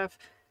sort of stuff,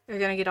 you're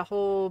going to get a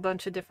whole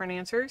bunch of different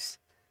answers,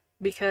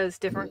 because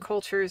different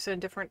cultures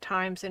and different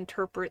times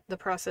interpret the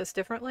process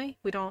differently.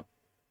 We don't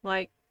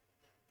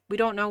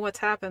know what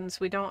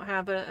happens. We don't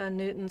have a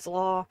Newton's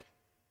law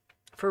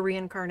for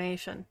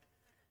reincarnation.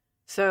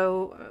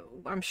 So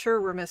I'm sure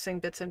we're missing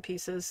bits and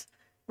pieces.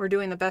 We're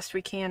doing the best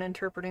we can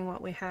interpreting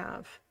what we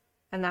have.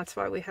 And that's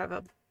why we have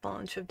a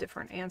bunch of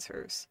different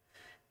answers.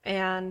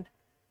 And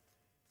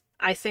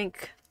I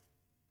think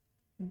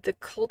the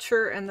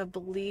culture and the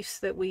beliefs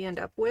that we end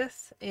up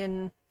with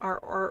in our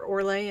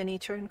Orle in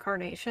each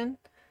incarnation,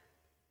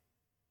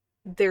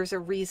 there's a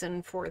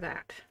reason for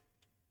that.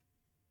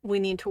 We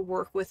need to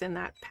work within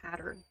that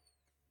pattern.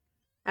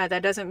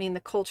 That doesn't mean the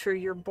culture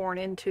you're born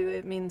into.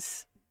 It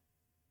means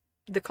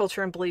the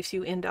culture and beliefs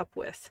you end up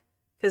with,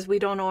 because we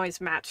don't always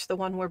match the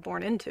one we're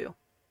born into,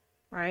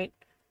 right?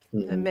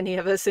 And many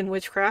of us in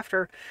witchcraft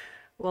are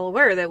well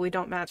aware that we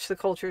don't match the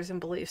cultures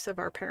and beliefs of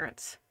our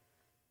parents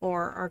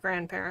or our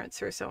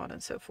grandparents or so on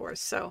and so forth.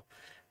 So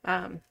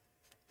I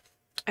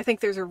think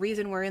there's a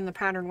reason we're in the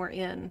pattern we're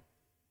in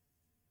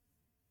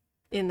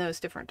those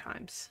different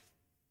times.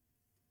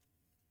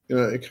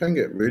 It can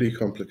get really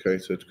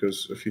complicated,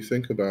 because if you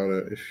think about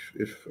it,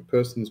 if a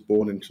person's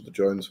born into the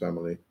Jones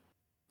family,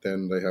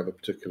 then they have a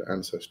particular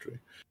ancestry.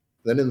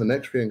 Then in the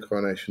next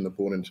reincarnation, they're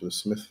born into the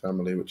Smith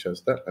family, which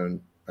has that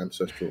own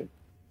ancestral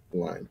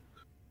line.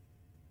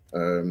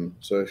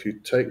 So if you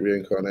take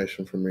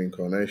reincarnation from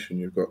reincarnation,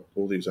 you've got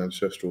all these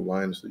ancestral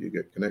lines that you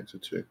get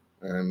connected to.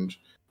 And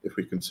if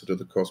we consider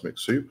the cosmic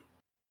soup,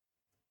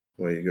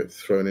 where you get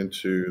thrown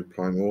into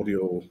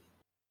primordial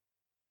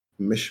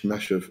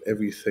mishmash of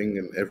everything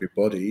and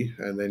everybody,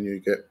 and then you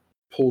get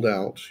pulled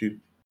out, you've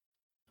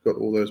got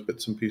all those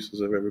bits and pieces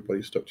of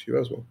everybody stuck to you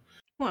as well.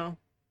 Well,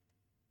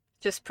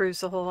 just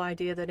proves the whole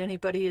idea that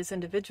anybody is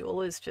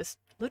individual is just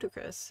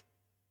ludicrous.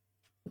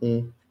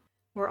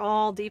 We're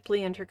all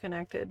deeply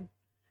interconnected,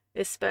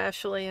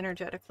 especially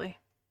energetically.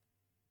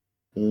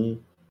 There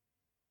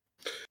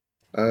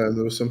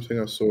was something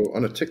I saw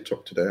on a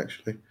TikTok today,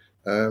 actually.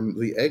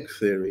 The egg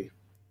theory.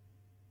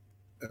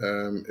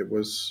 It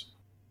was,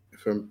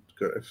 if I'm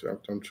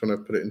trying to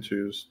put it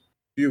into as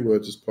few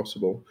words as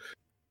possible.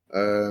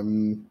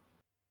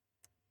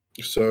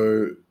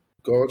 So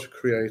God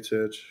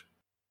created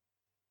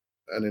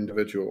an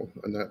individual,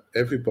 and that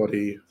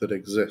everybody that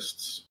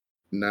exists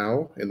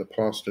now, in the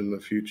past, and in the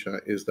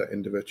future, is that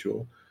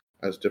individual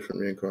as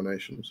different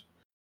reincarnations.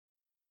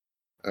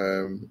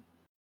 And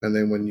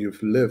then when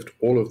you've lived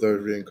all of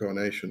those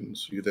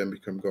reincarnations, you then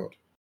become God.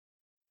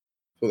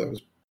 So that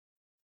was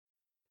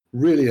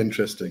really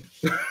interesting.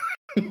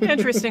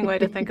 Interesting way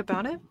to think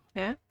about it,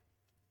 yeah.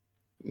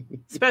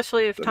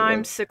 Especially if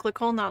time's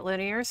cyclical, not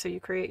linear, so you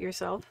create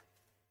yourself.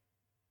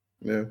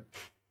 Yeah.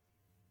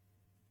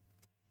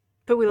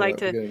 But we like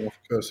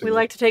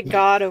to take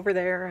God over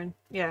there, and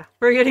yeah,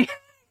 we're getting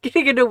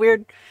into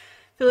weird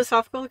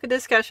philosophical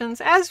discussions,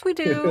 as we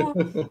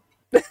do.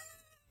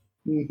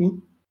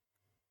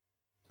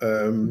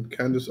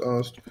 Candace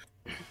asked,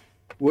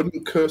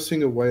 wouldn't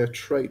cursing away a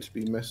trait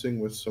be messing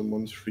with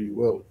someone's free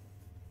will?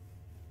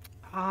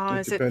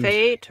 Is it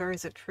fate or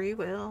is it free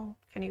will?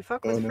 Can you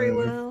fuck with free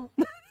will?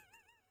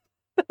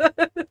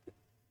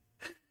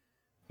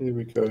 Here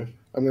we go.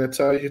 I'm going to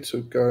tell you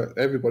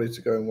everybody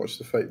to go and watch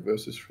the Fate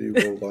versus Free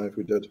Will live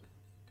we did.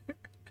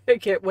 I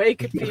get way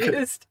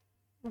confused.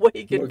 Way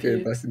confused. Not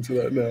getting back into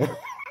that now.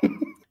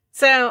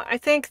 So I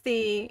think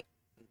the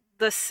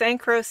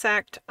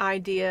sacrosanct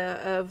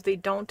idea of the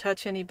don't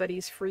touch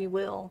anybody's free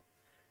will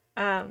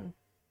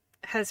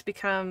has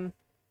become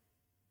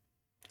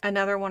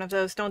another one of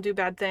those don't do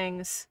bad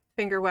things,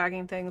 finger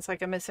wagging things,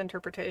 like a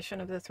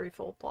misinterpretation of the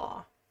threefold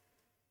law.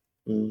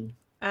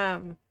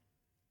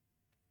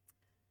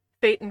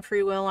 Fate and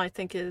free will, I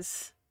think,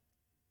 is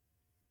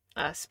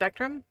a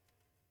spectrum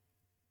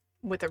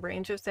with a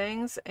range of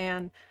things,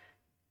 and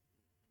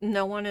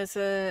no one is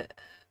a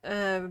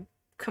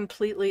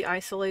completely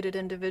isolated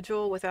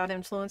individual without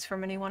influence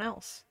from anyone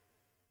else.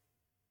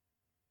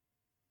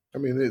 I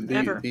mean,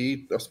 Ever.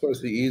 I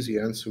suppose the easy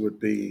answer would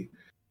be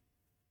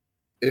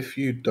if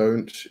you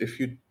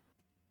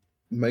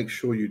make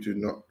sure you do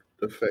not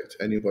affect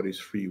anybody's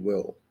free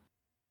will,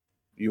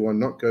 you are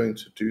not going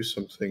to do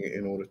something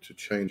in order to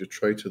change a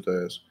trait of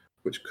theirs,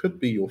 which could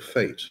be your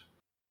fate.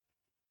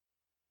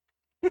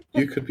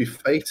 You could be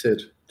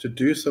fated to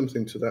do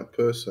something to that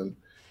person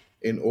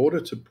in order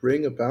to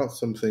bring about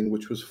something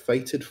which was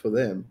fated for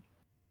them.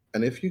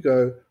 And if you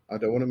go, I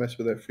don't want to mess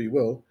with their free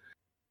will,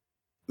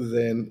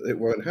 then it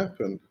won't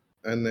happen.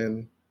 And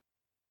then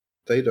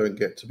they don't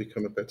get to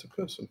become a better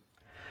person.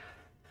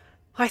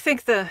 I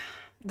think the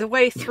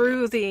way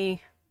through the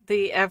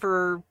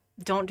ever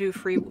don't do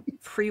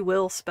free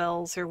will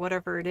spells or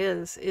whatever it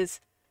is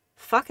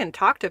fucking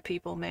talk to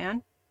people,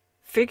 man.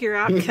 Figure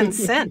out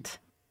consent.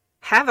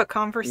 Have a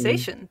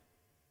conversation.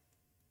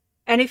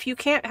 And if you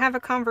can't have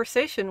a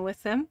conversation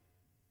with them,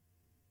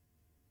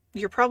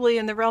 you're probably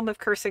in the realm of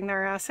cursing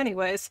their ass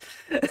anyways.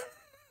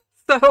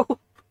 So,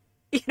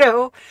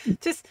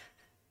 just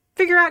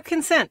figure out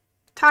consent.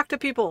 Talk to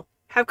people.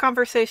 Have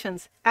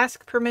conversations.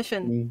 Ask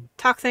permission.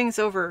 Talk things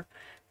over.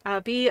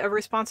 Be a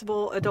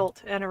responsible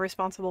adult and a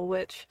responsible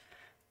witch.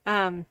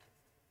 The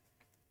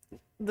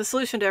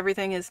solution to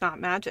everything is not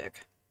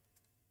magic.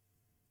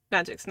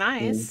 Magic's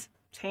nice.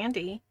 It's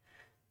handy.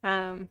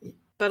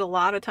 But a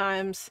lot of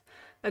times,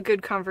 a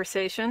good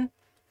conversation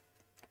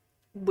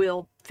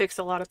will fix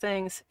a lot of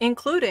things,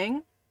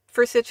 including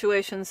for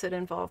situations that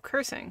involve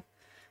cursing.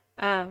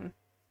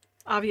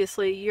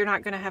 Obviously, you're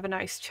not going to have a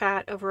nice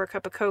chat over a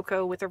cup of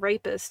cocoa with a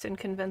rapist and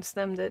convince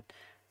them that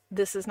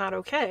this is not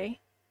okay.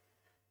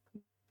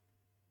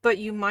 But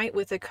you might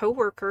with a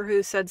coworker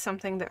who said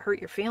something that hurt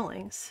your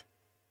feelings.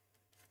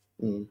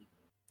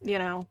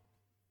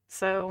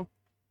 So.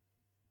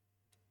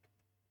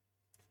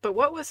 But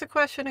what was the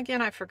question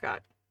again? I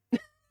forgot.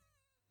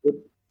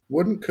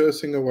 Wouldn't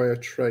cursing away a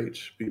trait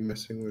be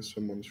messing with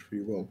someone's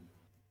free will?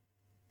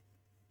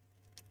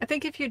 I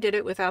think if you did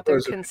it without their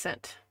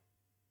consent.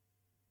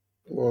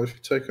 Well, if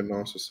you take a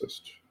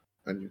narcissist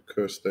and you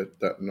curse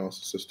that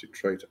narcissistic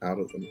trait out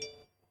of them,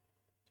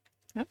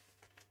 yep.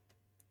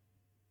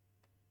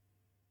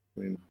 I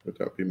mean, would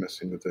that be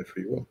messing with their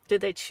free will?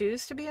 Did they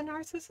choose to be a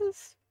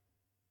narcissist?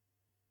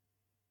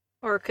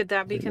 Or could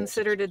that be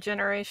considered a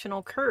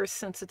generational curse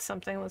since it's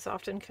something that was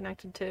often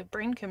connected to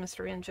brain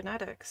chemistry and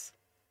genetics?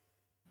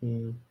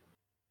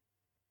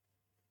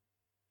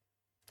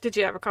 Did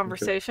you have a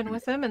conversation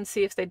with them and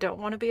see if they don't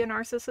want to be a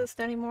narcissist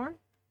anymore?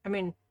 I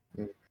mean...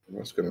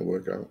 That's going to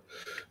work out.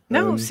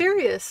 No,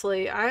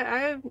 seriously.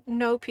 I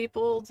know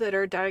people that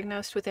are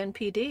diagnosed with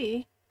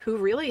NPD who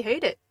really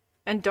hate it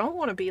and don't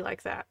want to be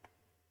like that.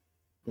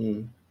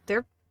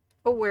 They're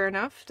aware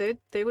enough.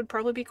 They would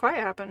probably be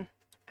quite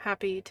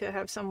happy to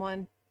have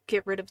someone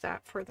get rid of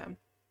that for them.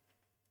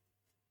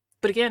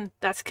 But again,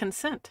 that's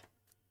consent.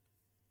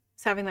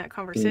 It's having that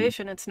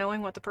conversation. It's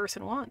knowing what the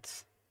person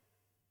wants.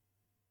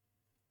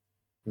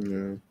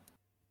 Yeah.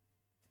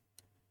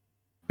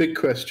 Big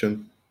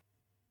question.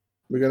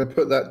 We're going to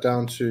put that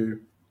down to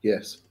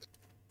yes.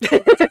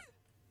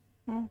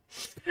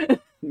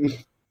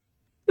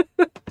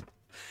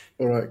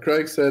 All right.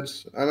 Craig said,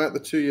 I'm at the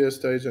 2-year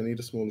stage. I need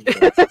a smaller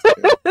child.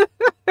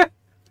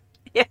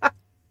 Yeah.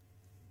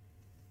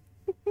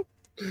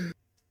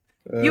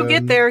 You'll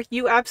get there.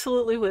 You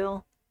absolutely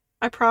will.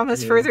 I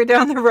promise further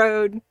down the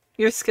road,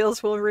 your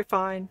skills will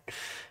refine.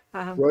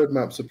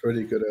 Roadmaps are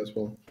pretty good as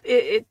well.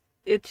 It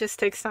just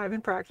takes time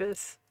and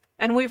practice.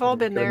 And we've all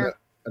been there.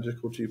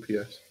 Magical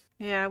GPS.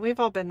 Yeah, we've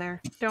all been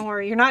there. Don't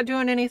worry. You're not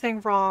doing anything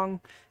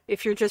wrong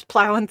if you're just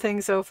plowing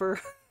things over.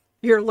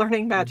 You're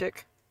learning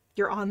magic.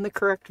 You're on the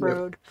correct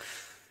road.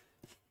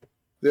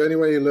 The only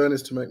way you learn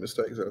is to make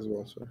mistakes as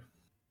well. So.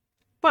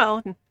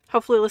 Well,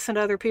 hopefully listen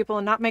to other people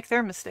and not make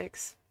their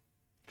mistakes.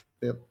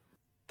 Yep.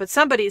 But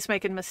somebody's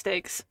making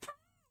mistakes.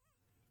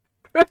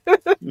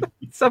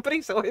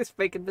 Somebody's always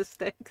making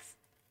mistakes.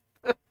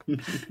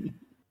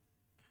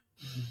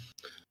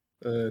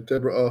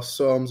 Deborah asks,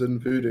 Psalms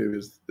and voodoo,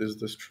 is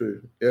this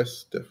true?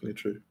 Yes, definitely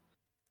true.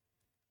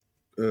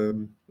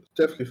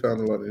 Definitely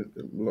found a lot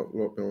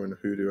more in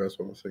hoodoo as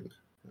well, I think.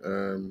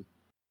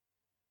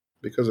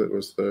 Because it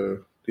was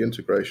the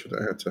integration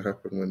that had to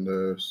happen when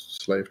the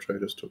slave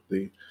traders took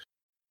the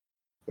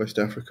West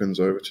Africans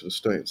over to the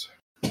States.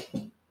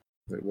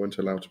 They weren't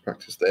allowed to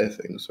practice their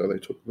thing, so they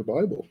took the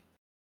Bible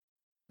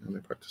and they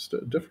practiced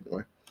it a different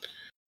way.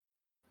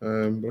 But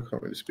I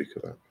can't really speak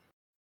of that.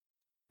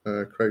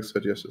 Craig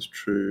said, yes, it's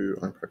true.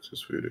 I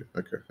practice voodoo.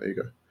 Okay, there you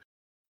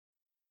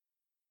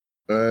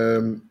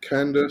go.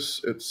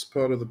 Candace, it's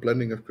part of the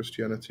blending of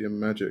Christianity and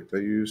magic. They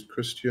used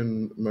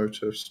Christian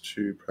motifs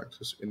to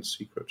practice in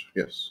secret.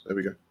 Yes, there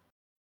we go.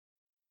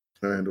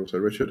 And also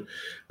Richard.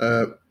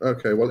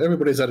 Okay, well,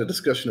 everybody's had a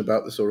discussion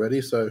about this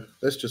already, so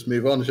let's just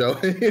move on, shall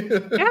we?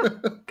 Yeah,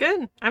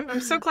 good.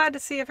 I'm so glad to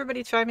see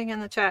everybody chiming in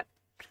the chat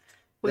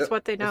with Yep,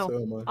 what they know.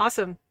 so am I.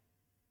 Awesome.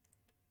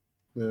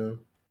 Yeah.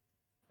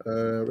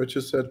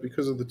 Richard said,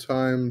 because of the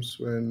times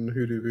when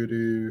hoodoo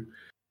voodoo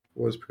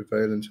was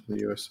prevalent in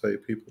the USA,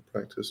 people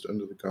practiced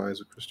under the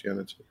guise of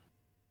Christianity.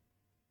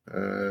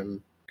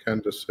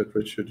 Candace said,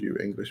 Richard, you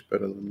English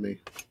better than me.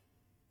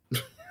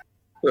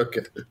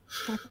 Okay.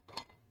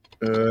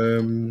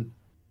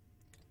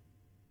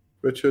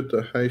 Richard,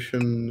 the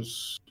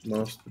Haitians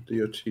mastered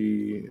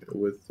deity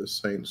with the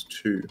saints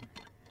too.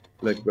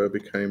 Legba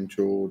became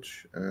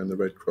George and the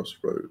Red Cross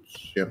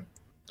Roads. Yeah.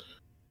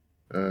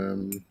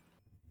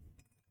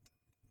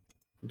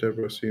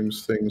 Deborah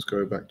seems things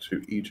go back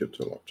to Egypt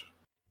a lot.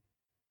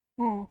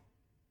 Hmm.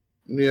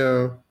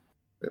 Yeah,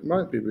 it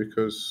might be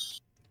because,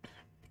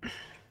 I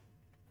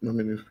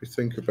mean, if we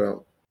think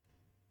about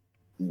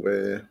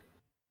where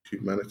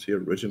humanity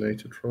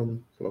originated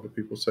from, a lot of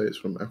people say it's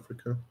from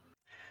Africa,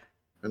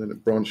 and then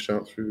it branched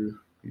out through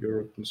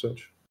Europe and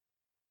such.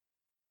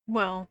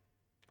 Well,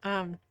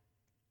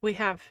 we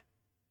have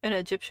an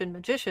Egyptian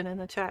magician in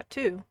the chat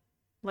too.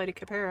 Lady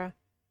Capera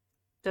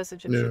does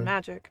Egyptian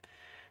magic.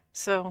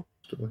 So,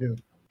 Still here.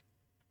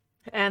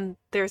 and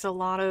there's a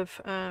lot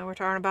of, we're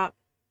talking about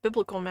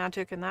biblical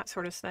magic and that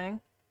sort of thing.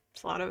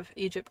 There's a lot of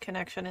Egypt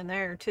connection in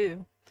there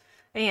too.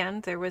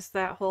 And there was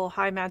that whole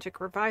high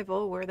magic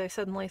revival where they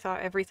suddenly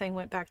thought everything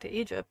went back to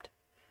Egypt,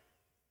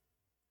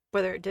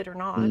 whether it did or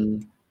not.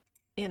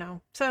 You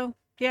know, so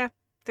yeah,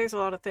 there's a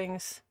lot of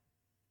things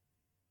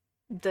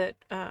that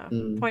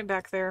point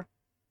back there,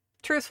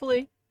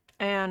 truthfully,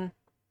 and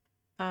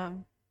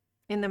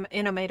in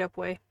a made up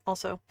way,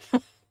 also.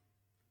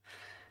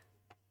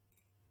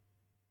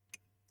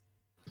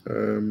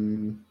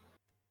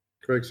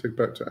 Greg said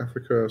back to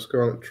Africa.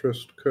 Scarlet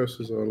Trust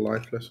curses are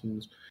life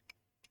lessons.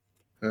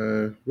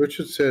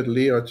 Richard said,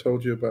 Lee, I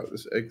told you about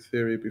this egg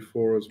theory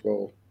before as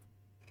well.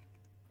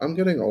 I'm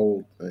getting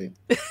old, mate.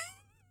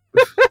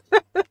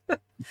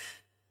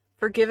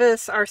 Forgive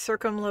us our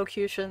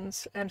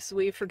circumlocutions, as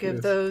we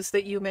forgive those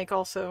that you make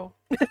also.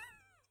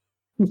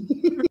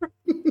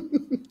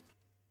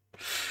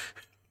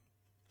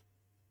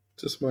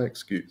 Just my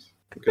excuse.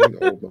 I'm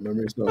getting old. My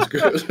memory's not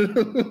as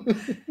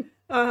good.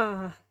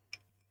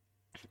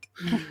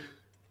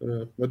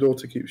 My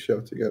daughter keeps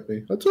shouting at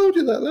me. I told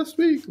you that last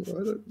week. I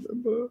don't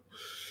remember.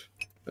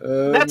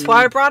 That's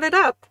why I brought it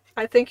up.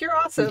 I think you're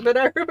awesome, and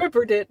I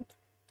remembered it.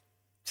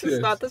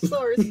 Just not the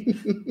source.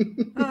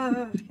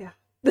 Yeah.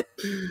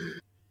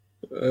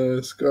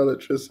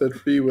 Scarlett just said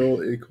free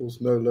will equals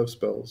no love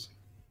spells.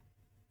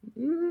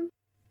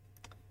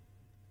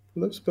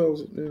 Love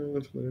spells, yeah, I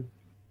don't know.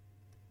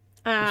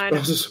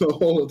 Spells is a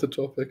whole other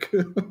topic.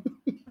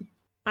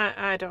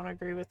 I don't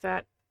agree with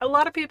that. A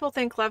lot of people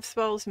think love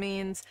spells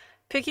means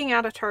picking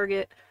out a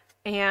target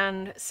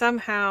and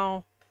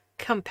somehow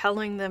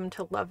compelling them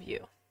to love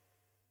you.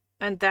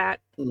 And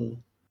that,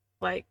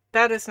 like,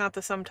 that is not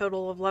the sum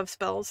total of love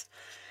spells.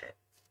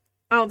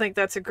 I don't think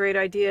that's a great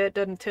idea. It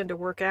doesn't tend to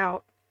work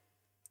out.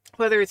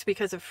 Whether it's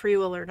because of free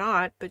will or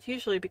not, but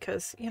usually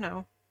because, you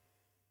know,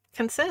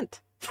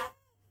 consent.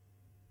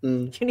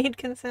 You need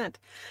consent.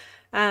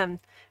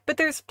 But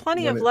there's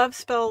plenty of love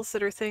spells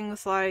that are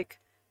things like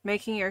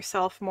making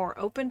yourself more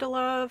open to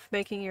love,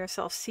 making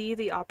yourself see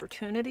the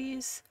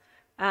opportunities,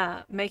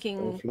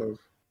 making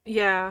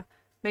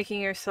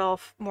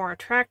yourself more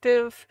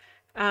attractive,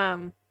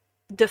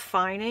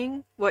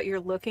 defining what you're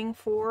looking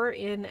for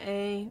in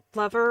a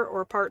lover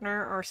or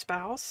partner or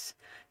spouse,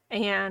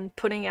 and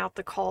putting out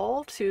the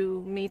call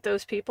to meet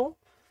those people.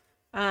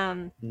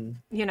 You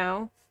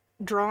know,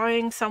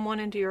 drawing someone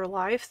into your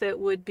life that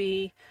would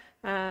be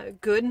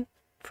good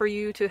for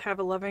you to have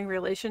a loving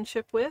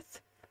relationship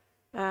with.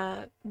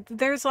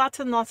 There's lots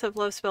and lots of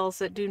love spells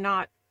that do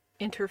not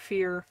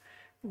interfere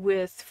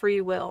with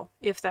free will,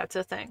 if that's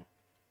a thing.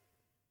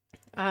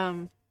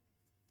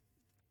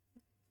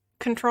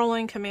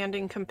 Controlling,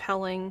 commanding,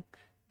 compelling,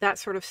 that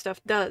sort of stuff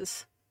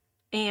does.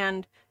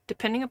 And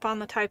depending upon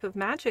the type of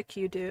magic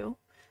you do,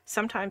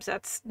 sometimes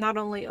that's not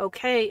only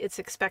okay, it's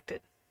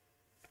expected.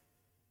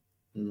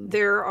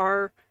 There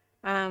are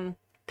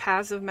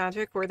paths of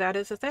magic where that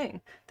is a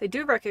thing. They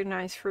do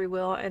recognize free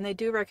will, and they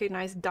do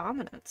recognize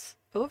dominance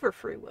over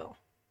free will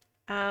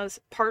as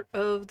part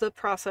of the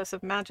process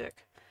of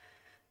magic.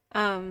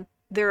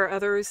 There are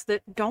others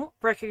that don't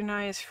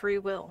recognize free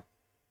will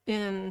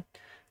in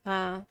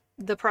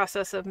the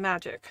process of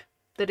magic,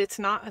 that it's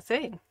not a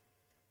thing.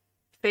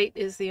 Fate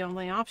is the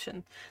only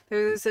option.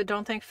 There's that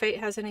don't think fate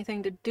has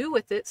anything to do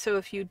with it, so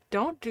if you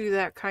don't do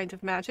that kind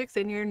of magic,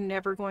 then you're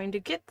never going to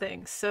get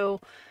things.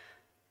 So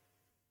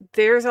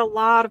there's a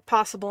lot of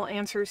possible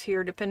answers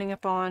here depending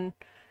upon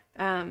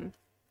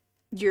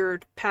your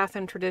path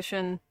and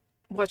tradition,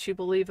 what you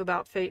believe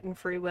about fate and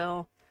free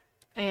will,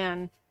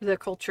 and the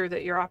culture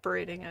that you're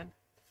operating in.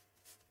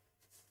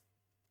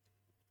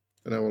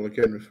 And I will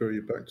again refer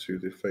you back to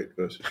the Fate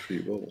versus Free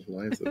Will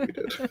live that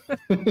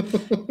we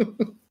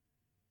did.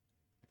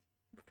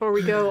 before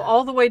we go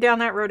all the way down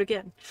that road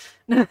again.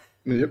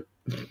 Yep.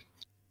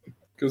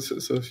 Because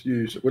it's a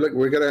huge.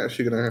 We're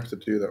actually gonna have to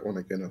do that one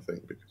again, I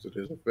think, because it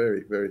is a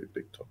very, very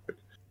big topic.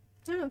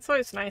 Yeah, it's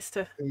always nice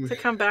to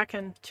come back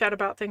and chat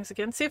about things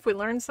again. See if we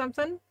learned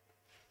something.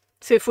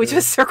 See if we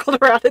just circled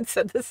around and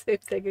said the same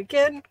thing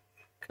again.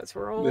 Because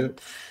we're old. Yeah.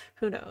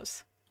 Who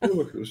knows? Oh,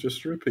 look, it was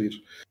just a repeat.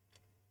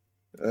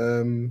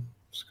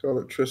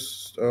 Scarlet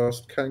Trist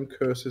asked, can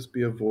curses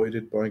be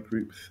avoided by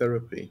group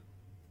therapy?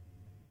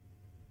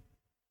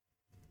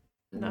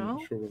 No. I'm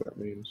not sure what that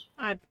means.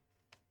 I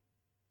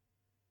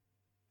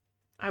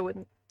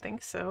wouldn't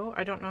think so.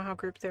 I don't know how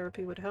group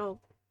therapy would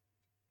help.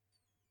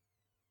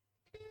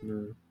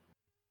 No.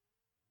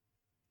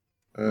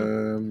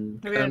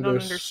 Maybe I don't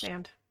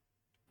understand.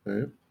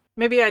 Yeah.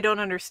 Maybe I don't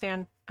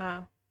understand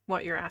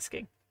what you're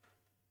asking.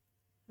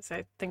 As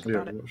I think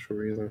about it. I'm not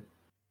sure either.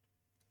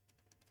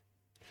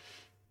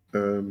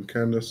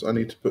 Candace, I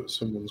need to put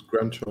someone's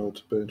grandchild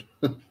to bed.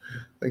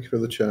 Thank you for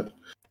the chat.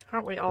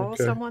 Aren't we all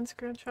someone's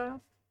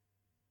grandchild?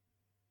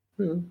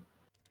 Yeah.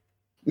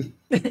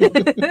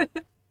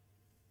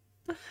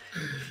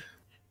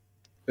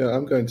 Yeah,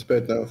 I'm going to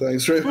bed now.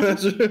 Thanks very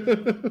much.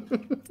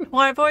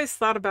 Well, I've always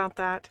thought about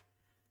that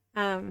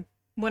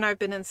when I've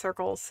been in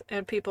circles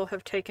and people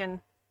have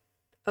taken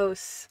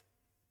oaths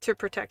to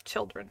protect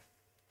children.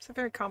 It's a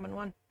very common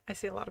one I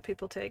see a lot of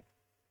people take.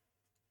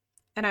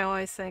 And I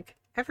always think,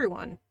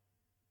 everyone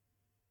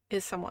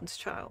is someone's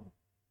child.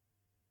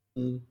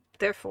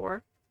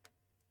 Therefore,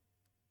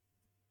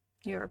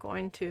 you are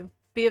going to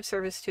be of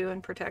service to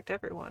and protect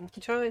everyone,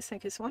 which I always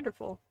think is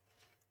wonderful.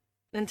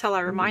 Until I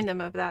remind them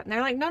of that. And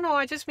they're like, no,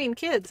 I just mean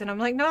kids. And I'm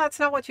like, no, that's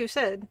not what you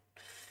said.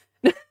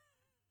 I'm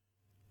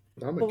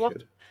a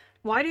kid.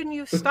 Why didn't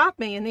you stop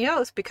me in the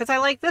oath? Because I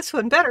like this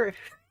one better.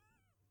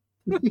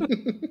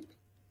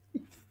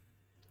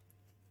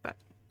 But.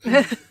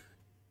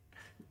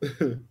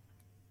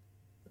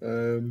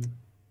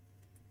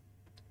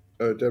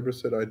 Deborah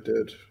said I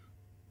did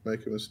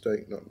make a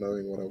mistake not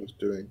knowing what I was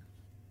doing.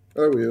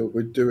 Oh,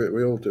 we do it.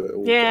 We all do it.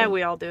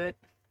 We all do it.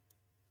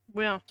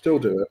 Well, still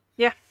do it.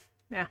 Yeah.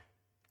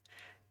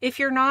 If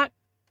you're not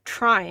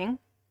trying,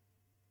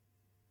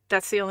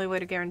 that's the only way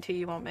to guarantee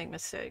you won't make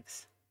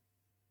mistakes.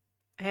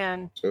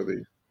 And so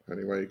the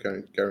only way you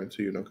can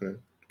guarantee you're not going to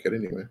get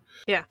anywhere.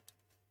 Yeah.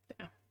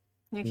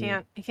 You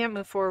can't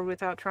move forward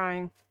without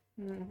trying.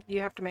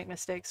 You have to make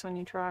mistakes when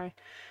you try.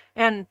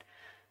 And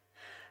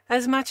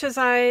as much as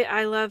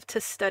I love to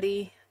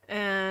study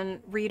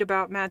and read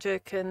about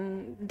magic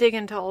and dig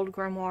into old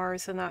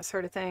grimoires and that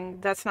sort of thing,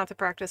 that's not the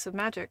practice of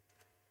magic.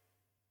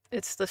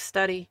 It's the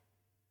study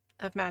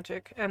of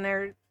magic,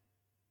 and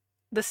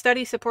the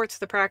study supports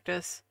the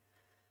practice,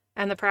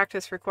 and the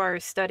practice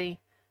requires study,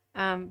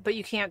 but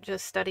you can't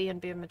just study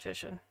and be a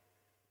magician.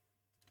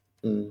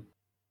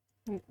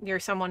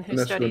 You're someone who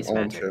studies an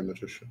magic. Armchair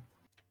magician.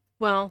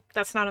 Well,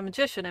 that's not a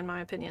magician in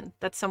my opinion.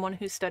 That's someone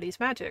who studies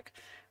magic,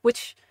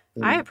 which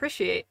I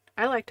appreciate.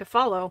 I like to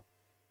follow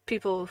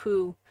people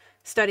who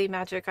study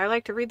magic. I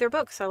like to read their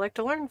books. I like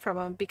to learn from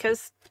them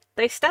because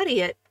they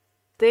study it.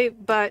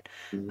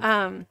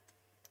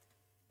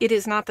 It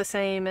is not the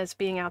same as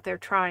being out there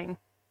trying,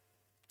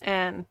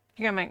 and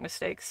you're gonna make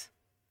mistakes.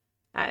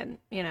 And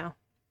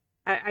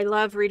I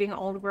love reading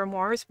old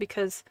grimoires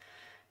because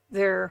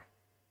they're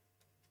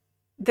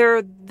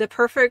the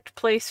perfect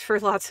place for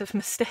lots of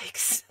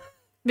mistakes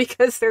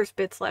because there's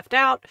bits left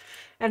out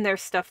and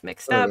there's stuff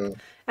mixed up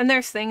and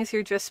there's things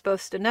you're just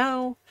supposed to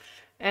know.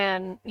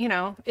 And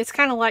it's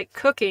kind of like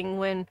cooking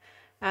when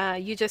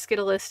you just get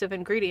a list of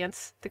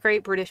ingredients. The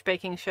Great British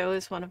Baking Show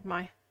is one of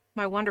my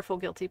wonderful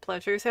guilty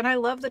pleasures, and I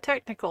love the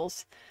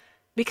technicals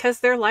because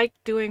they're like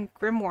doing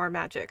grimoire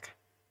magic.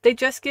 They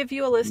just give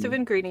you a list of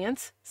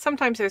ingredients.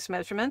 Sometimes there's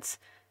measurements.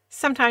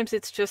 Sometimes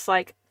it's just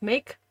like,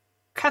 make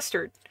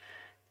custard.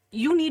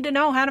 You need to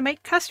know how to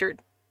make custard.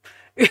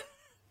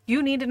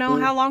 You need to know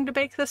how long to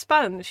bake the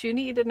sponge. You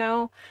need to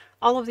know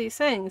all of these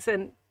things,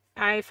 and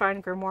I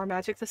find grimoire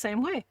magic the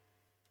same way.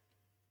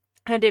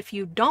 And if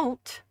you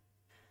don't,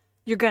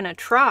 you're gonna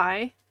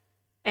try,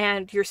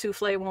 and your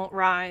souffle won't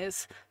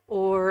rise,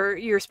 or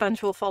your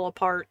sponge will fall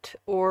apart,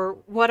 or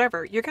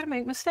whatever. You're going to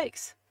make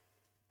mistakes.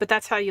 But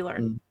that's how you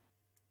learn.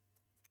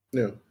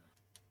 Yeah.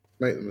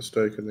 Make the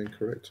mistake and then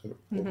correct it.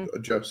 Or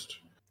adjust.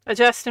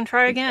 Adjust and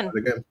try again.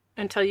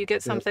 Until you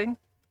get something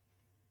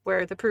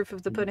where the proof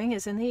of the pudding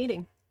is in the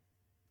eating.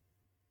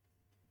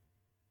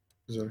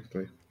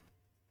 Exactly.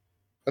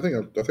 I think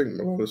a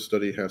lot of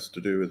study has to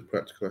do with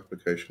practical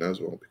application as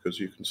well, because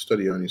you can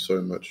study only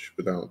so much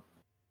without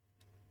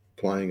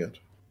applying it.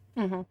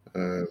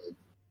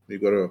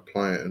 You've got to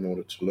apply it in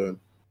order to learn.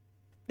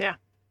 Yeah.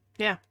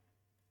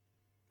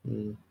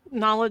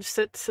 Knowledge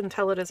sits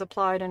until it is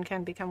applied and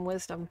can become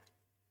wisdom.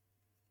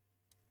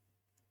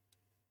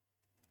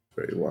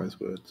 Very wise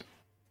words.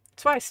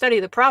 That's why I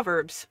study the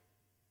Proverbs,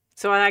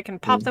 so I can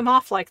pop them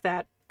off like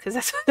that, because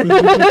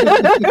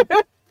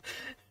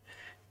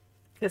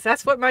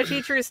that's what my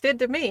teachers did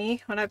to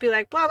me when I'd be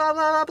like, blah, blah,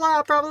 blah,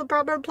 blah, blah,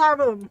 blah, blah, blah,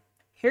 blah.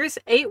 Here's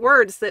 8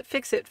 words that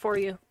fix it for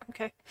you.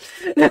 Okay.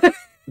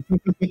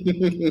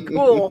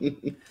 Cool.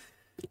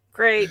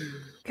 Great.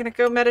 Gonna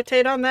go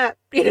meditate on that.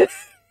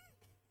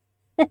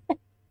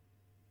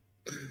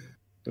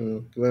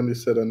 Glendy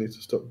said I need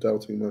to stop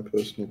doubting my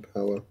personal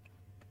power.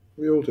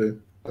 We all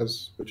do,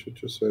 as Richard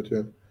just said,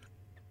 yeah.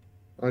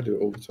 I do it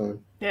all the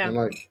time. Yeah. And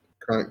like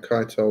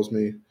Kai tells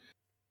me,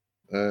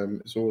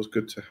 it's always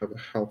good to have a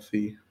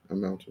healthy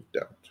amount of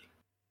doubt.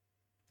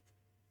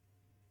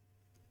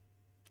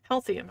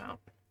 Healthy amount.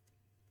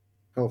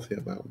 Healthy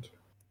amount.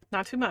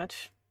 Not too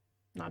much.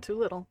 Not too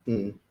little.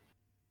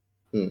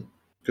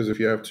 Because if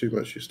you have too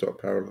much, you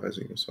start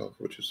paralyzing yourself,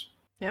 which is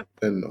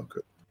then not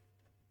good.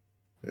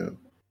 Yeah.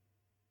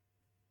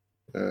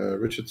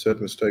 Richard said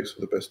mistakes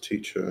are the best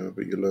teacher,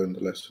 but you learn the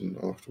lesson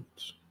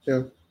afterwards.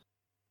 Yeah.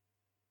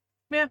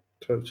 Yeah.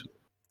 Totally.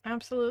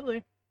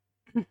 Absolutely.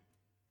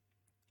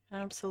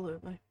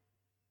 Absolutely.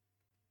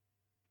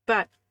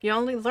 But you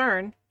only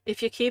learn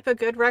if you keep a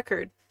good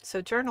record.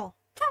 So journal.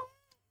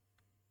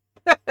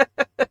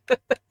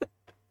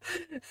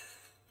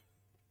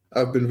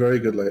 I've been very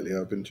good lately.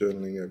 I've been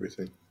journaling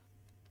everything.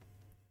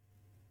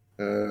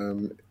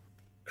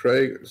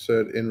 Craig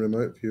said, in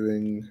remote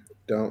viewing,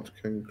 doubt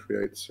can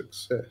create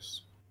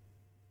success.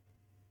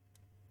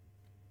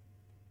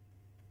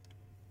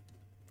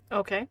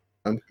 Okay.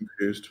 I'm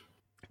confused.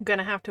 I'm going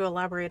to have to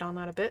elaborate on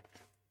that a bit.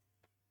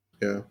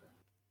 Yeah.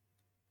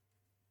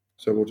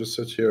 So we'll just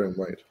sit here and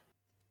wait.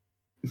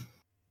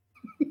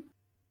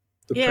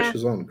 The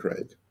pressure's on,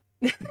 Craig.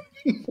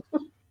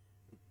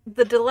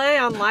 The delay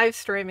on live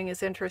streaming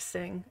is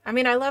interesting. I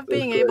mean, I love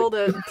being able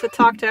to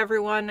talk to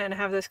everyone and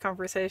have this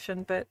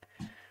conversation, but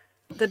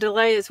the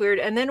delay is weird.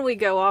 And then we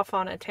go off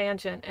on a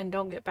tangent and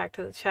don't get back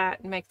to the chat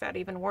and make that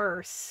even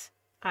worse.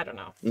 I don't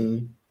know.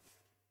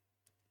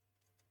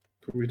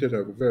 But we did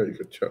have a very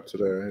good chat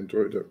today. I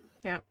enjoyed it.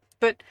 Yeah,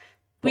 but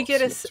we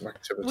get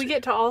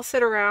to all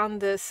sit around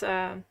this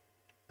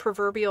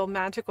proverbial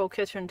magical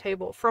kitchen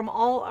table from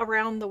all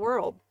around the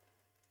world.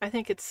 I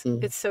think it's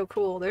so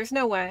cool. There's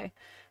no way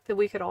that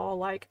we could all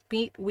like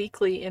meet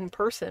weekly in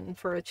person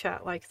for a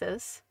chat like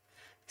this.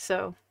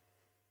 So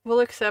we'll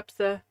accept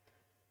the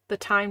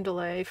time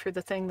delay for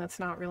the thing that's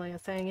not really a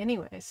thing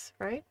anyways,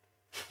 right?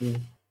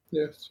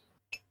 Yes.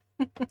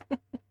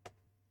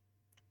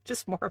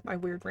 Just more of my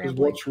weird rambling.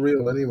 What's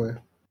real anyway?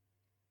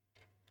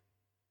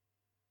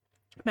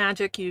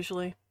 Magic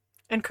usually.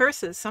 And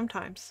curses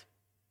sometimes.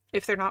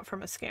 If they're not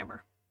from a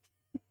scammer.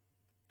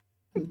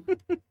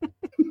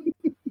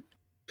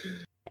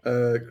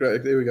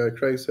 Craig, there we go.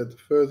 Craig said, the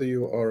further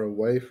you are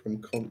away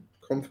from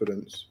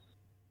confidence,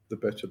 the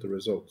better the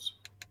results.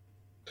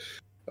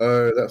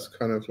 That's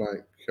kind of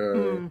like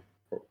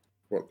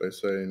what they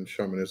say in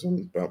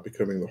shamanism about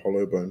becoming the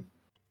hollow bone.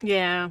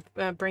 Yeah,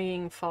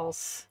 bringing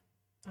false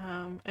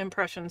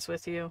impressions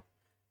with you.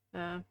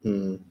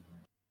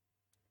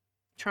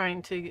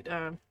 Trying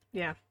to,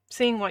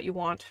 seeing what you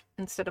want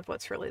instead of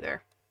what's really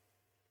there.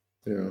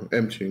 Yeah,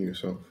 emptying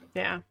yourself.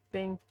 Yeah,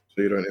 so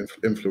you don't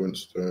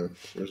influence the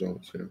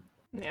results.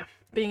 Yeah,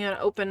 being an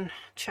open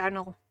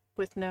channel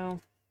with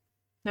no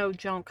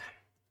junk.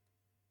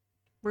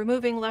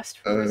 Removing less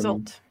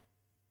result.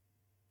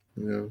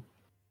 Yeah.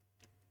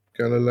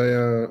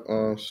 Galilea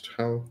asked,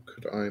 how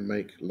could I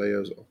make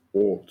layers of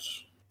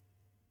warts?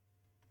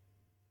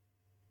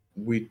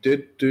 We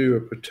did do a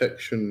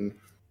protection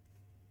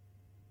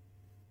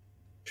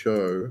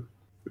show,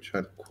 which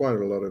had quite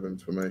a lot of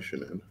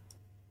information in.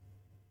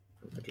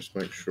 Let me just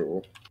make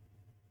sure.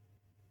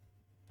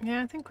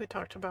 Yeah, I think we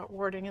talked about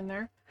warding in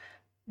there.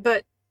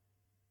 But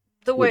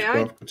the way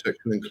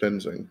protection and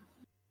cleansing.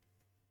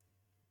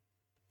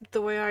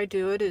 The way I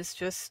do it is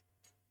just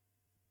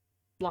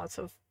lots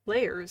of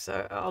layers.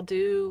 I'll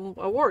do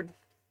a ward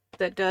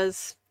that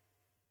does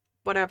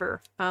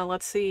whatever.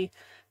 Let's see.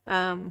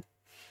 Sorry,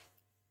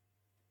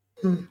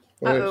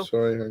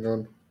 hang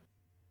on.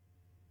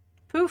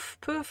 Poof,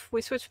 poof.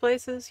 We switched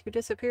places. You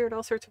disappeared.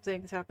 All sorts of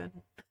things happen.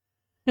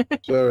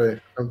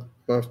 Sorry,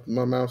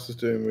 my mouse is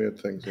doing weird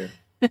things here.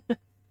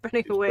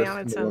 Running away on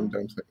its own.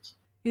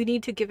 You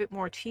need to give it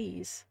more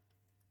cheese,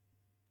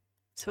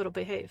 so it'll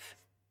behave.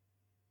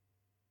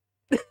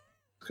 What's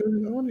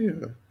going on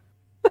here?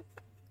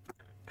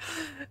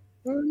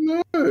 Oh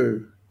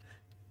no!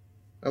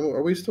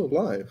 Are we still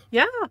live?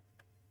 Yeah.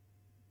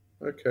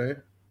 Okay.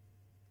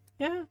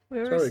 Yeah, we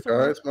were.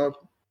 Sorry, guys.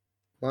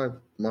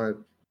 My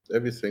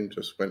everything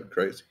just went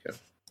crazy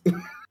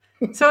here.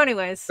 So,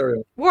 anyways,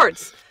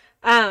 wards.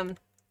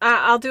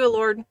 I'll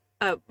do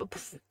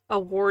a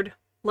ward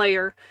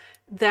layer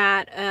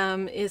that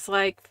is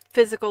like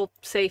physical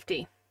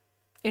safety.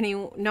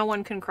 No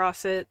one can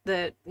cross it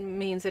that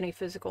means any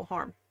physical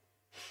harm.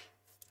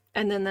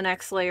 And then the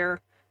next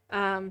layer,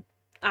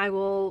 I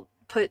will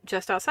put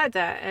just outside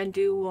that and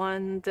do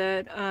one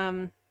that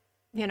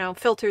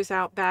filters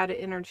out bad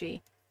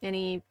energy,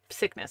 any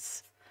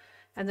sickness,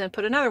 and then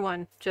put another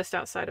one just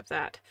outside of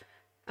that,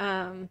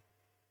 and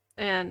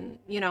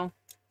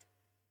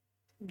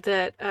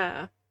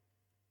that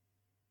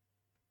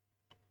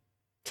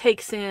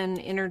takes in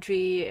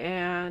energy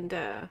and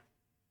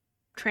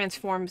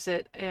transforms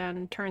it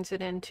and turns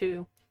it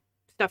into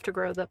stuff to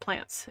grow the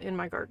plants in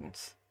my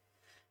gardens.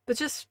 But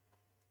just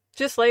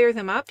layer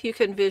them up. You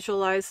can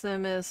visualize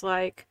them as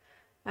like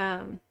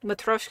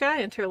matryoshka,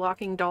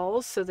 interlocking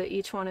dolls, so that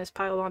each one is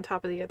piled on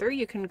top of the other.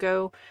 You can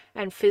go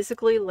and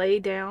physically lay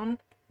down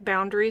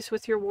boundaries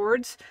with your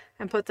wards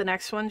and put the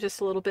next one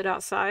just a little bit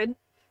outside,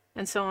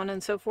 and so on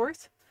and so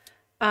forth.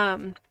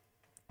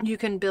 You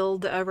can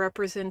build a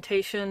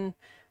representation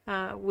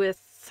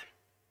with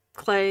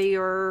clay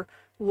or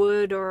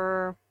wood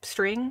or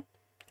string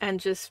and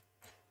just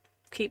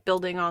keep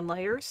building on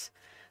layers.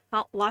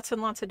 Lots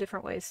and lots of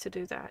different ways to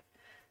do that.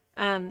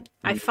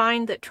 I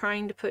find that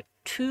trying to put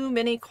too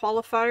many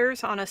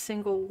qualifiers on a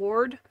single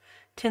ward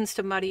tends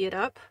to muddy it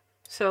up.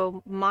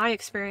 So my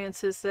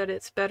experience is that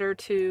it's better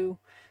to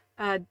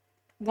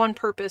one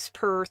purpose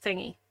per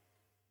thingy.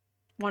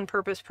 One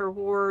purpose per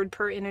ward,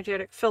 per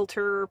energetic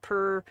filter,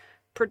 per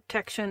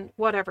protection,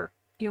 whatever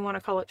you want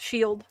to call it.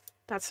 Shield,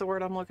 that's the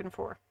word I'm looking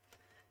for.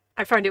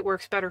 I find it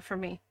works better for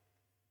me.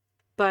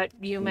 But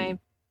you may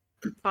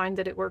find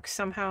that it works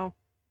somehow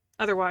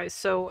otherwise.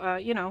 So,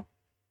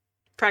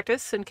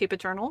 practice and keep a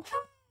journal.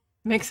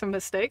 Make some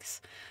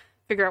mistakes.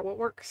 Figure out what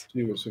works.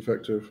 See what's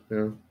effective,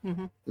 yeah.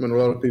 Mm-hmm. I mean, a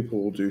lot of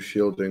people will do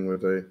shielding where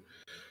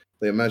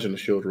they imagine a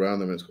shield around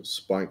them and it's got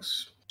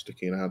spikes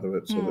sticking out of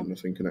it so that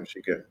nothing can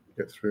actually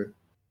get through.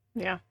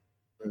 Yeah.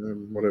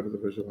 Whatever the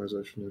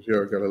visualization is.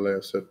 Yara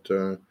Galileo said,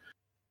 so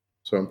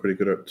I'm pretty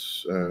good at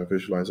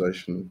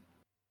visualization.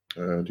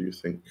 Do you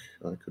think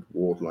I could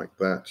ward like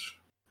that?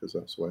 Because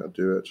that's the way I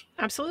do it.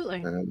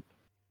 Absolutely. And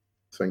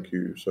thank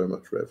you so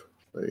much, Rev.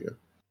 There you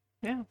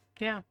go.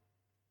 Yeah.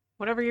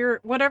 Whatever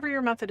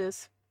your method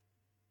is.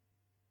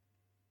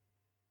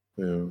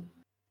 Yeah.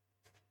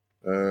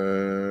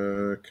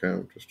 Okay,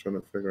 I'm just trying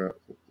to figure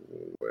out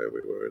where we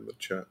were in the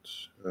chat.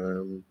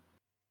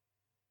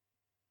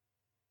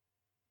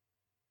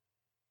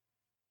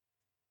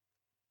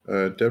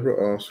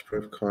 Deborah asked,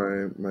 Rev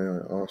Kai, may I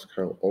ask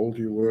how old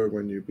you were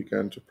when you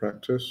began to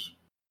practice?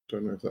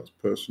 Don't know if that's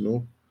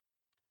personal.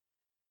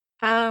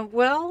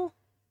 Well,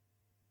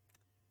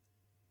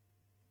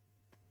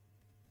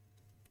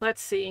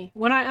 let's see.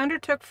 When I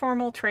undertook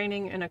formal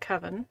training in a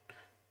coven,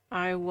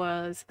 I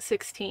was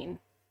 16.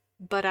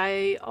 But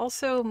I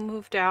also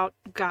moved out,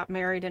 got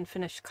married, and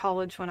finished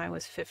college when I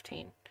was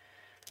 15.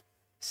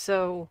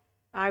 So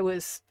I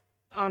was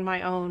on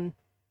my own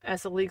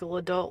as a legal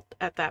adult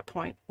at that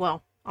point.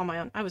 Well, on my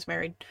own. I was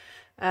married,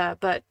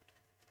 but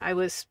I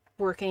was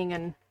working,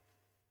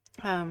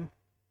 and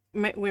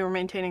we were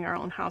maintaining our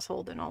own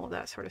household and all of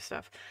that sort of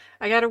stuff.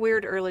 I got a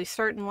weird early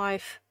start in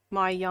life.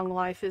 My young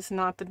life is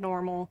not the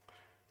normal.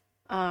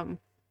 I'm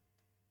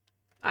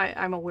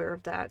aware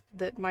of that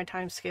my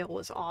time scale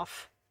was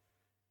off.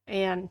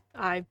 And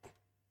I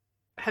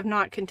have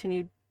not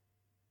continued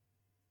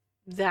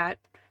that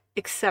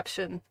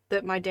exception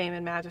that my Dame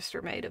and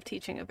Magister made of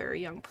teaching a very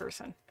young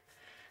person.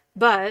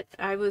 But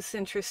I was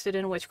interested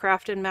in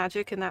witchcraft and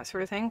magic and that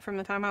sort of thing from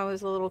the time I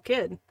was a little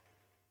kid.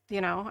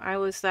 I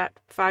was that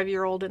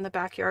 5-year-old in the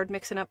backyard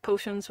mixing up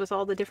potions with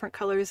all the different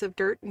colors of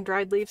dirt and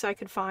dried leaves I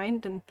could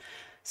find and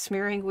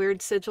smearing weird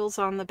sigils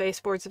on the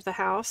baseboards of the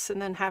house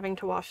and then having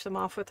to wash them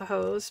off with a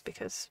hose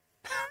because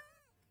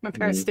my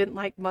parents didn't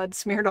like mud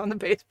smeared on the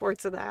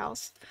baseboards of the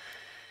house.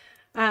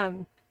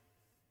 I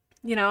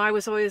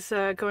was always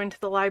going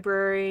to the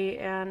library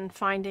and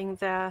finding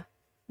the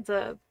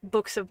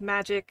books of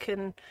magic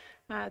and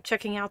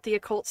checking out the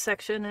occult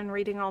section and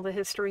reading all the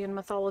history and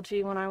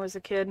mythology when I was a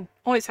kid.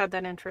 Always had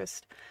that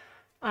interest.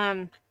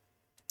 I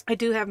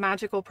do have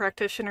magical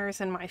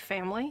practitioners in my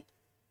family,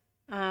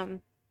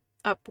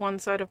 up one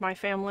side of my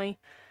family,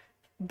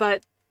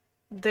 but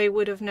they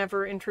would have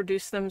never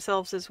introduced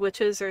themselves as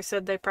witches or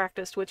said they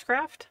practiced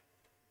witchcraft,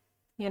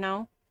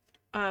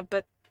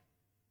 but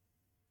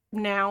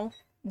now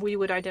we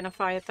would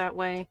identify it that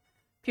way.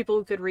 People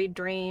who could read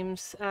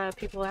dreams,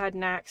 people who had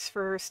knacks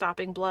for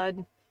stopping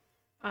blood,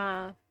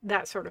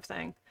 that sort of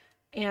thing.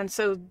 And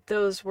so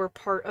those were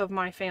part of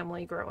my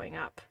family growing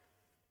up.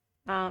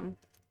 And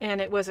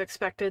it was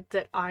expected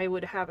that I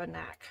would have a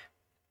knack.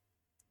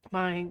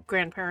 My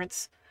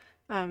grandparents,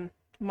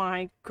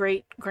 my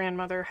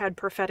great-grandmother had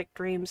prophetic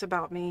dreams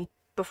about me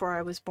before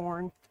I was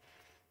born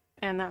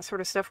and that sort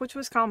of stuff, which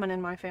was common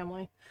in my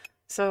family.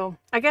 So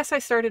I guess I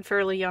started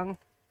fairly young,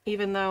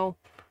 even though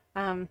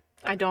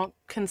I don't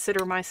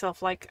consider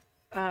myself like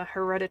a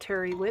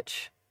hereditary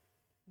witch,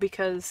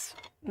 because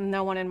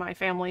no one in my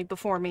family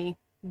before me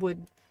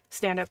would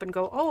stand up and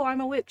go, oh,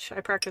 I'm a witch, I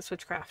practice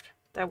witchcraft.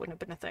 That wouldn't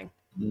have been a thing.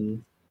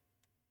 I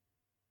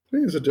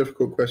think it's a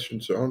difficult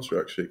question to answer,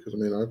 actually, because, I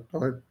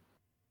mean,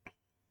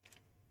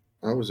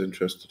 I was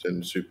interested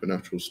in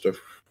supernatural stuff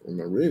from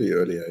a really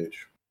early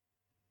age.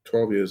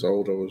 12 years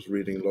old, I was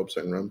reading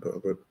Lobsang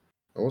Rampa, but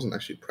I wasn't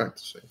actually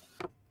practicing.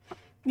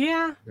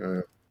 Yeah.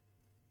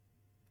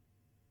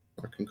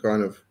 I can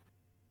kind of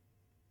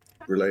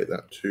relate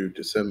that to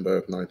December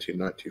of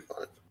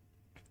 1995,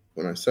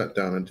 when I sat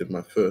down and did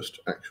my first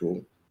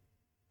actual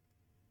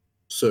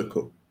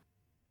circle.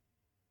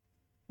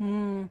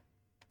 So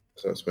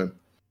I spent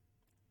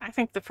I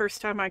think the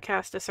first time I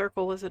cast a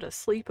circle was at a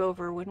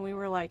sleepover when we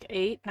were like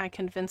 8, and I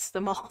convinced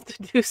them all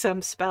to do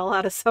some spell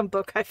out of some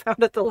book I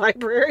found at the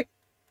library.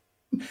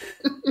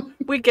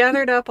 We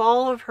gathered up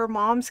all of her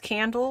mom's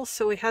candles,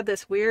 so we had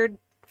this weird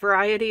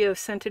variety of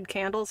scented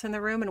candles in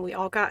the room, and we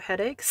all got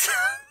headaches.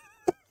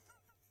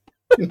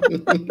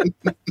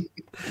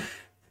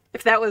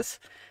 If that was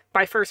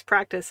my first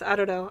practice, I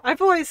don't know.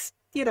 I've always,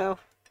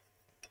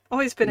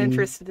 always been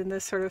interested in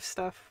this sort of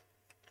stuff.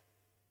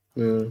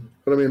 Yeah,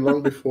 but I mean,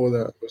 long before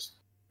that,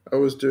 I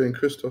was doing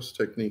Christos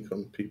technique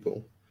on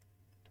people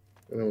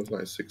when I was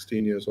like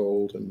 16 years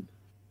old, and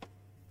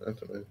I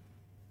don't know.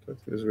 I don't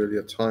think there's really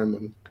a time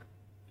when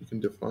you can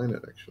define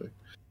it, actually.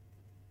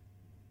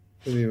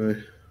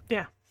 Anyway.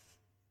 Yeah.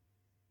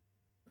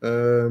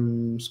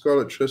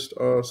 Scarlet Trist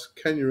asks,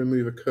 can you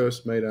remove a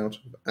curse made out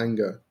of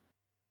anger?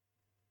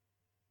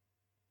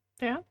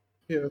 Yeah.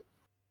 Yeah.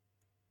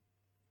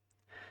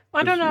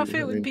 Well, I don't know if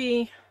it would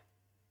be...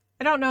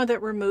 I don't know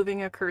that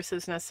removing a curse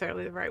is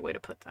necessarily the right way to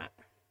put that.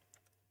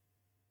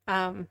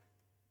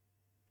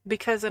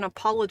 Because an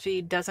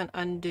apology doesn't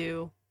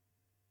undo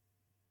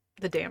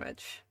the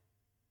damage.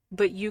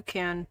 But you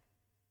can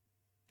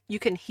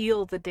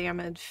heal the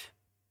damage.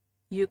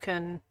 You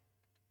can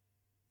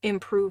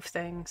improve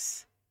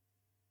things.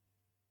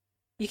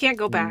 You can't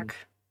go back,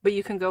 but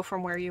you can go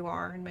from where you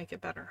are and make it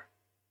better.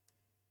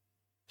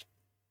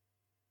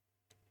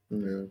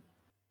 Yeah.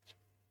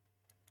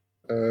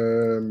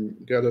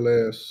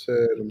 Galilea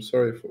said, I'm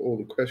sorry for all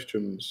the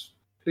questions.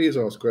 Please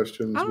ask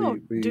questions. Oh,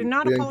 do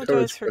not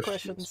apologize for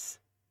questions.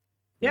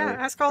 Yeah, no.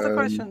 Ask all the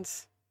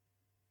questions.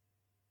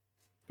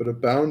 But a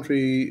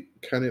boundary,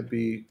 can it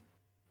be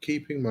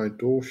keeping my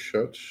door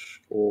shut,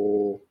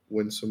 or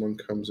when someone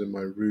comes in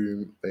my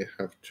room, they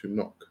have to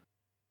knock?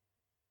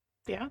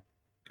 Yeah.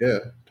 Yeah,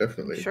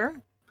 definitely.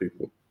 Sure.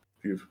 People,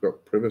 you've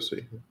got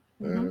privacy.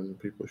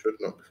 People should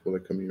knock before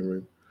they come in your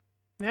room.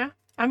 Yeah.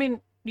 I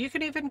mean, you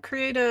can even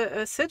create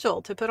a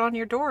sigil to put on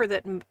your door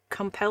that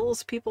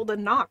compels people to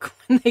knock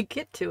when they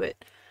get to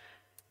it.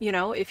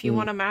 If you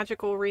want a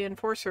magical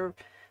reinforcer,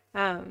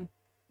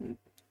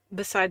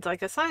 besides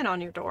like a sign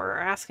on your door, or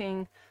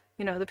asking,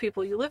 the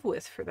people you live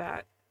with for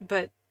that.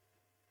 But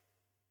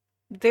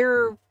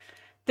there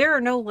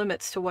are no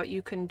limits to what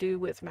you can do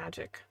with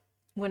magic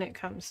when it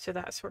comes to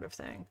that sort of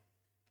thing.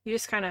 You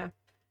just you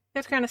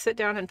have to sit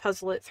down and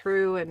puzzle it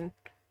through and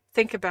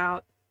think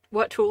about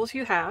what tools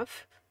you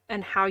have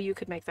and how you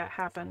could make that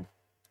happen.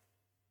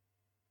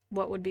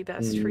 What would be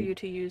best for you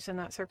to use in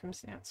that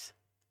circumstance?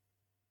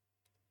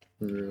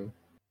 Yeah.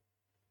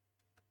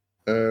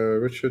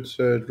 Richard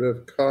said,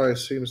 Rev Kai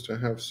seems to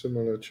have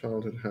similar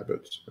childhood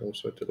habits. I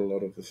also did a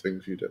lot of the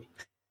things you did.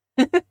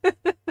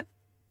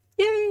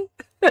 Yay!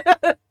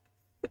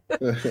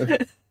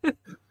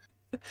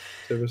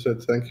 Sarah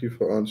said, thank you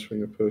for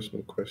answering a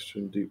personal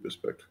question. Deep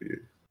respect for you.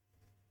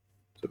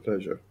 It's a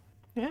pleasure.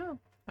 Yeah,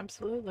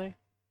 absolutely.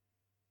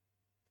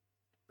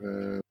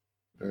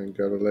 And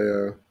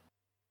Galilea,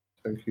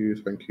 thank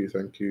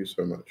you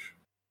so much.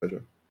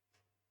 Pleasure.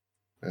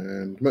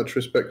 And much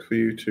respect for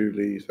you too,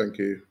 Lee. Thank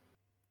you.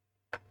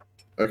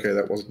 Okay,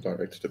 that wasn't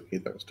directed at me.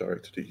 That was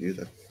directed at you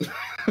then.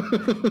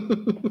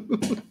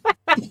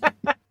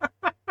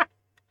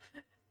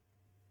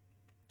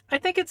 I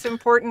think it's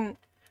important.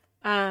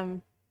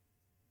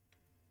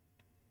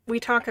 We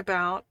talk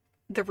about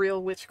the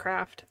real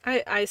witchcraft.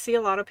 I see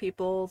a lot of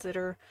people that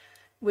are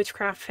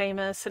witchcraft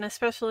famous, and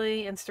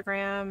especially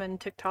Instagram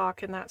and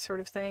TikTok and that sort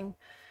of thing,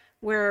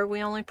 where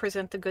we only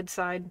present the good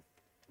side,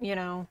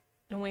 and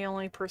we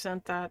only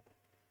present that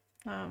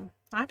I'm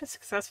a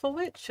successful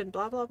witch and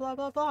blah, blah, blah,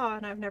 blah, blah,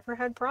 and I've never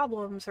had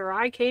problems, or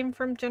I came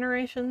from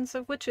generations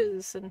of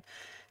witches, and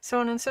so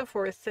on and so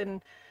forth.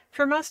 And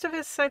for most of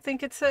us, I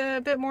think it's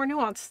a bit more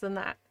nuanced than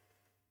that,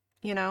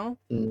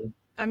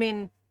 I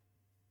mean,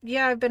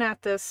 yeah, I've been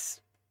at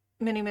this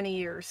many, many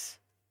years,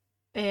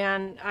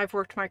 and I've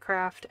worked my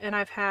craft, and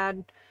I've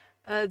had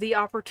the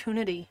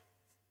opportunity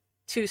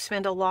to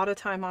spend a lot of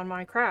time on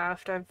my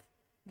craft. I've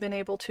been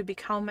able to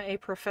become a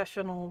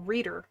professional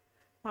reader.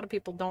 A lot of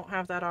people don't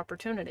have that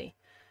opportunity,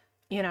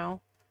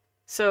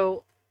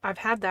 so I've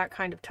had that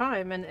kind of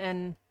time,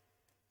 and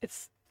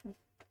it's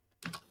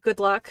good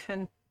luck,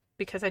 and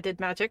because I did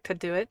magic to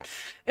do it,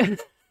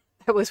 and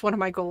that was one of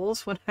my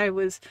goals when I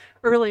was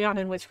early on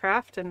in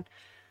witchcraft. And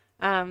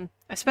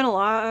I spent a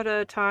lot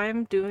of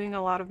time doing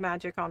a lot of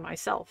magic on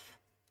myself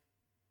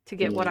to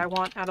get what I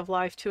want out of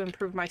life, to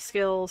improve my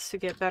skills, to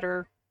get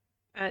better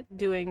at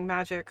doing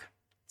magic.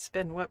 It's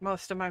been what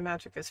most of my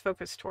magic is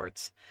focused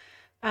towards.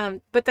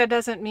 But that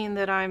doesn't mean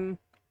that I'm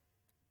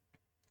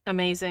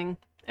amazing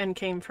and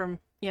came from,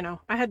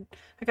 I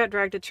got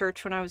dragged to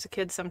church when I was a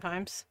kid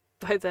sometimes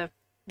by the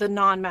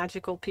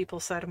non-magical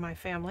people side of my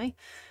family.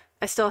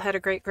 I still had a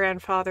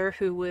great-grandfather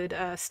who would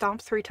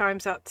stomp 3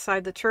 times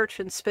outside the church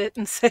and spit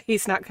and say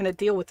he's not going to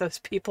deal with those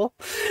people.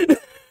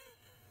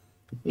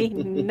 He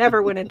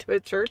never went into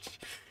a church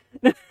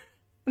and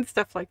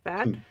stuff like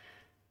that.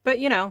 But,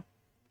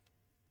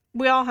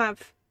 we all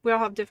have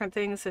different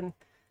things, and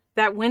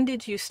that when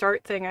did you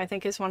start thing, I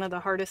think, is one of the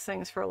hardest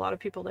things for a lot of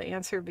people to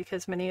answer,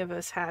 because many of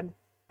us had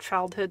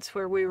childhoods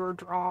where we were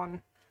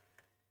drawn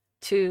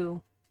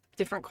to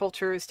different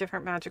cultures,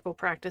 different magical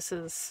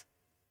practices,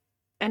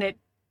 and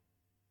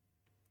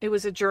it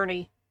was a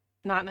journey,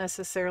 not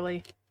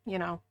necessarily, you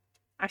know,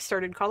 I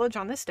started college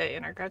on this day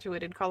and I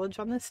graduated college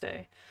on this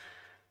day.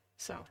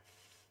 So,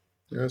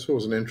 Yeah, it's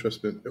always an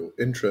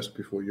interest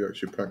before you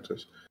actually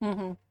practice.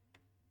 mm-hmm.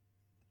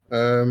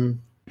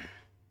 Um,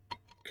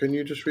 can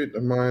you just read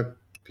my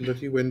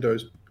bloody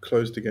windows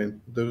closed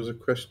again? There was a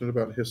question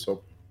about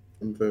hyssop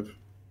from Viv.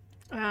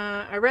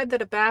 I read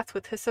that a bath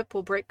with hyssop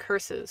will break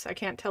curses. I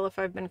can't tell if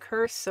I've been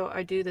cursed, so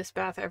I do this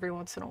bath every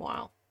once in a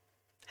while.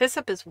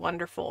 Hyssop is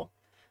wonderful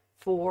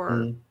for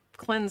Mm.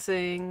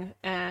 cleansing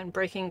and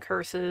breaking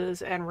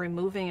curses and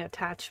removing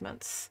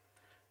attachments.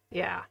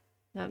 Yeah.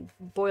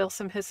 Boil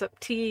some hyssop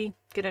tea,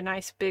 get a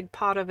nice big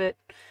pot of it,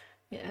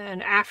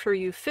 and after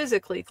you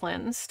physically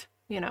cleansed,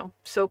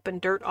 soap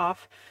and dirt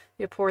off,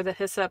 you pour the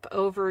hyssop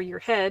over your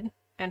head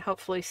and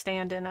hopefully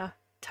stand in a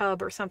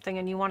tub or something,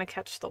 and you want to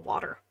catch the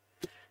water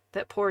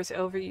that pours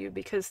over you,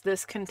 because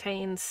this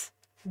contains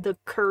the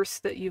curse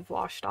that you've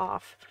washed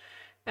off.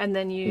 And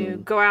then you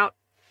Mm. go out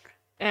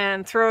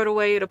and throw it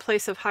away at a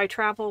place of high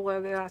travel,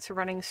 whether that's a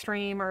running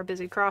stream or a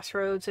busy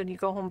crossroads, and you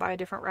go home by a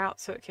different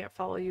route so it can't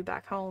follow you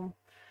back home.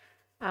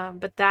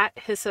 But that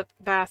hyssop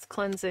bath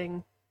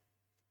cleansing,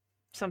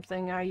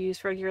 something I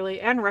use regularly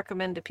and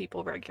recommend to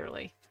people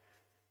regularly,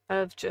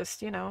 of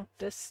just,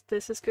 this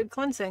is good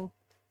cleansing.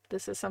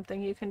 This is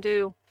something you can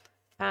do.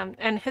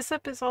 And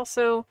hyssop is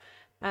also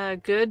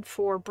good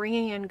for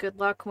bringing in good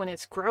luck when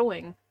it's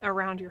growing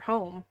around your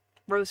home.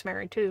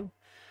 Rosemary too.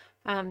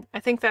 I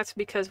think that's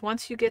because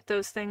once you get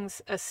those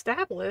things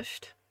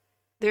established,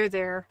 they're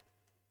there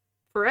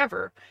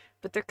forever,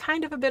 but they're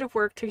kind of a bit of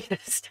work to get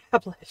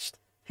established.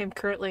 I'm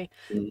currently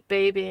Mm.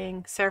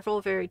 babying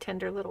several very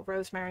tender little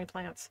rosemary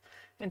plants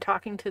and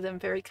talking to them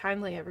very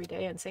kindly every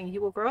day and saying,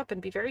 you will grow up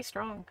and be very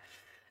strong.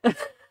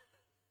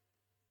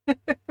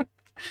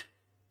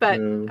 But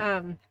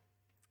Yeah.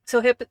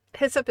 so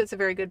hyssop is a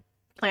very good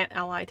plant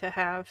ally to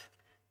have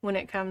when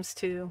it comes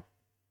to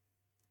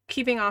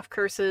keeping off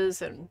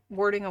curses and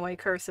warding away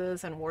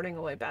curses and warding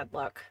away bad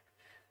luck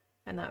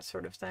and that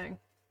sort of thing.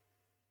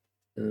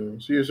 Yeah.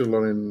 It's used a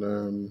lot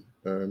in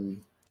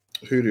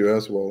Hoodoo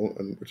as well,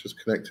 and which is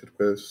connected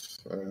with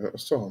a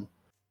psalm.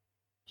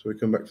 So we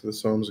come back to the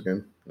Psalms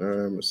again.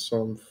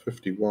 Psalm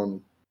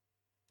 51,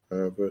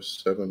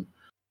 verse 7.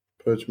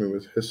 Purge me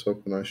with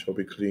hyssop, and I shall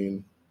be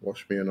clean.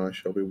 Wash me, and I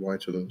shall be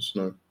whiter than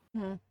snow.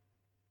 Mm.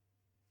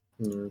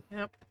 Yeah.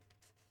 Yep.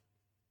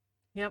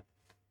 Yep.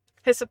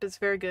 Hyssop is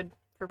very good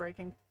for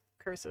breaking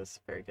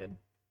curses. Very good.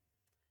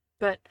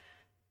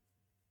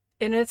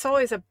 And it's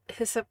always a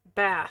hyssop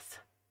bath.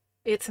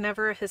 It's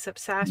never a hyssop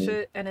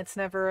sachet, and it's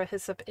never a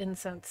hyssop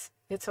incense.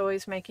 It's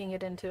always making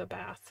it into a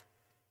bath.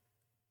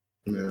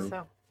 Yeah.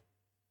 So.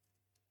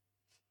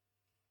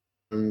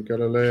 And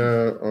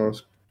Galilea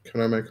asked,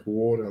 can I make a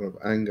ward out of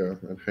anger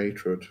and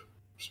hatred?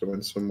 So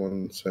when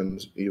someone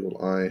sends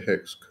evil eye,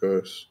 hex,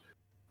 curse,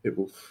 it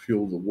will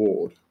fuel the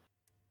ward.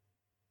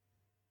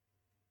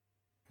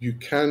 You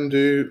can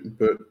do,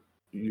 but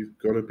you've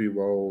got to be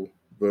well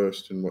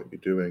versed in what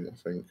you're doing, I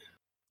think.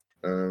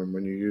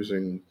 When you're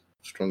using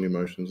strong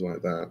emotions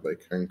like that, they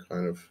can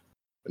kind of,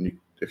 and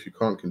if you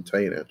can't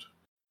contain it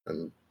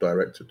and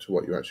direct it to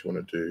what you actually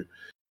want to do,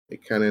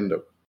 it can end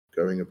up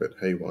going a bit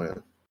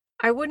haywire.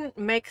 I wouldn't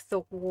make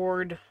the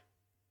ward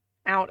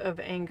out of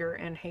anger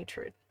and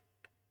hatred.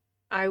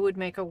 I would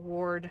make a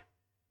ward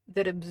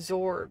that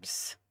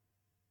absorbs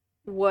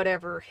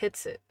whatever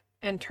hits it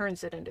and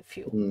turns it into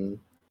fuel. Mm.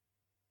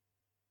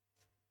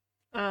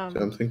 So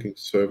I'm thinking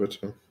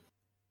servitor.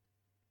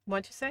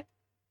 What'd you say?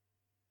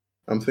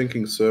 I'm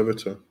thinking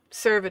servitor.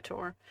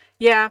 Servitor.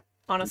 Yeah,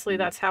 honestly,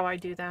 that's how I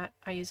do that.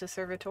 I use a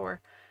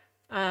servitor.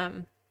 I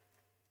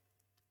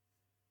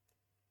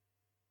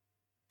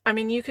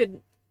mean, you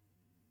could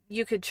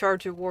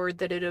charge a ward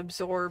that it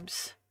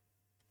absorbs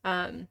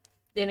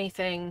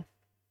anything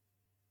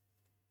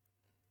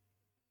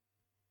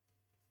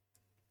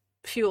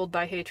fueled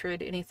by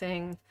hatred,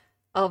 anything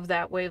of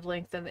that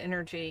wavelength of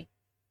energy,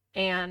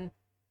 and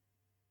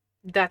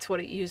that's what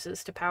it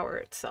uses to power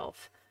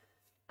itself.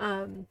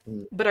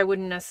 But I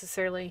wouldn't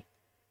necessarily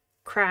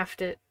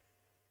craft it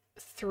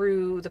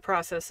through the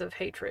process of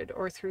hatred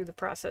or through the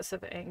process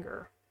of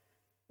anger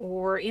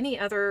or any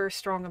other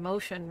strong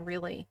emotion,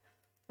 really.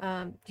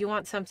 You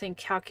want something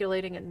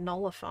calculating and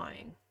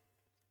nullifying.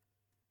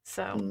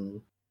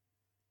 So,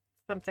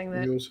 something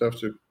that... You also have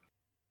to,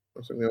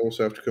 I think they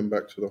also have to come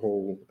back to the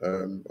whole,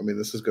 I mean,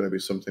 this is going to be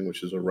something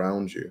which is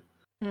around you.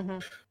 Mm-hmm.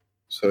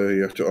 So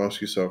you have to ask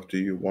yourself, do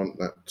you want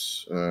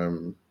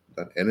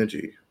that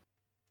energy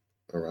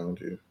around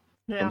you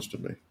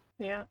constantly?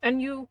 Yeah.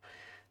 And you,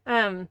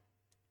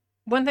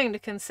 one thing to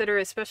consider,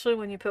 especially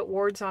when you put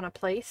wards on a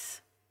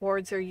place,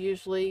 wards are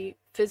usually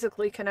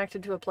physically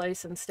connected to a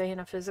place and stay in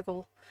a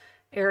physical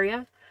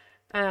area.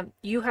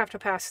 You have to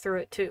pass through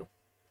it too.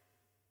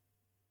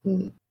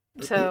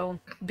 So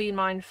be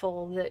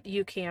mindful that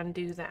you can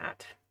do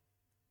that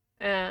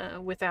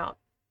without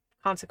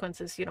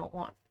consequences you don't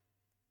want.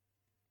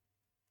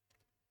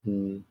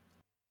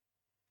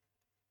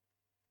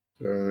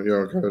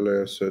 Yeah,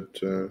 Galileo said,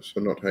 so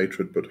not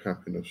hatred, but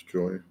happiness,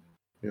 joy.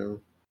 Yeah.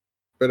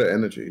 Better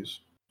energies,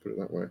 put it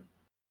that way.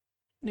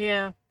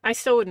 Yeah, I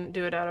still wouldn't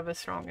do it out of a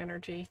strong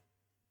energy.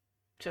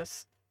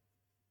 Just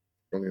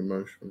Strong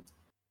emotion.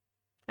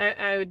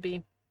 I would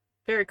be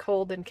very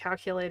cold and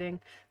calculating.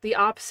 The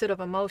opposite of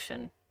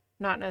emotion,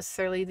 not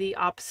necessarily the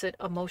opposite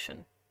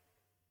emotion.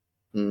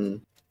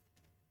 Coming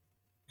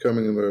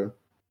in the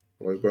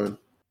low bone.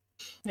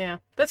 Yeah,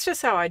 that's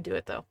just how I do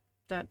it, though.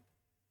 That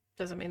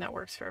doesn't mean that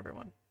works for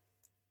everyone.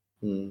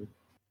 He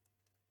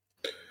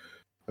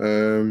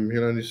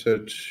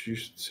said, you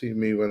should see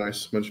me when I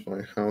smudge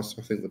my house.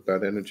 I think the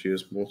bad energy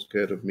is more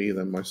scared of me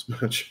than my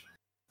smudge.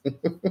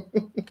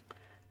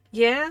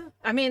 Yeah,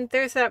 I mean,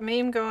 there's that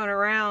meme going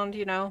around,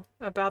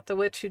 about the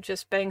witch who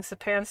just bangs the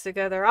pans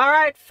together. All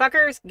right,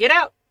 fuckers, get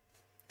out.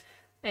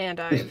 And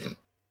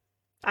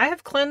I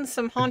have cleansed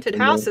some haunted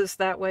houses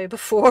that way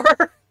before.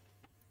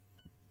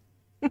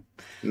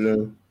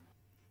 No.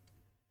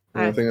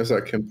 I think it's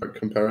that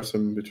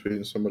comparison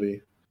between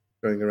somebody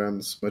going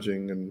around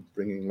smudging and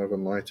bringing love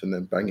and light and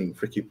then banging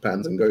freaking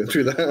pans and going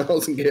through the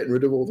house and getting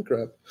rid of all the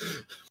crap.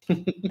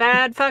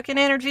 Bad fucking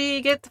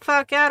energy, get the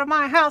fuck out of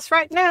my house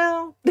right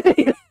now.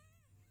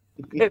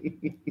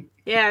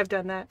 Yeah, I've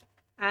done that.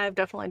 I've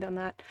definitely done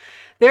that.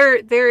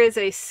 There is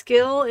a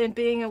skill in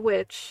being a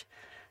witch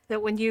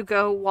that when you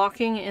go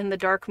walking in the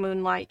dark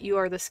moonlight, you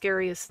are the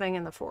scariest thing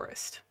in the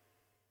forest.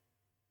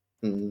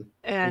 And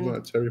isn't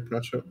that Terry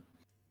Pratchett?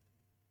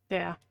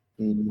 Yeah,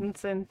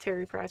 it's in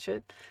Terry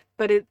Pratchett,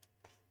 but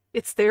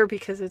it's there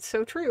because it's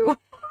so true.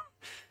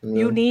 Yeah.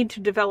 You need to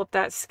develop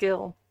that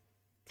skill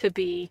to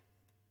be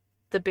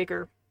the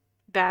bigger,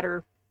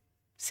 badder,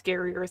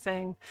 scarier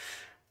thing.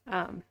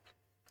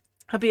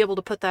 I'll be able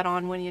to put that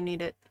on when you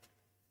need it.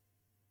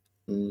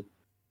 Yeah,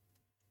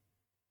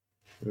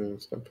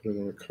 start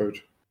putting on a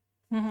coat.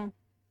 All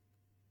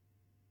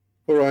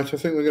right, I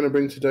think we're going to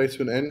bring today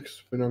to an end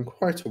because we've been on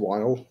quite a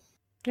while.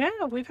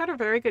 Yeah, we've had a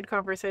very good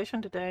conversation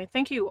today.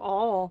 Thank you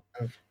all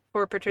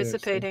for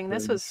participating.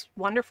 This was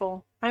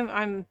wonderful.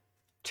 I'm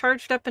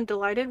charged up and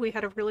delighted. We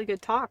had a really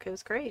good talk. It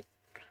was great.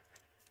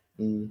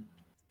 All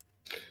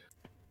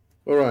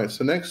right,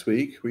 so next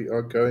week we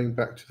are going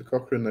back to the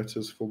Cochrane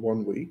letters for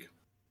 1 week.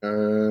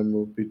 And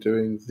we'll be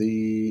doing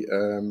the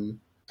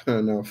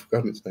no, I've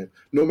forgotten its name.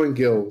 Norman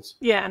Gills.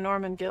 Yeah,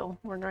 Norman Gill.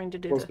 We're going to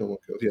do Norman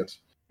Gills, yes.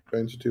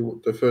 Going to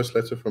do the first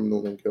letter from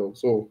Norman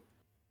Gills, or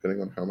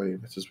depending on how many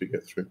letters we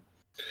get through.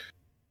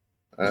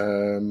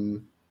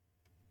 Oh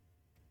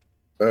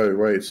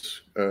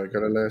wait,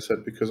 Galileo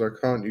said because I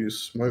can't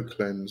use smoke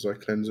cleanse, I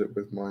cleanse it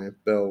with my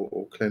bell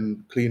or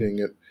cleaning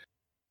it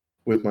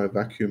with my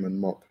vacuum and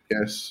mop.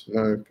 Yes,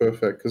 no,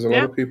 perfect. Because a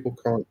lot of people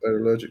can't; they're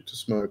allergic to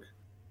smoke.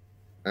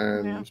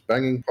 And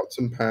banging pots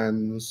and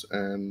pans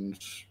and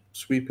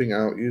sweeping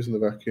out, using the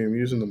vacuum,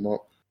 using the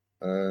mop,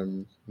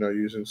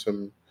 using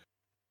some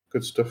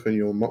good stuff in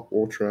your mop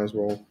water as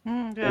well.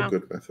 All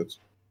good methods.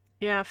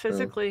 Yeah,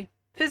 physically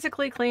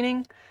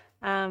cleaning.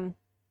 I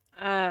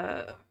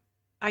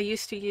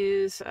used to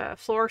use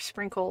floor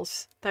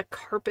sprinkles. The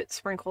carpet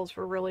sprinkles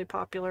were really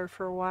popular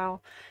for a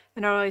while,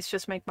 and I always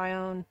just make my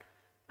own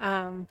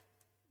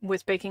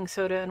with baking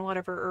soda and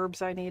whatever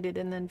herbs I needed,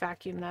 and then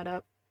vacuum that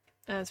up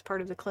as part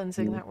of the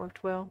cleansing. That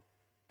worked well.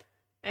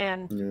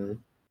 And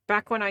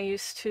back when I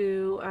used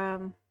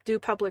to do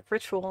public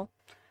ritual,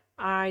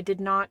 I did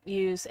not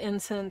use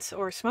incense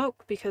or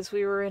smoke because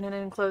we were in an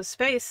enclosed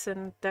space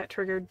and that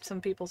triggered some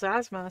people's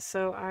asthma.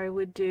 So I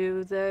would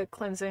do the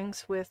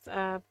cleansings with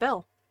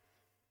bell.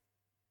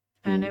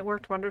 And it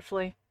worked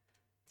wonderfully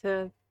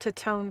to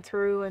tone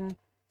through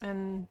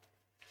and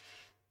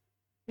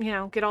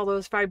get all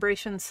those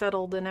vibrations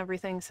settled and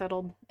everything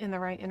settled in the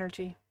right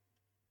energy.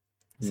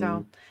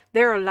 So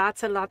there are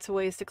lots and lots of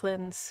ways to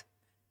cleanse.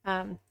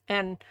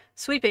 And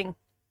sweeping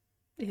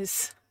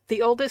is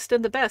the oldest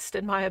and the best,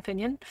 in my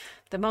opinion,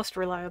 the most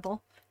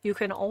reliable. You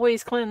can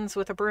always cleanse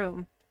with a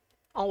broom.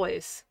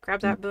 Always.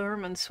 Grab that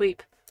broom and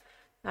sweep.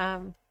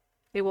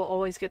 It will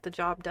always get the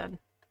job done.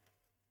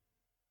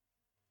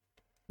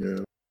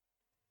 Yeah.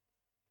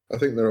 I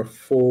think there are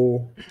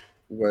 4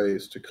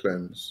 ways to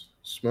cleanse.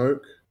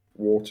 Smoke,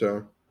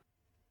 water,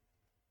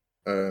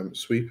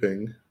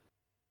 sweeping.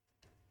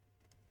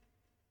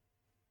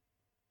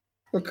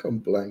 I've gone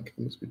blank.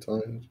 I must be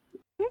tired.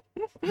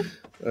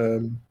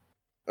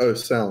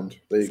 Sound.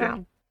 There you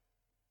go.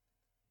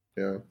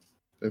 Yeah.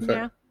 In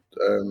fact,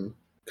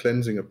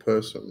 cleansing a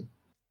person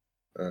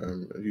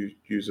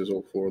uses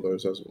all 4 of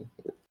those as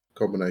a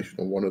combination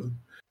on one of them.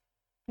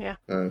 Yeah.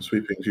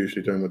 Sweeping is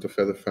usually done with a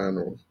feather fan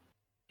or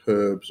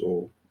herbs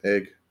or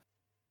egg.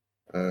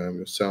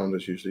 Sound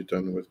is usually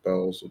done with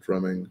bells or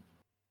drumming,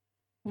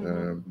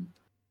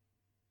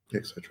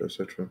 etc.,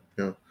 etc.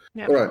 Yeah.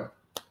 Yep. All right.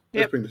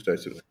 Let's bring the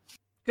data today.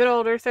 Good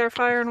old earth, air,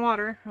 fire, and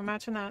water.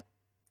 Imagine that.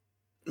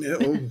 Yeah.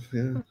 Oh,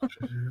 yeah.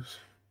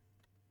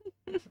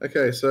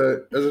 Okay,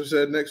 so as I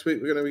said, next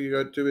week we're going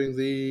to be doing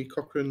the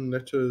Cochrane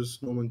letters,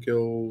 Norman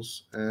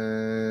Gills,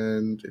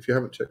 and if you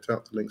haven't checked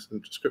out the links in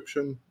the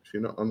description, if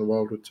you're not on the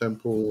Wildwood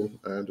Temple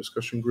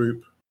discussion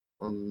group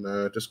on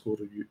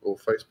Discord or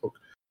Facebook,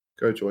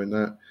 go join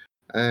that,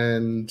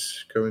 and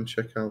go and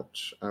check out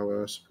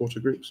our supporter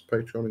groups,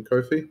 Patreon and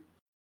Ko-fi.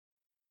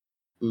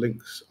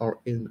 Links are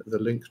in the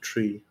link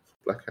tree for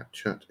Black Hat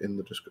Chat in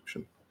the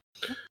description.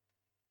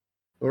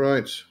 All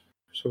right,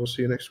 so we'll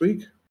see you next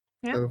week.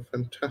 Yeah. Have a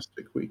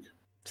fantastic week.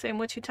 Same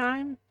witchy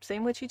time,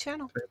 same witchy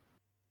channel.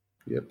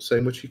 Yep,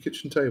 same witchy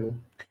kitchen table.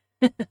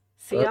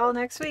 See y'all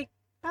next week.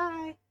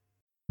 Bye.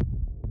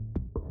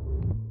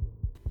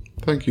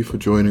 Thank you for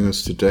joining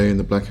us today in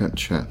the Black Hat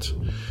Chat.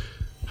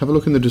 Have a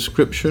look in the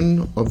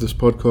description of this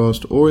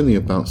podcast or in the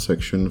About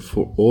section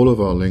for all of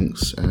our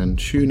links, and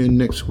tune in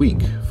next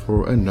week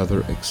for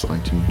another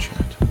exciting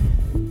chat.